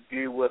to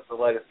do with the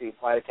Legacy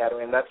Flight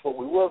Academy, and that's what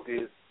we will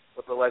do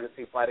with the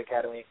Legacy Flight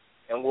Academy,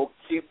 and we'll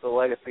keep the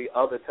legacy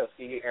of the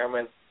Tuskegee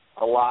Airmen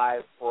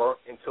alive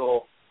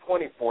until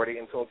 2040,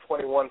 until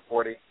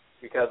 2140,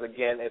 because,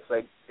 again,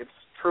 it's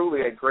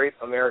truly a great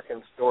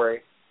American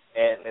story,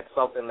 and it's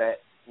something that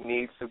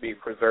needs to be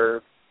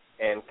preserved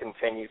and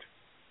continued.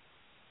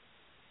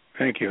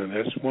 Thank you.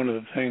 That's one of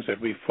the things that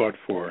we fought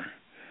for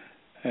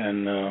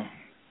and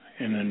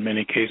in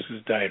many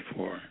cases died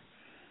for.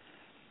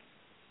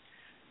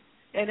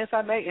 And if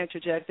I may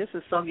interject, this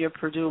is Sonia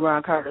Purdue,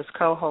 Ron Carter's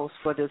co-host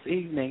for this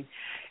evening.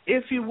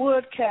 If you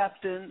would,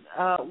 Captain,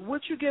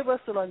 would you give us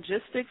the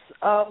logistics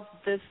of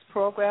this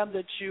program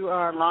that you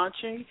are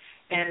launching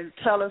and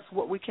tell us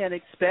what we can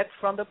expect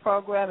from the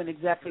program and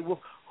exactly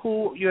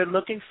who you're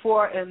looking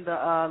for in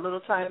the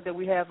little time that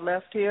we have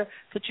left here?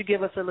 Could you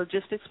give us the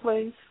logistics,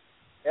 please?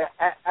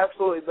 Yeah,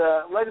 absolutely.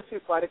 The Legacy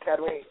Flight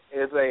Academy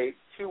is a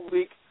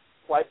 2-week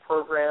flight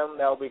program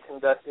that will be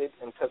conducted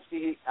in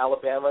Tuskegee,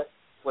 Alabama,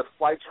 with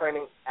flight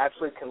training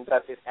actually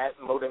conducted at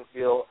Moden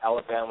Field,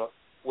 Alabama,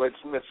 which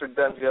Mr.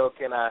 Dungill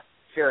can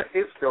share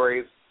his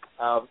stories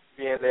of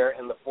being there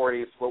in the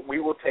 40s. But we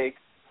will take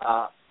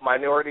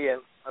minority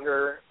and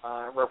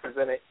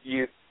underrepresented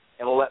youth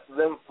and let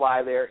them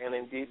fly there and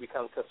indeed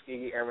become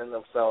Tuskegee Airmen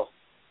themselves.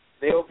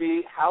 They will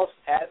be housed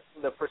at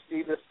the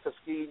prestigious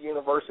Tuskegee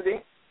University.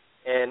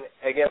 And,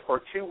 again,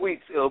 for 2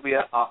 weeks, it will be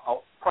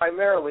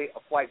primarily a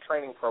flight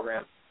training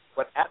program.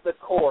 But at the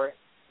core,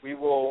 we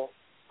will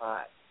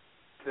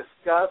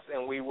discuss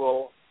and we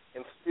will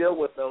instill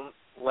with them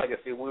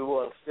legacy. We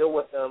will instill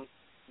with them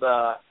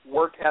the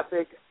work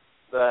ethic,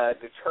 the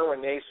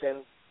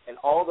determination, and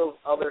all those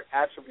other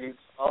attributes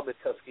of the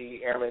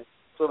Tuskegee Airmen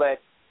so that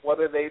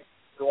whether they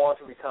go on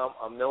to become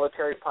a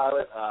military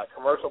pilot, a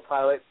commercial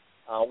pilot,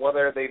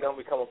 whether they don't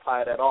become a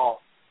pilot at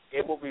all,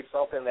 it will be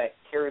something that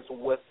carries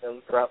with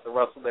them throughout the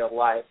rest of their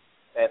life,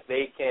 that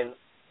they can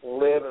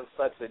live in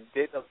such a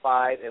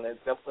dignified and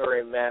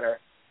exemplary manner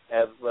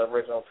as the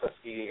original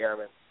Tuskegee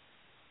Airmen.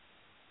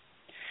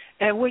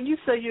 And when you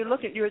say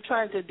you're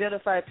trying to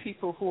identify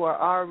people who are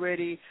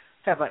already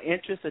have an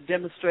interest or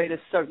demonstrated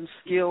certain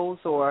skills,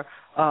 or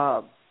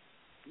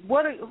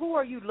who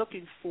are you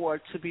looking for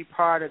to be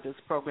part of this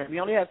program?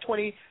 You only have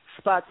 20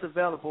 spots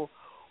available.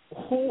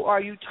 Who are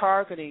you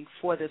targeting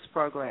for this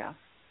program?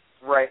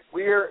 Right.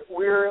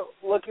 We're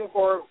looking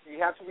for, you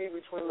have to be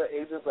between the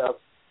ages of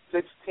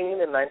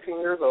 16 and 19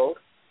 years old.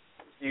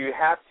 You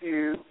have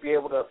to be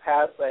able to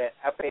pass the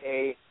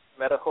FAA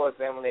medical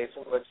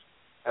examination, which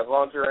as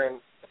long as you're in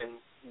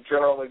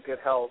generally good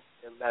health,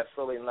 and that's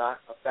really not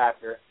a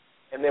factor.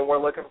 And then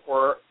we're looking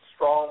for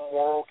strong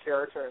moral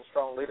character and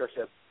strong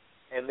leadership.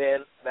 And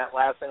then that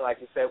last thing, like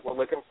you said, we're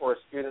looking for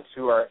students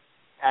who are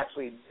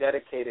actually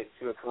dedicated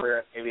to a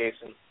career in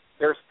aviation.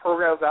 There's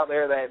programs out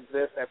there that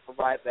exist that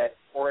provide that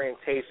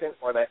orientation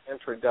or that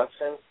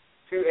introduction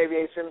to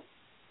aviation.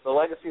 The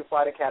Legacy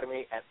Flight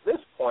Academy at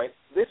this point,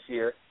 this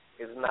year,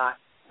 is not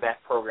that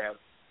program.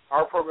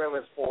 Our program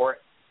is for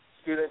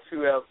students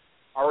who have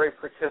already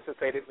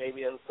participated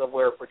maybe in Civil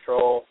Air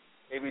Patrol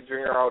maybe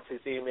junior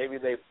ROTC, maybe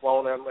they've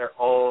flown on their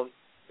own,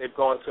 they've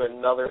gone to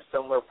another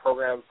similar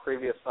program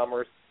previous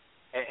summers,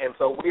 and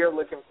so we are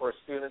looking for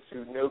students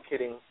who, no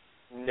kidding,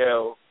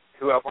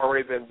 who have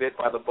already been bit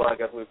by the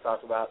bug, as we've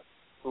talked about,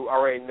 who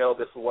already know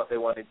this is what they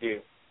want to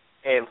do.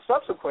 In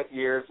subsequent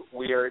years,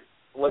 we are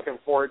looking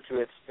forward to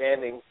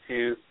expanding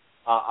to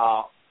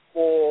a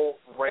full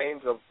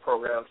range of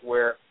programs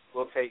where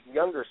we'll take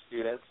younger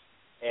students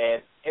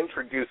and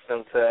introduce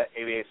them to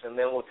aviation.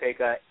 Then we'll take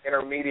an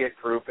intermediate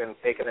group and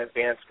take an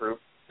advanced group.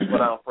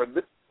 But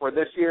for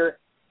this year,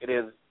 it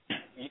is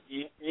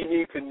you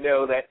need to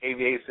know that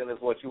aviation is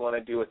what you want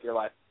to do with your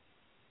life.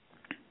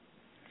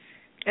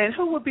 And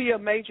who would be your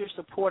major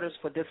supporters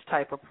for this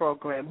type of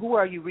program? Who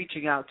are you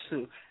reaching out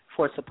to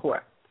for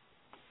support?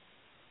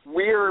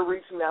 We are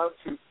reaching out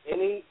to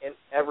any and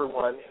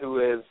everyone who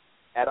is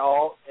at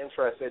all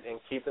interested in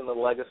keeping the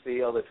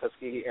legacy of the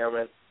Tuskegee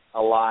Airmen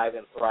alive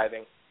and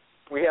thriving.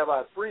 We have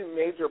 3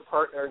 major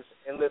partners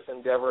in this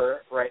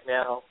endeavor right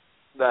now: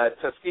 the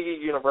Tuskegee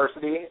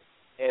University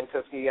in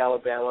Tuskegee,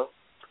 Alabama,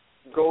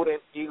 Golden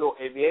Eagle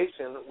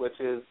Aviation, which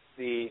is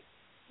the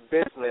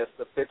business,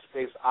 the fixed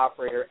base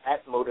operator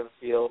at Moden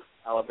Field,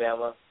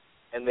 Alabama,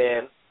 and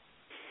then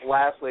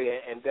lastly,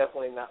 and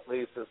definitely not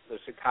least, is the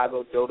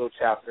Chicago Dodo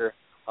chapter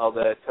of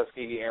the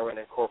Tuskegee Airmen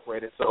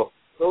Incorporated. So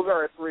those are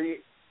our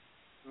 3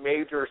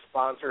 major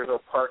sponsors or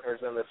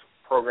partners in this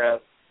program,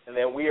 and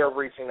then we are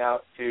reaching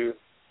out to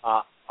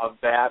a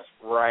vast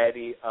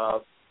variety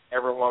of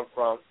everyone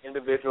from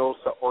individuals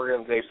to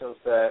organizations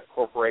to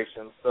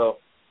corporations. So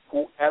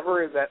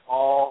whoever is at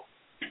all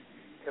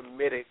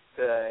committed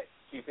to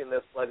keeping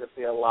this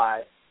legacy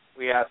alive,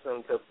 we ask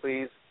them to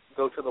please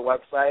go to the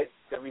website,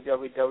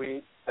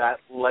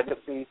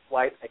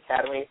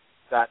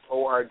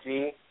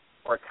 www.legacyflightacademy.org,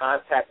 or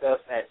contact us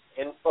at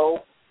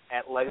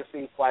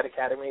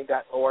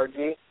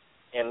info@legacyflightacademy.org,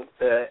 and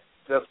to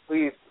just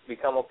please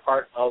become a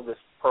part of this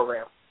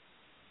program.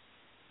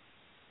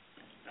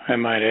 I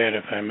might add,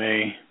 if I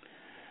may,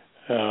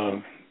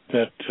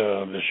 that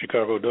the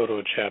Chicago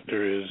Dodo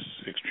chapter is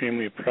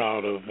extremely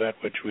proud of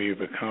that which we've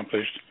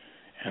accomplished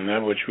and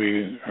that which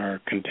we are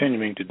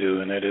continuing to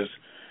do, and that is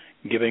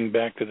giving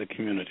back to the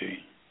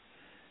community.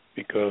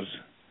 Because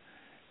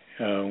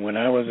when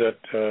I was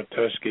at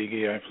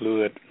Tuskegee, I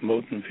flew at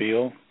Moulton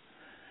Field,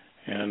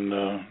 and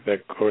that,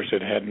 of course,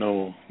 it had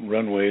no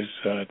runways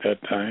at that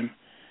time.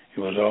 It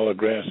was all a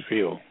grass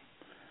field.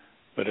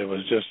 But it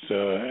was just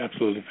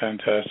absolutely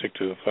fantastic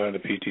to fly the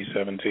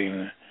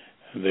PT-17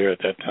 there at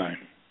that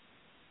time.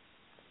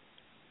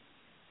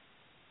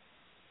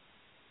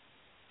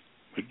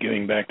 But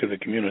giving back to the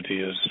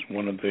community is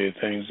one of the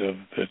things of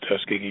the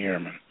Tuskegee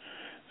Airmen.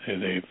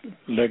 The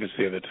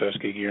legacy of the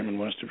Tuskegee Airmen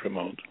wants to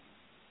promote.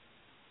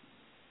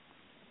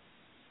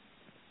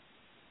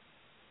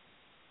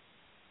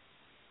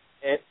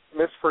 And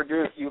Ms.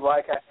 Perdue, if you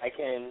like, I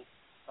can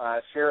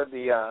share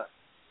the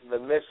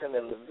mission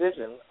and the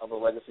vision of the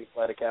Legacy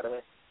Flight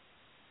Academy.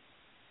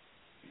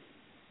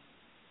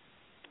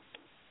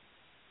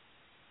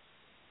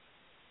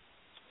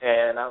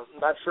 And I'm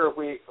not sure if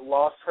we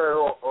lost her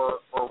or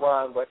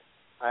Ron, but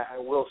I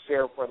will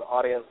share for the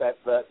audience that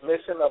the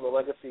mission of the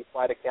Legacy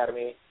Flight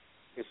Academy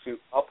is to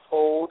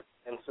uphold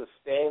and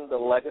sustain the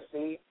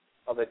legacy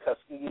of the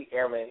Tuskegee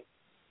Airmen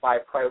by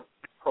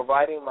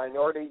providing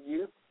minority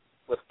youth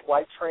with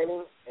flight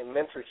training and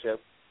mentorship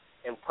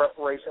in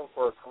preparation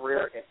for a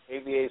career in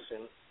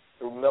aviation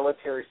through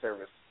military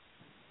service.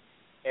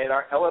 And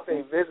our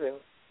LFA vision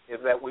is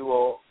that we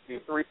will do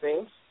 3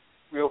 things.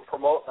 We will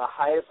promote the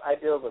highest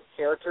ideals of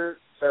character,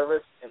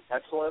 service, and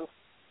excellence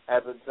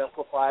as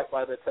exemplified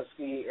by the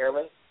Tuskegee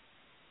Airmen.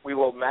 We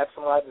will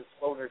maximize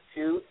exposure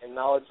to and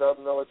knowledge of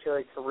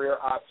military career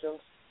options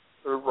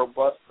through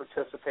robust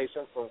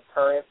participation from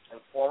current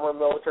and former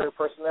military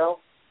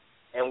personnel.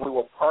 And we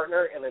will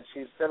partner and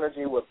achieve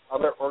synergy with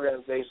other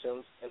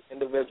organizations and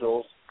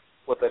individuals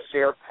with a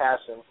shared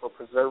passion for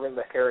preserving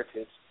the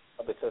heritage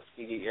of the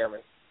Tuskegee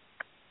Airmen.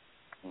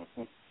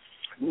 Mm-hmm.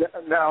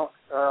 Now,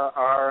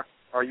 are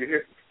you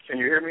here? Can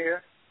you hear me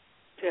here?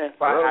 Yes.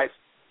 I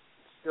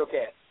still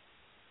can.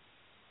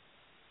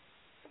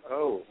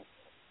 Oh,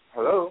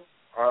 hello.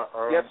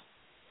 Yes.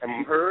 Am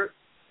I heard?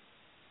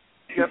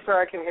 Yes,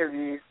 sir. I can hear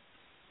you.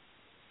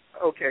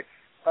 Okay.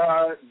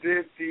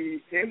 Did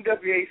the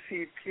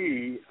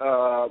NAACP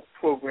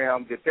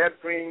program, did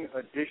that bring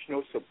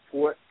additional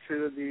support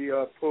to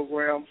the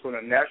programs on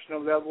a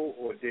national level,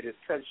 or did it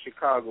touch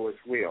Chicago as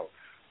well,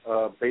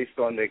 based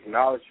on the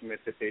acknowledgement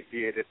that they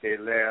did at their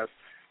last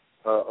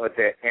at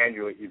that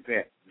annual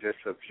event just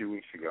a few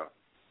weeks ago?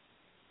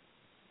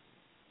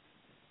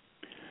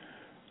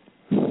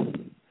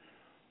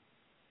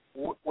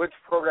 Which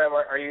program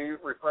are you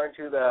referring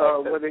to?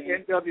 Well, the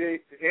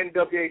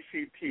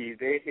NAACP,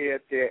 they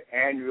had their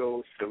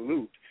annual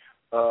salute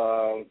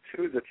to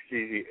the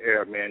Tuskegee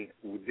Airmen.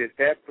 Did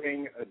that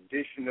bring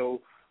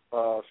additional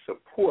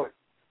support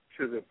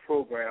to the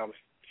programs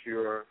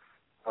you're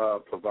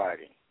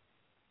providing?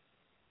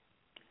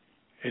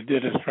 It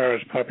did as far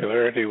as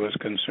popularity was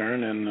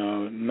concerned and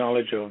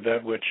knowledge of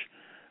that which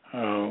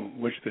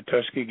which the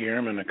Tuskegee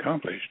Airmen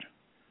accomplished.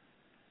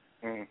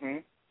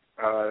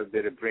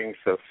 Did it bring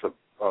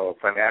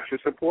financial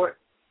support?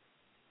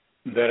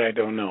 That I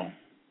don't know.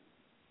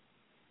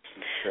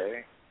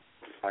 Okay.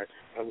 I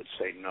would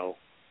say no.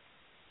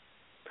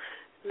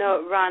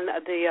 No, Ron,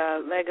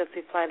 the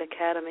Legacy Flight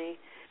Academy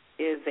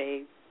is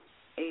a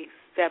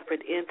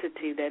separate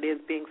entity that is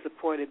being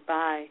supported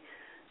by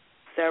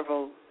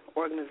several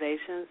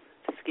organizations,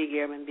 Tuskegee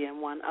Airmen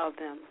being one of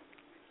them.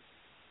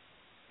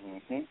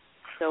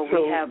 So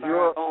we have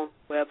our own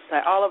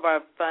website. All of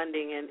our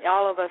funding, and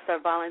all of us are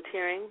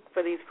volunteering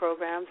for these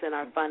programs, and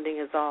our funding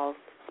is all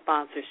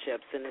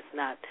sponsorships, and it's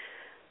not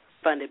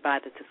funded by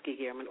the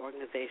Tuskegee Airmen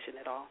organization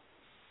at all.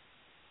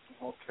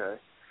 Okay.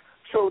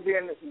 So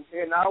then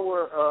in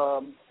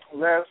our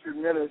last few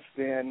minutes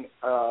then,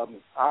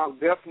 I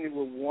definitely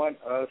would want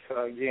us,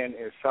 again,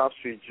 in South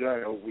Street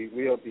Journal, we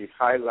will be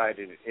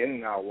highlighted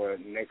in our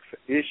next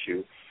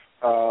issue.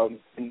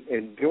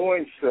 In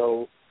doing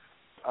so,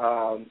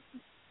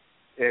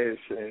 as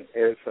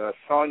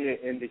Sonia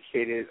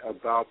indicated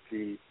about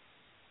the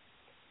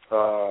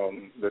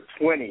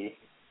 20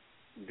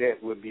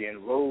 that would be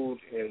enrolled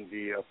in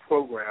the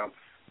program,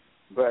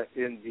 but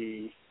in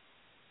the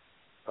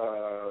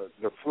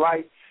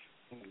flights,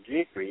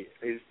 Gary,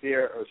 is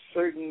there a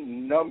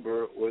certain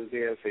number, or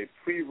there's a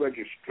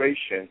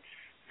pre-registration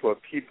for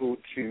people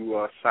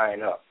to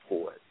sign up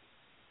for it?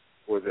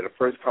 Was it a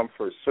first come,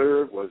 first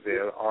serve? Was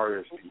there an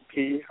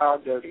RSVP? How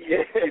does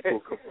people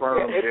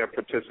confirm their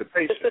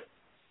participation?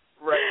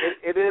 Right.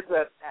 It is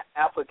an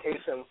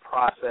application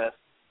process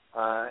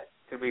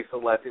to be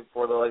selected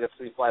for the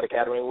Legacy Flight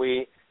Academy.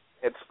 We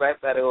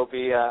expect that it will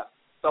be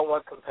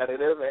somewhat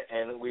competitive,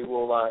 and we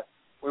will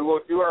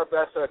do our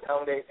best to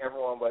accommodate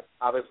everyone, but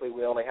obviously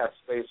we only have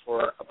space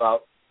for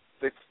about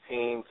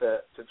 16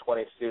 to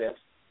 20 students.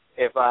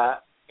 If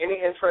any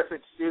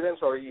interested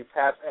students, or you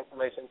pass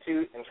information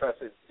to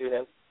interested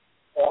students,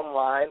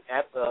 online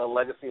at the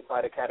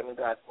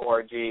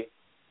legacyflightacademy.org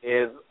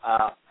is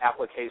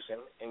application,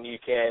 and you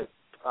can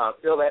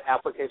fill that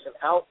application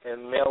out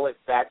and mail it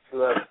back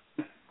to us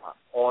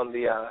on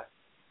the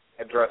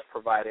address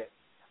provided.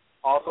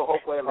 Also,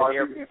 hopefully in the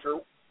near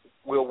future,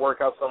 we'll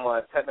work out some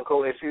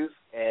technical issues,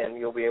 and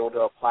you'll be able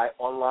to apply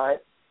online.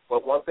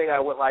 But one thing I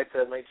would like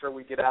to make sure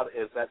we get out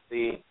is that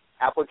the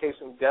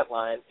application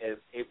deadline is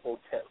April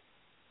 10th.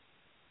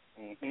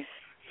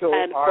 So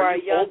and are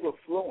you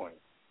overflowing?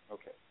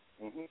 Okay.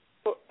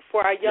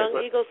 For our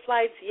Young Eagles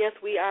flights, yes,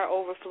 we are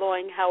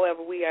overflowing.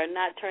 However, we are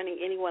not turning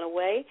anyone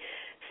away,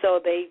 so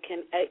they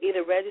can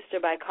either register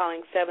by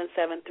calling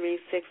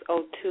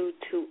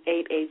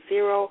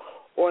 773-602-2880,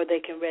 or they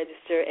can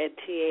register at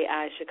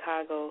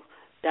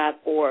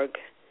TAIChicago.org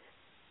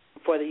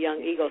for the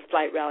Young Eagles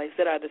flight rallies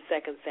that are the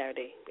second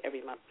Saturday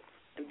every month.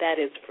 And that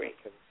is free.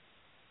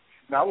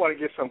 Now I want to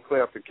get some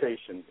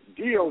clarification.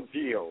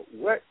 DODO,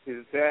 what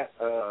is that?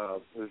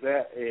 Is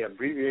that an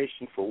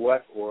abbreviation for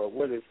what, or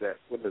what is that?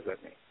 What does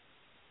that mean?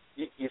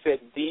 You said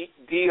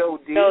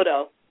DOD?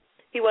 Dodo.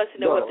 He wants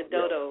to know what the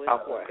dodo is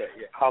for. Okay,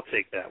 I'll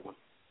take that one.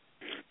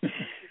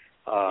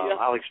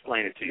 I'll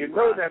explain it to you. You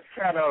know, that's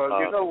kind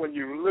of, when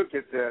you look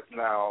at that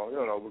now,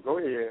 go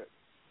ahead.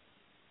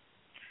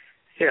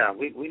 Yeah,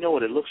 we know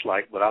what it looks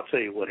like, but I'll tell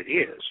you what it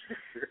is.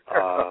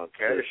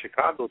 The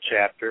Chicago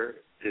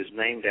chapter is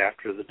named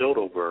after the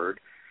dodo bird,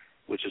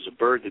 which is a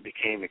bird that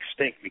became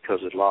extinct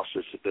because it lost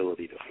its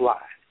ability to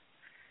fly.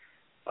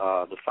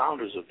 The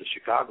founders of the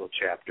Chicago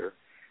chapter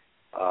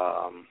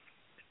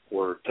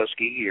were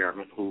Tuskegee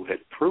Airmen who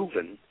had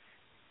proven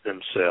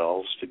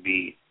themselves to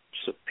be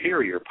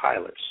superior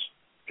pilots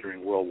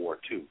during World War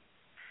II.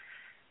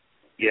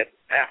 Yet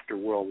after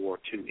World War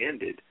II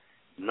ended,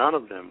 none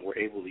of them were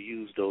able to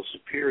use those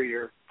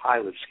superior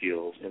pilot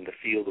skills in the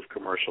field of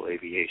commercial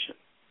aviation.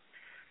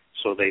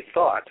 So they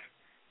thought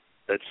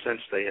that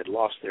since they had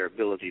lost their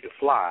ability to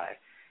fly,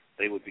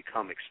 they would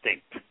become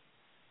extinct.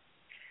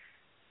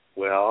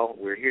 Well,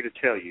 we're here to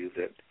tell you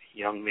that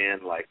young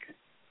men like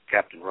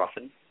Captain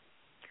Ruffin,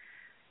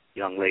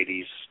 young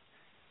ladies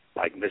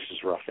like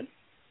Mrs. Ruffin,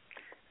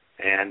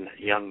 and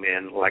young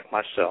men like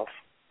myself,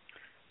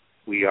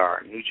 we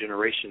are new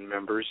generation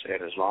members,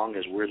 and as long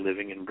as we're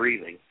living and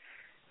breathing,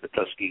 the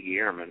Tuskegee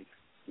Airmen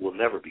will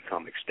never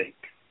become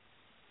extinct.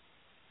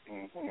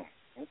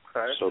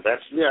 Okay. So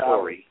that's the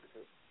story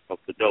of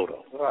the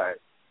dodo. Right.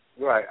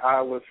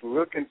 I was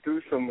looking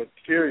through some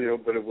material,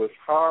 but it was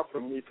hard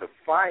for me to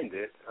find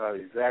it,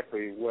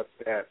 exactly what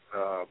that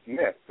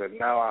meant. But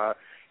now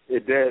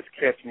it does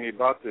catch me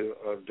about the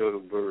dodo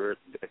bird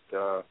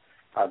that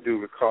I do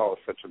recall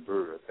such a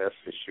bird, that's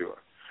for sure.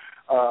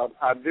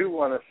 I do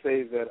want to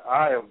say that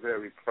I am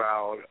very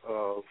proud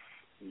of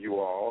you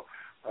all.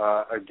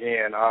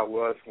 Again, I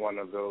was one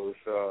of those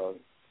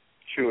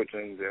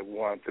children that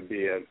wanted to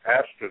be an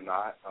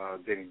astronaut,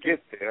 didn't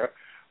get there.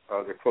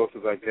 The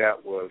closest I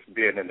got was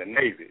being in the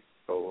Navy.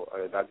 So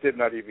I did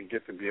not even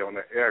get to be on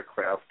an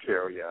aircraft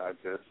carrier. I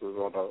just was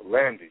on a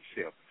landing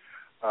ship.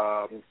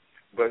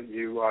 But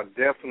you are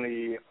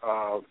definitely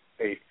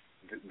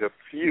the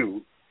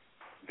few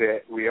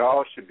that we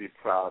all should be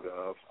proud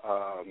of.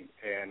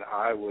 And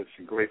I was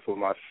grateful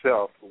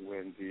myself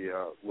when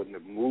the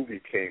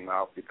movie came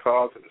out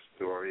because of the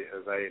story,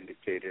 as I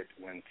indicated,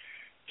 when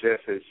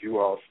just as you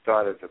all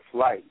started the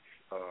flight,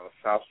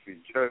 South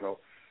Street Journal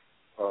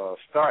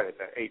started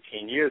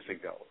 18 years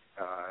ago.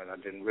 And I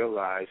didn't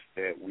realize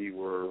that we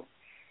were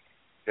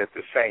at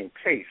the same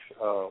pace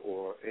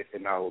or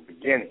in our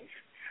beginnings.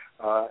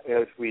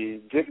 As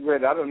we get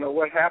ready, I don't know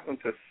what happened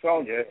to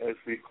Sonia as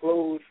we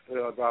close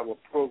our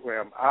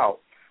program out.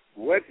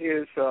 What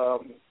is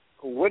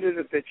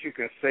it that you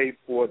can say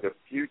for the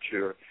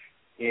future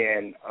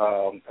in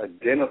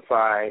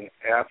identifying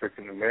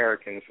African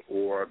Americans,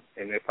 and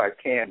if I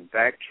can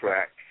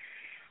backtrack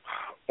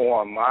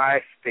on my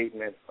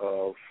statement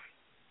of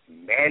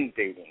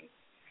mandating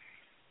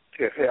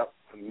to help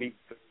meet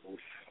those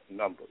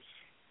numbers,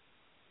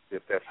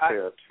 if that's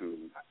fair to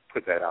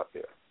put that out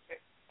there.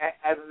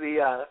 As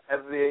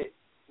the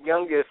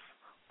youngest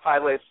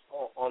pilot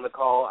on the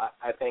call,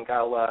 I think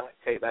I'll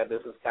take that.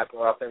 This is Captain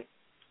Ruffin.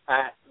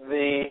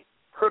 The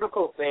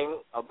critical thing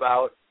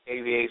about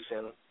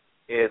aviation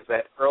is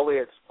that early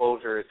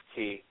exposure is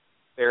key.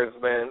 There's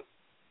been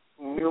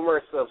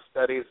numerous of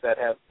studies that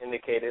have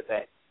indicated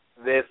that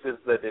this is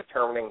the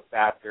determining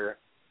factor,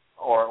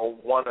 or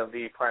one of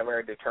the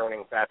primary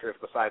determining factors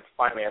besides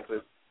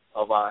finances,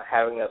 of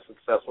having a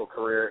successful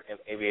career in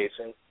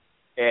aviation.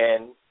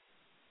 And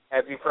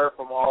as you've heard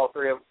from all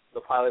three of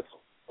the pilots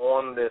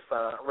on this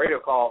radio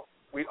call,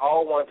 we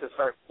all want to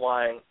start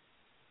flying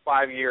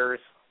 5 years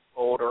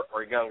older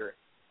or younger.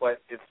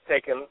 But it's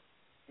taken,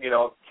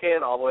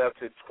 Ken all the way up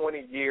to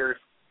 20 years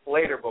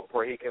later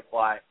before he can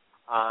fly.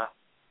 I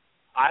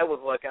was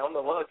lucky. I'm the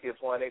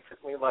luckiest one. It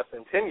took me less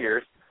than 10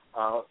 years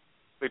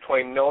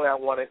between knowing I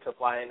wanted to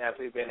fly and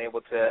actually being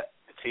able to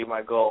achieve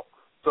my goal.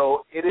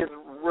 So it is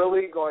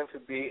really going to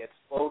be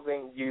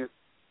exposing youth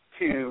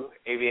to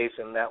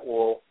aviation that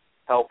will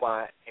help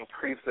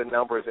increase the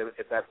numbers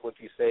if that's what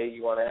you say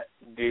you want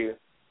to do.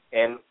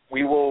 And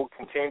we will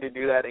continue to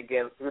do that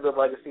again through the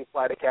Legacy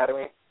Flight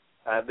Academy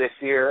this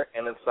year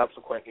and in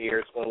subsequent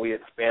years when we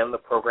expand the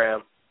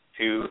program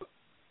to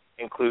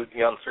include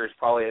youngsters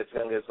probably as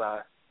young as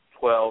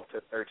 12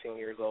 to 13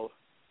 years old.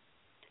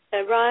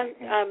 And Ron,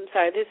 I'm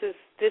sorry, this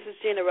is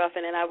Gina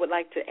Ruffin, and I would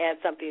like to add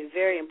something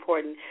very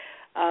important.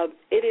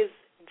 It is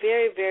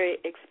very, very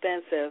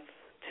expensive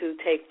to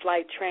take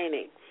flight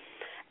training.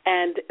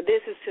 And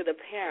this is to the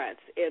parents,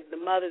 the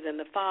mothers and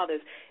the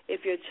fathers.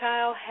 If your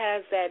child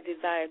has that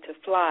desire to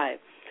fly,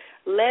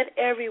 let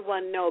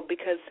everyone know,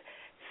 because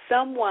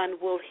someone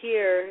will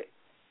hear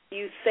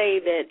you say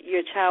that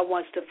your child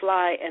wants to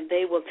fly, and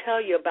they will tell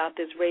you about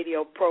this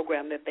radio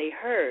program that they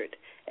heard,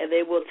 and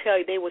they will tell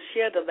you, they will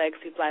share the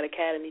Legacy Flight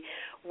Academy.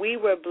 We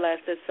were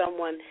blessed that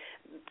someone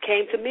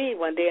came to me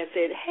one day and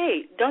said,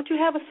 hey, don't you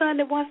have a son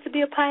that wants to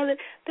be a pilot?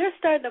 They're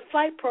starting a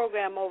flight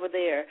program over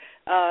there.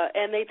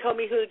 And they told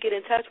me who to get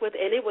in touch with,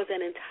 and it was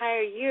an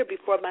entire year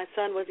before my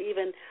son was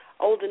even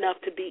old enough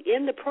to be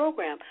in the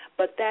program.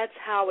 But that's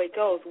how it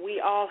goes. We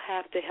all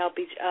have to help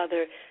each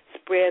other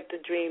spread the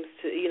dreams,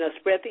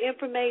 spread the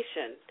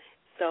information.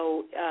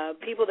 So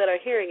people that are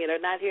hearing it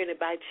are not hearing it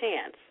by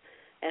chance,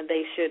 and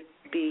they should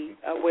be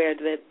aware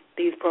that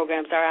these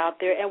programs are out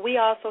there. And we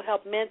also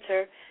help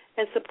mentor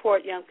and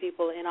support young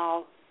people in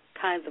all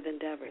kinds of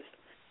endeavors.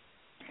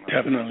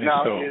 Definitely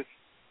now, so.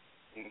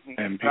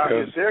 And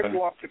because is there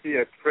going to be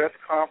a press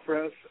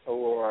conference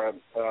or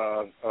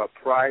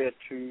prior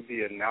to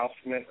the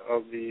announcement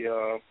of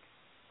the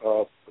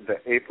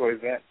April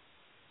event,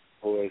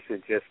 or is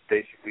it just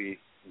basically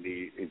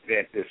the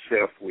event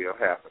itself will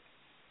happen?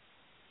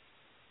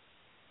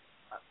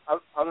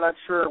 I'm not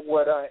sure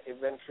what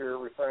event you're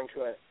referring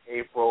to in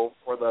April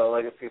for the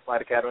Legacy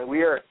Flight Academy.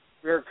 We are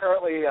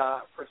currently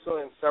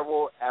pursuing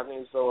several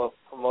avenues, though, of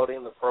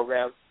promoting the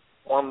program.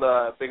 One of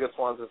the biggest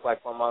ones is,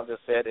 like my mom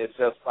just said, it's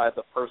just by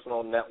the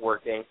personal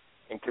networking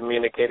and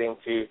communicating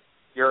to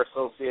your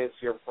associates,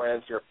 your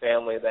friends, your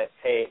family that,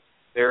 hey,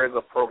 there is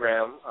a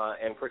program,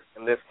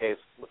 in this case,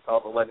 it's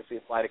called the Legacy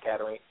Flight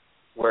Academy,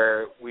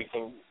 where we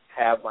can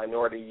have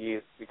minority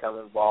youth become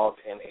involved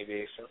in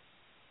aviation.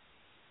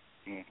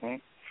 Mm-hmm.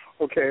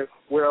 Okay.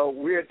 Well,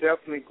 we're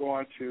definitely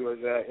going to, as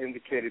I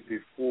indicated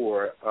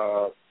before,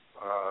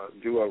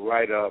 do a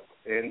write-up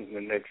in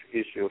the next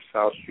issue of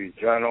South Street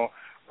Journal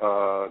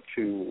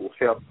to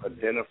help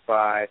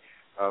identify,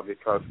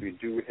 because we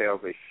do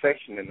have a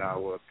section in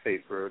our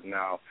paper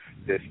now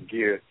that's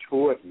geared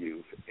toward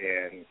youth,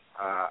 and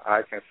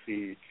I can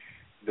see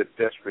the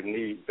desperate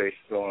need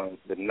based on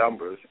the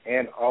numbers,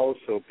 and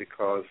also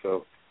because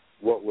of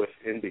what was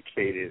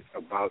indicated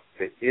about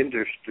the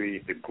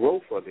industry, the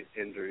growth of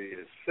the industry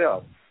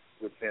itself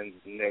within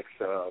the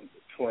next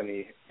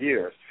 20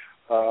 years.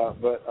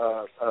 But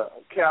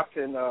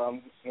Captain,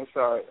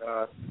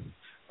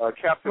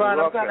 Captain Ron,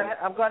 Ruffin.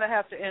 I'm going to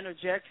have to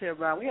interject here,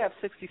 Ron. We have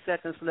 60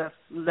 seconds left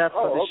for the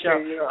okay, show.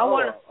 Yeah. I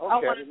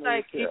want to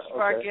thank each of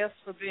our guests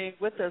for being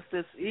with us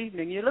this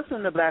evening. You're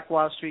listening to Black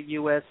Wall Street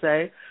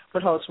USA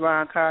with host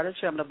Ron Carter,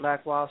 chairman of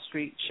Black Wall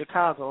Street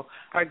Chicago.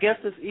 Our guest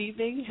this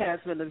evening has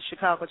been the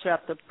Chicago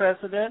chapter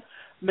president,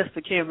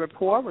 Mr. Ken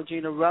Rapport,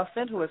 Regina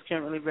Ruffin, who is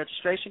currently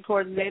registration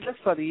coordinator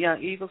for the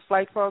Young Eagles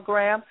Flight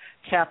Program,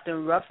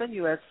 Captain Ruffin,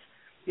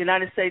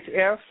 United States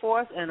Air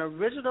Force, and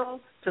original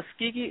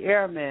Tuskegee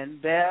Airman,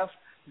 Bev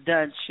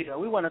Dunchill.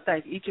 We want to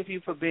thank each of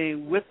you for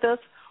being with us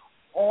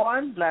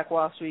on Black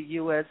Wall Street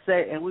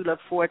USA, and we look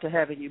forward to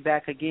having you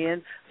back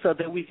again so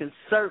that we can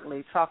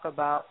certainly talk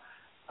about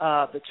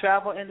the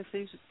travel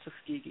industry,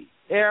 Tuskegee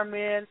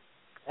Airmen,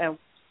 and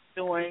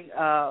doing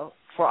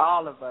for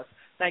all of us.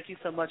 Thank you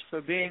so much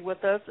for being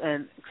with us,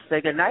 and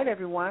say good night,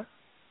 everyone.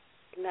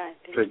 Good night.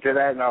 Good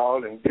night,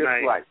 all, and good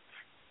flight.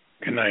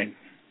 Good night.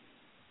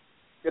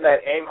 Good night.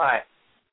 Aim high.